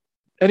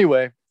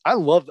 Anyway, I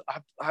love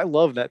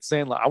that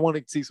Sandlot. I want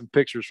to see some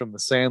pictures from the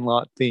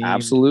Sandlot theme.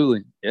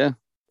 Absolutely. Yeah.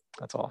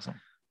 That's awesome.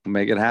 We'll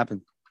make it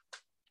happen.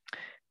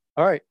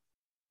 All right.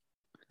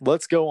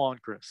 Let's go on,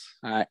 Chris.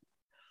 All right.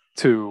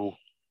 To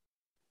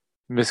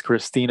Miss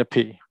Christina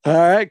P. All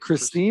right.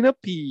 Christina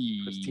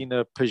P.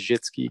 Christina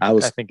Pajitsky, I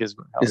think is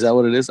that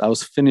what it is? I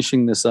was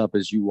finishing this up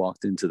as you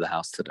walked into the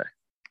house today.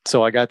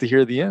 So I got to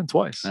hear the end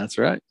twice. That's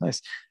right.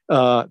 Nice.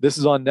 This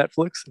is on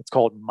Netflix. It's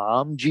called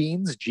Mom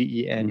Jeans,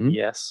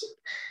 Genes.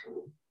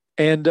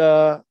 And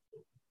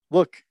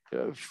look,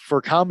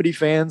 for comedy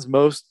fans,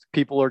 most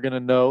people are going to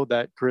know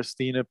that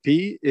Christina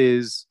P.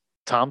 is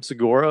Tom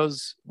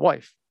Segura's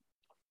wife.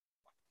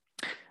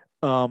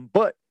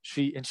 But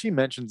she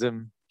mentions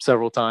him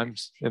several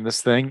times in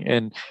this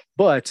thing.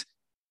 But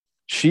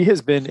she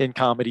has been in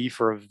comedy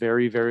for a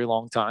very, very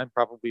long time,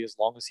 probably as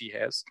long as he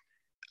has.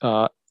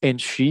 And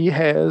she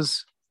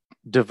has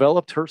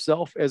developed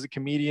herself as a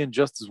comedian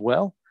just as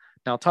well.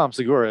 Now, Tom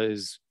Segura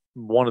is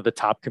one of the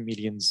top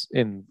comedians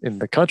in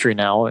the country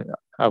now,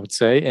 I would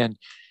say. And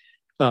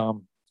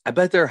I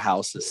bet their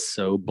house is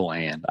so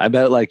bland. I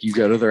bet you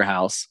go to their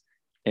house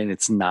and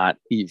it's not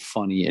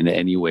funny in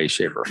any way,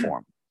 shape, or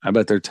form. I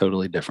bet they're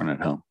totally different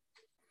at home.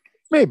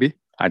 Maybe.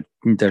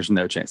 There's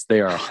no chance. They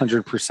are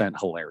 100%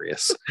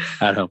 hilarious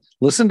at home.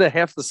 Listen to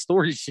half the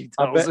stories she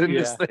tells in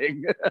this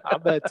thing. I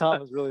bet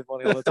Tom is really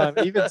funny all the time.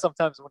 Even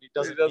sometimes when he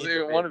doesn't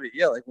even want to be.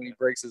 Yeah, like when he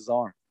breaks his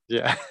arm.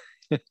 Yeah.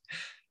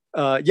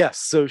 Yes.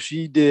 So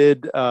she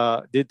did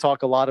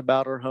talk a lot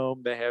about her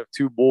home. They have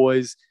 2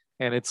 boys,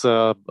 and it's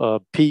a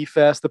pee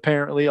fest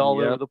apparently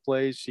all over the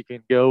place. She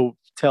can go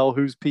tell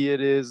whose pee it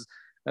is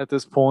at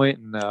this point.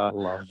 And I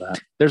love that.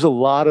 There's a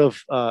lot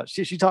of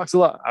she talks a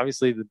lot.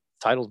 Obviously, the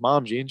title's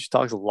Mom Jeans. She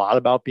talks a lot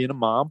about being a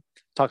mom.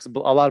 Talks a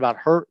lot about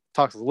her.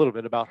 Talks a little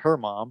bit about her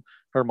mom.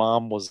 Her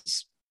mom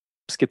was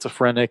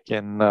schizophrenic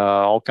and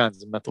all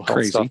kinds of mental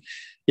health stuff.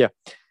 Yeah.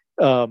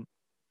 But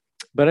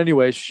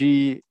anyway,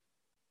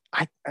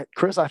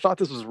 Chris, I thought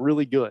this was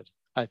really good.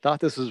 I've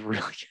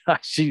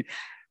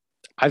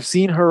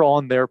seen her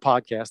on their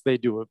podcast.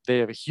 They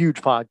have a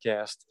huge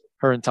podcast,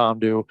 her and Tom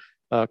do,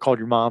 called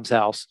Your Mom's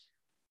House.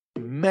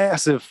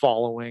 Massive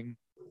following.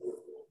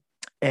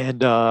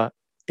 And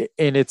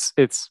it's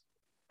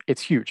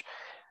huge.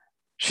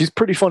 She's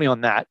pretty funny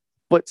on that,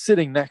 but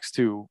sitting next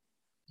to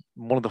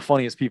one of the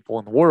funniest people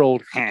in the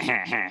world.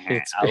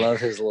 I love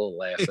his little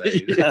laugh.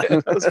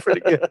 That was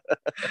pretty good.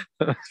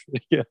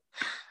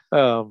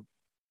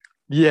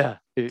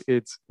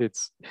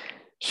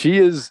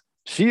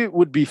 She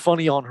would be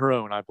funny on her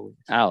own, I believe.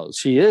 Oh,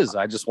 she is.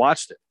 I just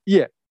watched it.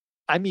 Yeah.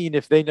 I mean,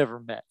 if they never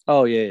met.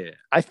 Oh, yeah.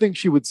 I think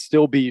she would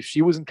still be, if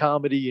she was in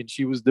comedy and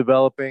she was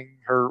developing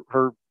her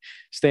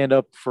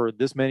stand-up for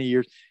this many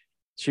years,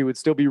 she would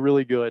still be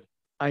really good.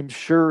 I'm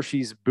sure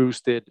she's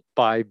boosted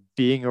by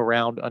being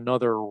around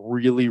another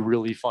really,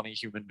 really funny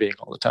human being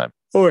all the time.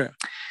 Oh, yeah.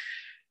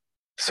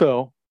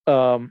 So,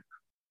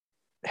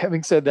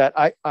 having said that,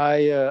 I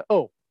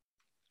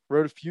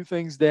wrote a few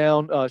things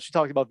down. She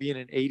talked about being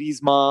an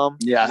 80s mom.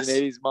 Yes. An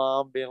 80s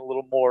mom, being a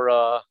little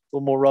more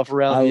rough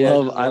around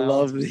I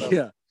love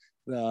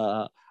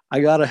I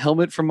got a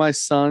helmet for my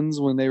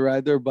sons when they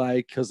ride their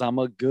bike because I'm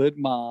a good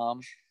mom.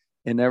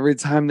 And every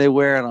time they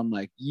wear it, I'm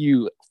like,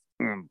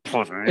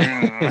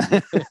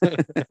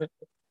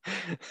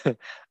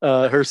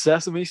 her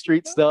Sesame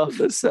Street stuff.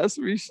 The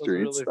Sesame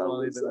Street really stuff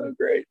funny was so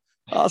great.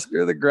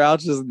 Oscar the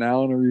Grouch is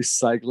now in a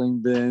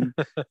recycling bin,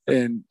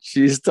 and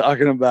she's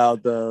talking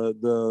about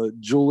the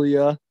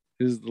Julia,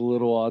 who's the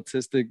little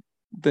autistic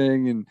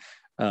thing, and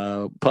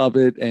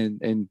puppet,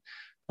 and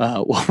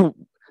well,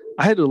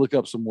 I had to look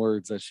up some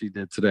words that she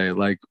did today.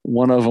 Like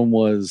one of them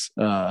was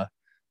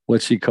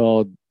what she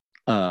called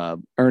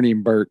Ernie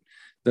and Bert.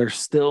 They're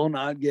still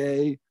not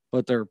gay,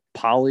 but they're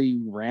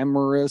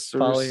polyamorous.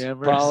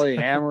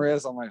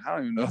 Polyamorous. I'm like, I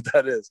don't even know what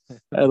that is.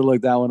 I had to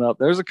look that one up.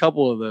 There's a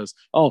couple of those.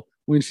 Oh,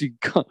 when she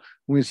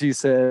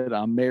said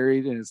I'm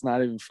married and it's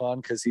not even fun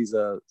because he's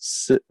a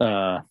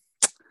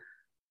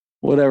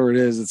whatever it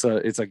is.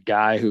 It's a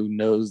guy who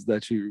knows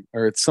that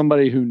or it's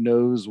somebody who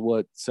knows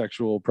what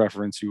sexual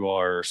preference you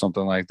are or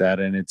something like that,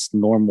 and it's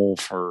normal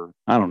for,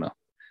 I don't know.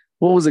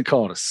 What was it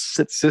called? A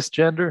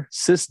cisgender?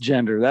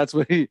 Cisgender. That's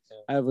what I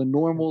have a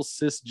normal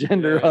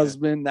cisgender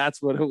husband.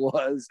 That's what it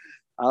was.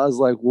 I was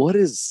like, what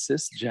is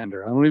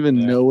cisgender? I don't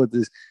even know what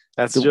this.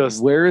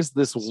 Where is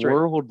this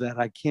world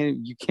that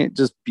you can't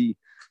just be.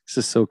 This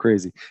is so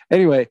crazy.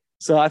 Anyway,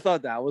 so I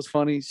thought that was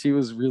funny. She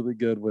was really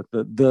good with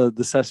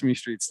the Sesame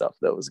Street stuff.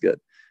 That was good.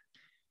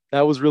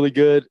 That was really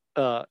good.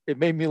 It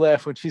made me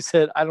laugh when she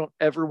said, "I don't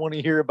ever want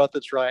to hear about the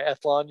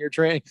triathlon you're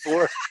training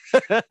for."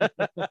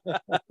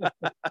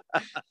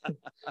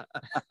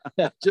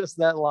 Just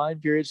that line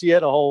period. She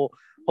had a whole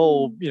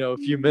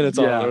few minutes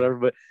on it or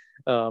whatever.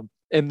 But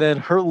and then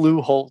her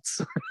Lou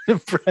Holtz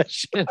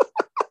impression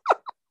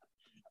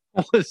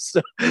was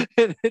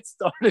and it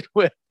started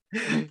with,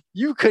 they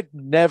would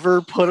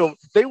never put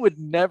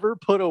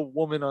a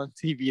woman on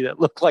TV that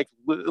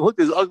looked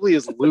as ugly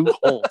as Lou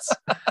Holtz.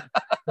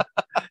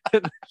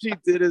 And she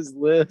did his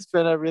lisp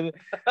and everything.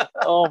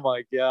 Oh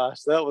my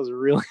gosh, that was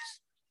really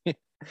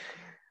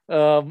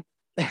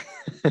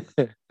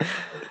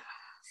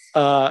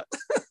I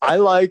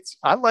liked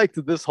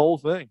this whole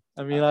thing.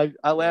 I mean,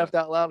 I laughed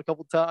out loud a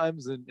couple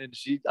times, and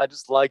I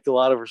just liked a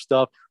lot of her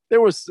stuff. There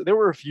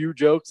were a few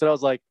jokes that I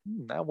was like,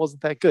 that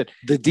wasn't that good.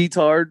 The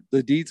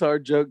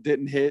detard joke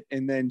didn't hit,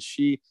 and then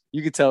you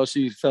could tell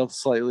she felt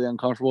slightly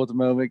uncomfortable at the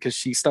moment because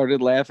she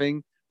started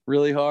laughing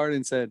really hard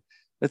and said,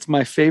 "That's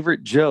my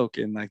favorite joke."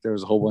 And like there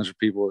was a whole bunch of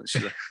people, and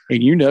she's like,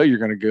 and you're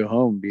gonna go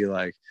home and be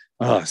like,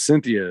 "Oh,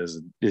 Cynthia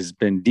has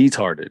been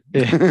detarded."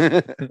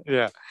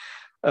 Yeah.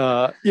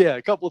 A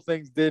couple of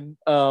things didn't.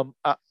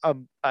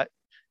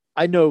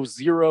 I know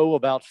zero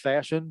about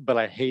fashion, but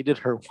I hated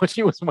her what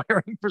she was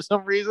wearing for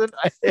some reason.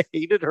 I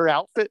hated her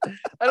outfit.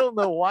 I don't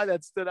know why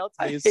that stood out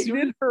to me. As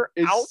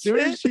soon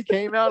as she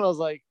came out, I was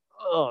like,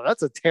 "Oh,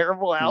 that's a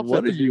terrible outfit."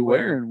 What are you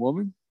wearing,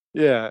 woman?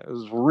 Yeah, it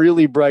was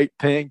really bright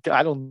pink.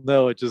 I don't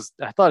know. I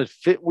thought it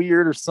fit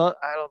weird or something.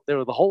 There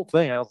was the whole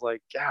thing. I was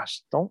like,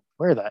 "Gosh, don't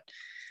wear that."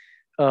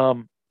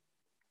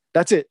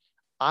 That's it.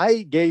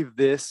 I gave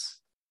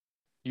this.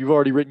 You've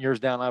already written yours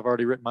down. I've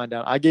already written mine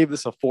down. I gave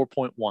this a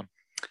 4.1.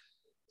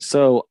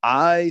 So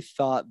I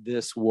thought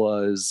this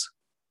was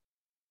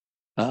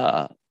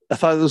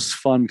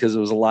fun because it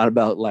was a lot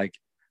about like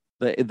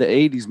the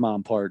 80s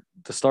mom part.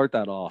 To start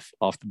that off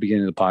the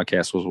beginning of the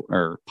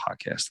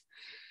podcast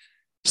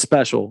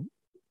special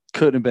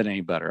couldn't have been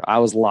any better. I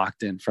was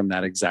locked in from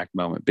that exact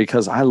moment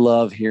because I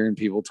love hearing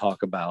people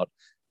talk about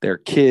their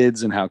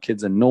kids and how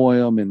kids annoy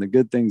them and the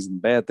good things and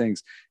bad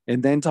things,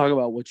 and then talk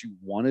about what you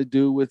want to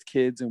do with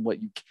kids and what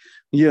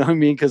you know what I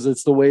mean? Because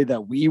it's the way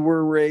that we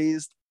were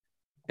raised.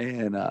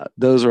 And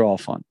those are all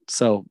fun.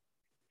 So,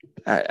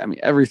 I mean,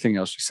 everything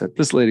else you said,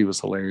 this lady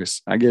was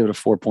hilarious. I gave it a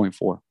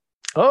 4.4.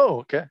 Oh,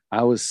 okay.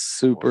 I was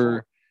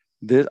super.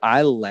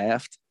 I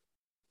laughed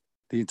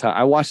the entire.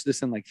 I watched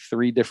this in like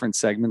 3 different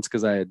segments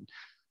because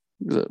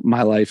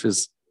my life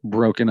is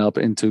broken up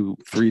into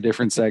 3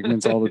 different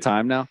segments all the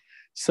time now.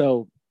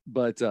 So,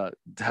 but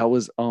that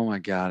was, oh my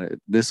God,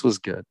 this was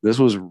good. This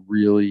was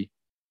really,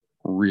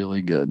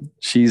 really good.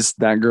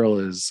 That girl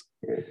is.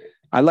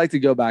 I'd like to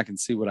go back and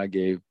see what I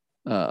gave.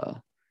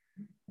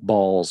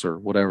 Balls or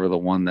whatever the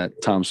one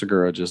that Tom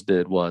Segura just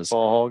did was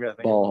Ball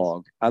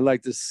Hog. I'd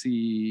like to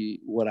see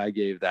what I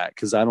gave that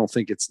because I don't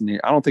think it's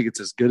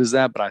as good as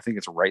that, but I think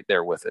it's right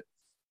there with it.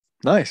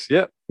 Nice.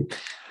 Yeah.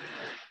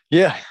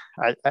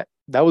 I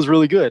that was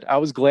really good. I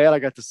was glad I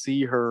got to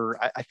see her.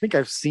 I think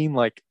I've seen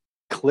like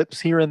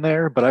clips here and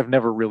there, but I've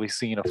never really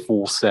seen a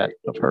full set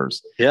of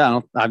hers.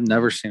 Yeah, I've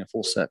never seen a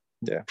full set.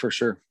 Yeah, for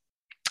sure.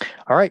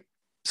 All right.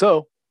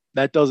 So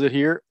that does it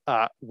here.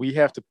 We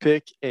have to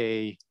pick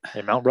a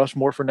Mount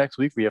Rushmore for next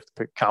week. We have to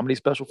pick comedy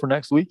special for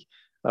next week.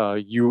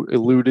 You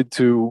alluded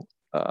to.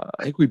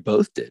 I think we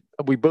both did.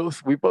 We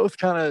both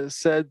kind of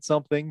said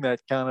something that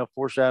kind of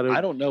foreshadowed.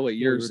 I don't know what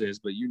yours is,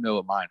 but you know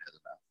what mine is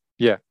about.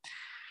 Yeah.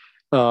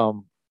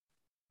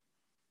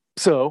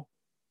 So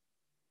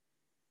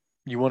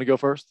you want to go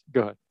first?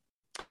 Go ahead.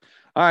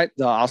 All right,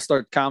 I'll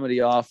start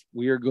comedy off.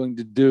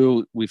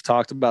 We've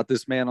talked about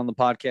this man on the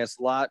podcast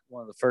a lot.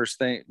 One of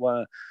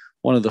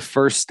the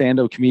first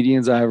stand-up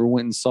comedians I ever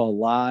went and saw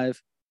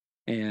live,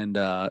 and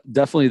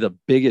definitely the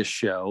biggest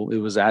show. It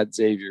was at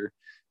Xavier,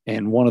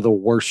 and one of the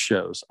worst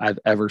shows I've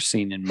ever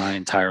seen in my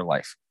entire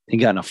life. He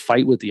got in a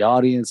fight with the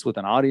audience, with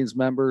an audience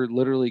member,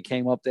 literally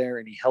came up there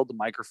and he held the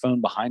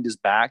microphone behind his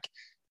back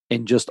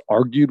and just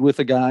argued with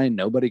a guy.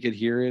 Nobody could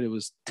hear it. It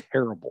was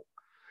terrible.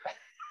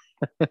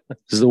 This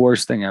is the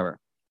worst thing ever.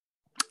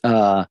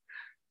 But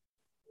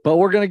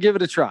we're going to give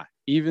it a try,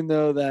 even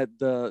though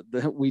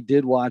that we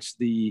did watch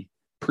the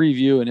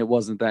preview and it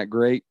wasn't that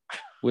great.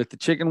 With the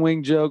chicken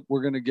wing joke,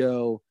 we're going to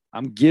go,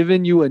 I'm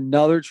giving you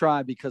another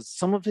try because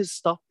some of his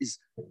stuff is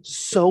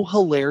so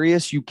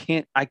hilarious. I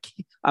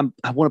want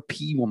to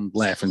pee when I'm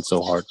laughing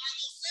so hard.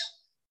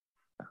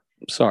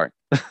 I'm sorry.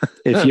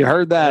 If you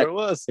heard that,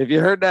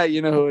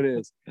 you know who it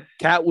is.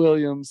 Cat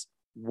Williams,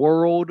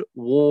 World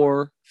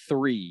War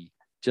III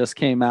just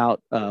came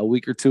out a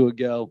week or 2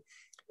 ago.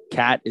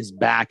 Cat is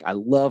back. I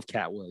love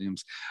Cat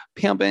Williams.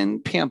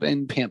 Pimpin'.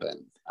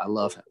 I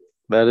love him.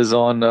 That is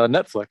on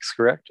Netflix,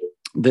 correct?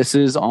 This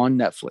is on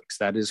Netflix.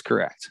 That is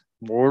correct.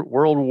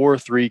 World War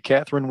III,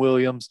 Catherine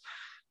Williams.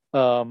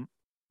 All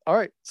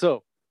right,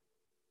 so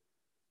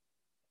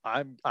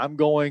I'm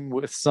going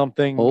with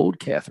something old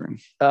Catherine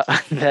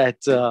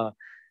that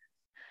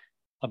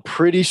I'm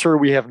pretty sure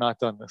we have not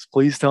done this.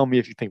 Please tell me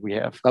if you think we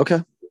have.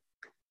 Okay.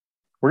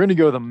 We're going to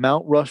go the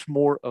Mount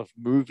Rushmore of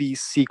movie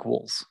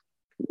sequels.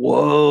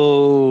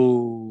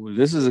 Whoa,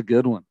 this is a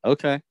good one.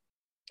 Okay.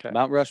 Okay.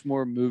 Mount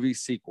Rushmore movie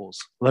sequels.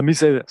 Let me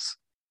say this.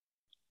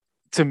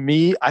 To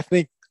me, I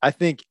think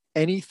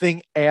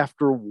anything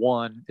after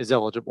 1 is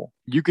eligible.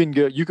 You can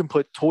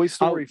put Toy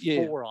Story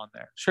 4 on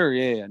there. Sure,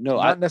 yeah. No,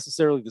 not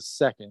necessarily the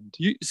second.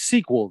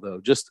 Sequel though,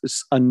 just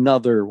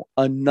another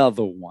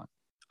one.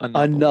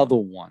 Another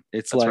one.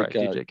 It's That's like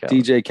right,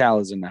 DJ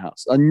Khaled's in the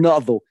house.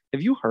 Another.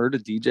 Have you heard a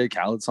DJ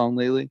Khaled song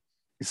lately?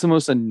 It's the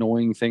most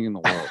annoying thing in the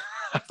world.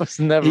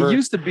 He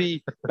used to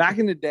be back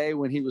in the day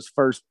when he was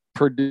first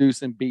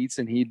producing beats,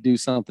 and he'd do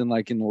something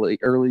like in the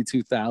early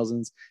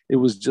 2000s. It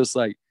was just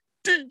like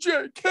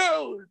DJ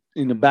Khaled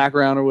in the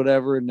background or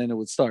whatever, and then it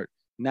would start.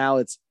 Now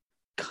it's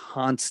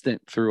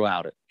constant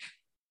throughout it.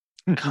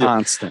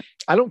 Constant.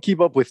 I don't keep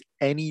up with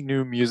any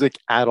new music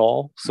at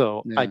all,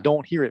 so I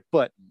don't hear it.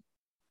 But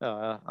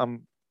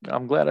I'm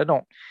glad I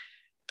don't.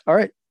 All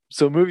right,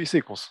 so movie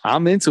sequels.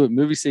 I'm into it.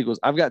 Movie sequels.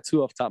 I've got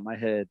 2 off the top of my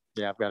head.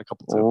 Yeah, I've got a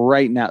couple too.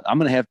 Right now.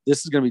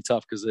 This is gonna be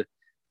tough because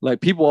like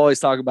people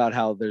always talk about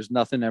how there's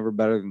nothing ever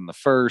better than the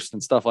first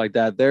and stuff like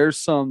that. There's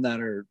some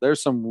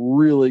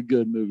really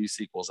good movie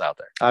sequels out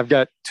there. I've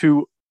got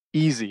 2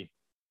 easy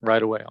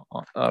right away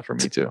for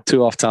me too.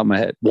 2 off the top of my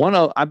head.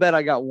 I bet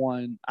I got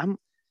one. I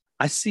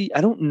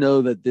don't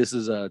know that this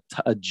is a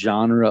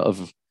genre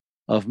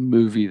of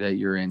movie that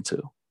you're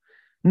into.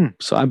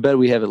 So I bet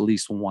we have at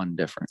least one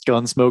different.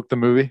 Gunsmoke the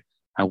movie.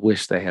 I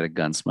wish they had a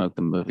Gunsmoke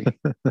the movie.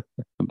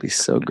 It'd be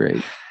so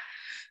great.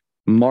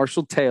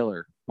 Marshall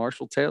Taylor.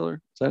 Marshall Taylor?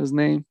 Is that his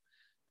name?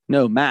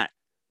 No, Matt.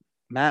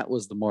 Matt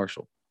was the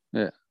Marshall.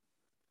 Yeah.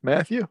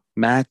 Matthew?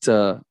 Matt,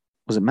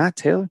 was it Matt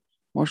Taylor?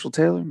 Marshall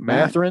Taylor?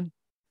 Matherin?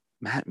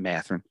 Matt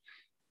Matherin.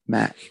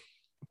 Matt.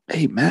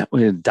 Hey, Matt,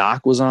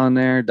 Doc was on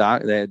there.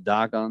 They had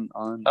Doc on.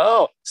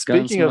 Oh,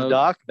 speaking Gunsmoke. Of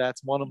Doc,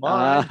 that's one of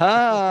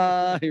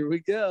mine. Here we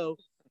go.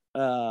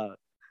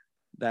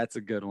 That's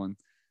a good one.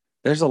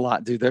 There's a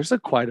lot, dude. There's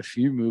quite a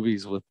few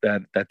movies with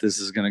that this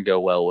is going to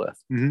go well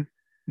with. Mm-hmm.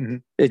 Mm-hmm.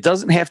 It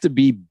doesn't have to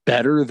be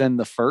better than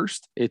the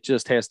first. It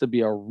just has to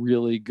be a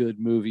really good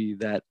movie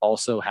that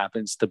also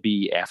happens to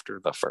be after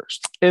the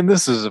first. And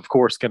this is, of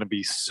course, going to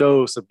be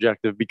so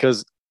subjective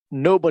because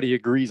nobody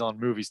agrees on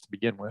movies to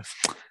begin with.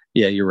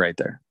 Yeah, you're right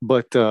there.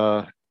 But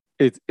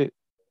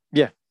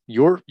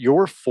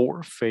your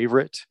 4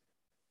 favorite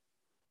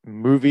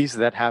movies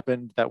that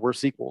happened that were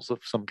sequels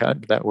of some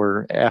kind that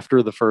were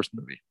after the first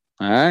movie.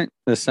 All right,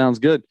 this sounds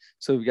good.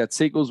 So we got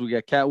sequels. We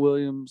got Cat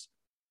Williams,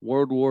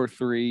 World War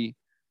III.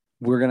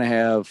 We're gonna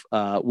have.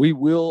 We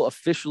will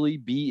officially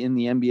be in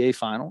the NBA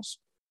Finals.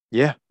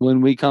 Yeah, when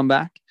we come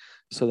back,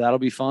 so that'll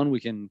be fun. We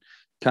can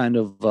kind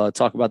of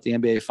talk about the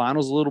NBA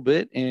Finals a little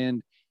bit,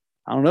 and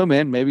I don't know,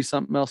 man. Maybe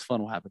something else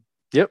fun will happen.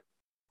 Yep.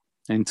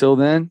 Until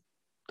then,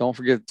 don't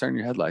forget to turn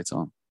your headlights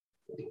on.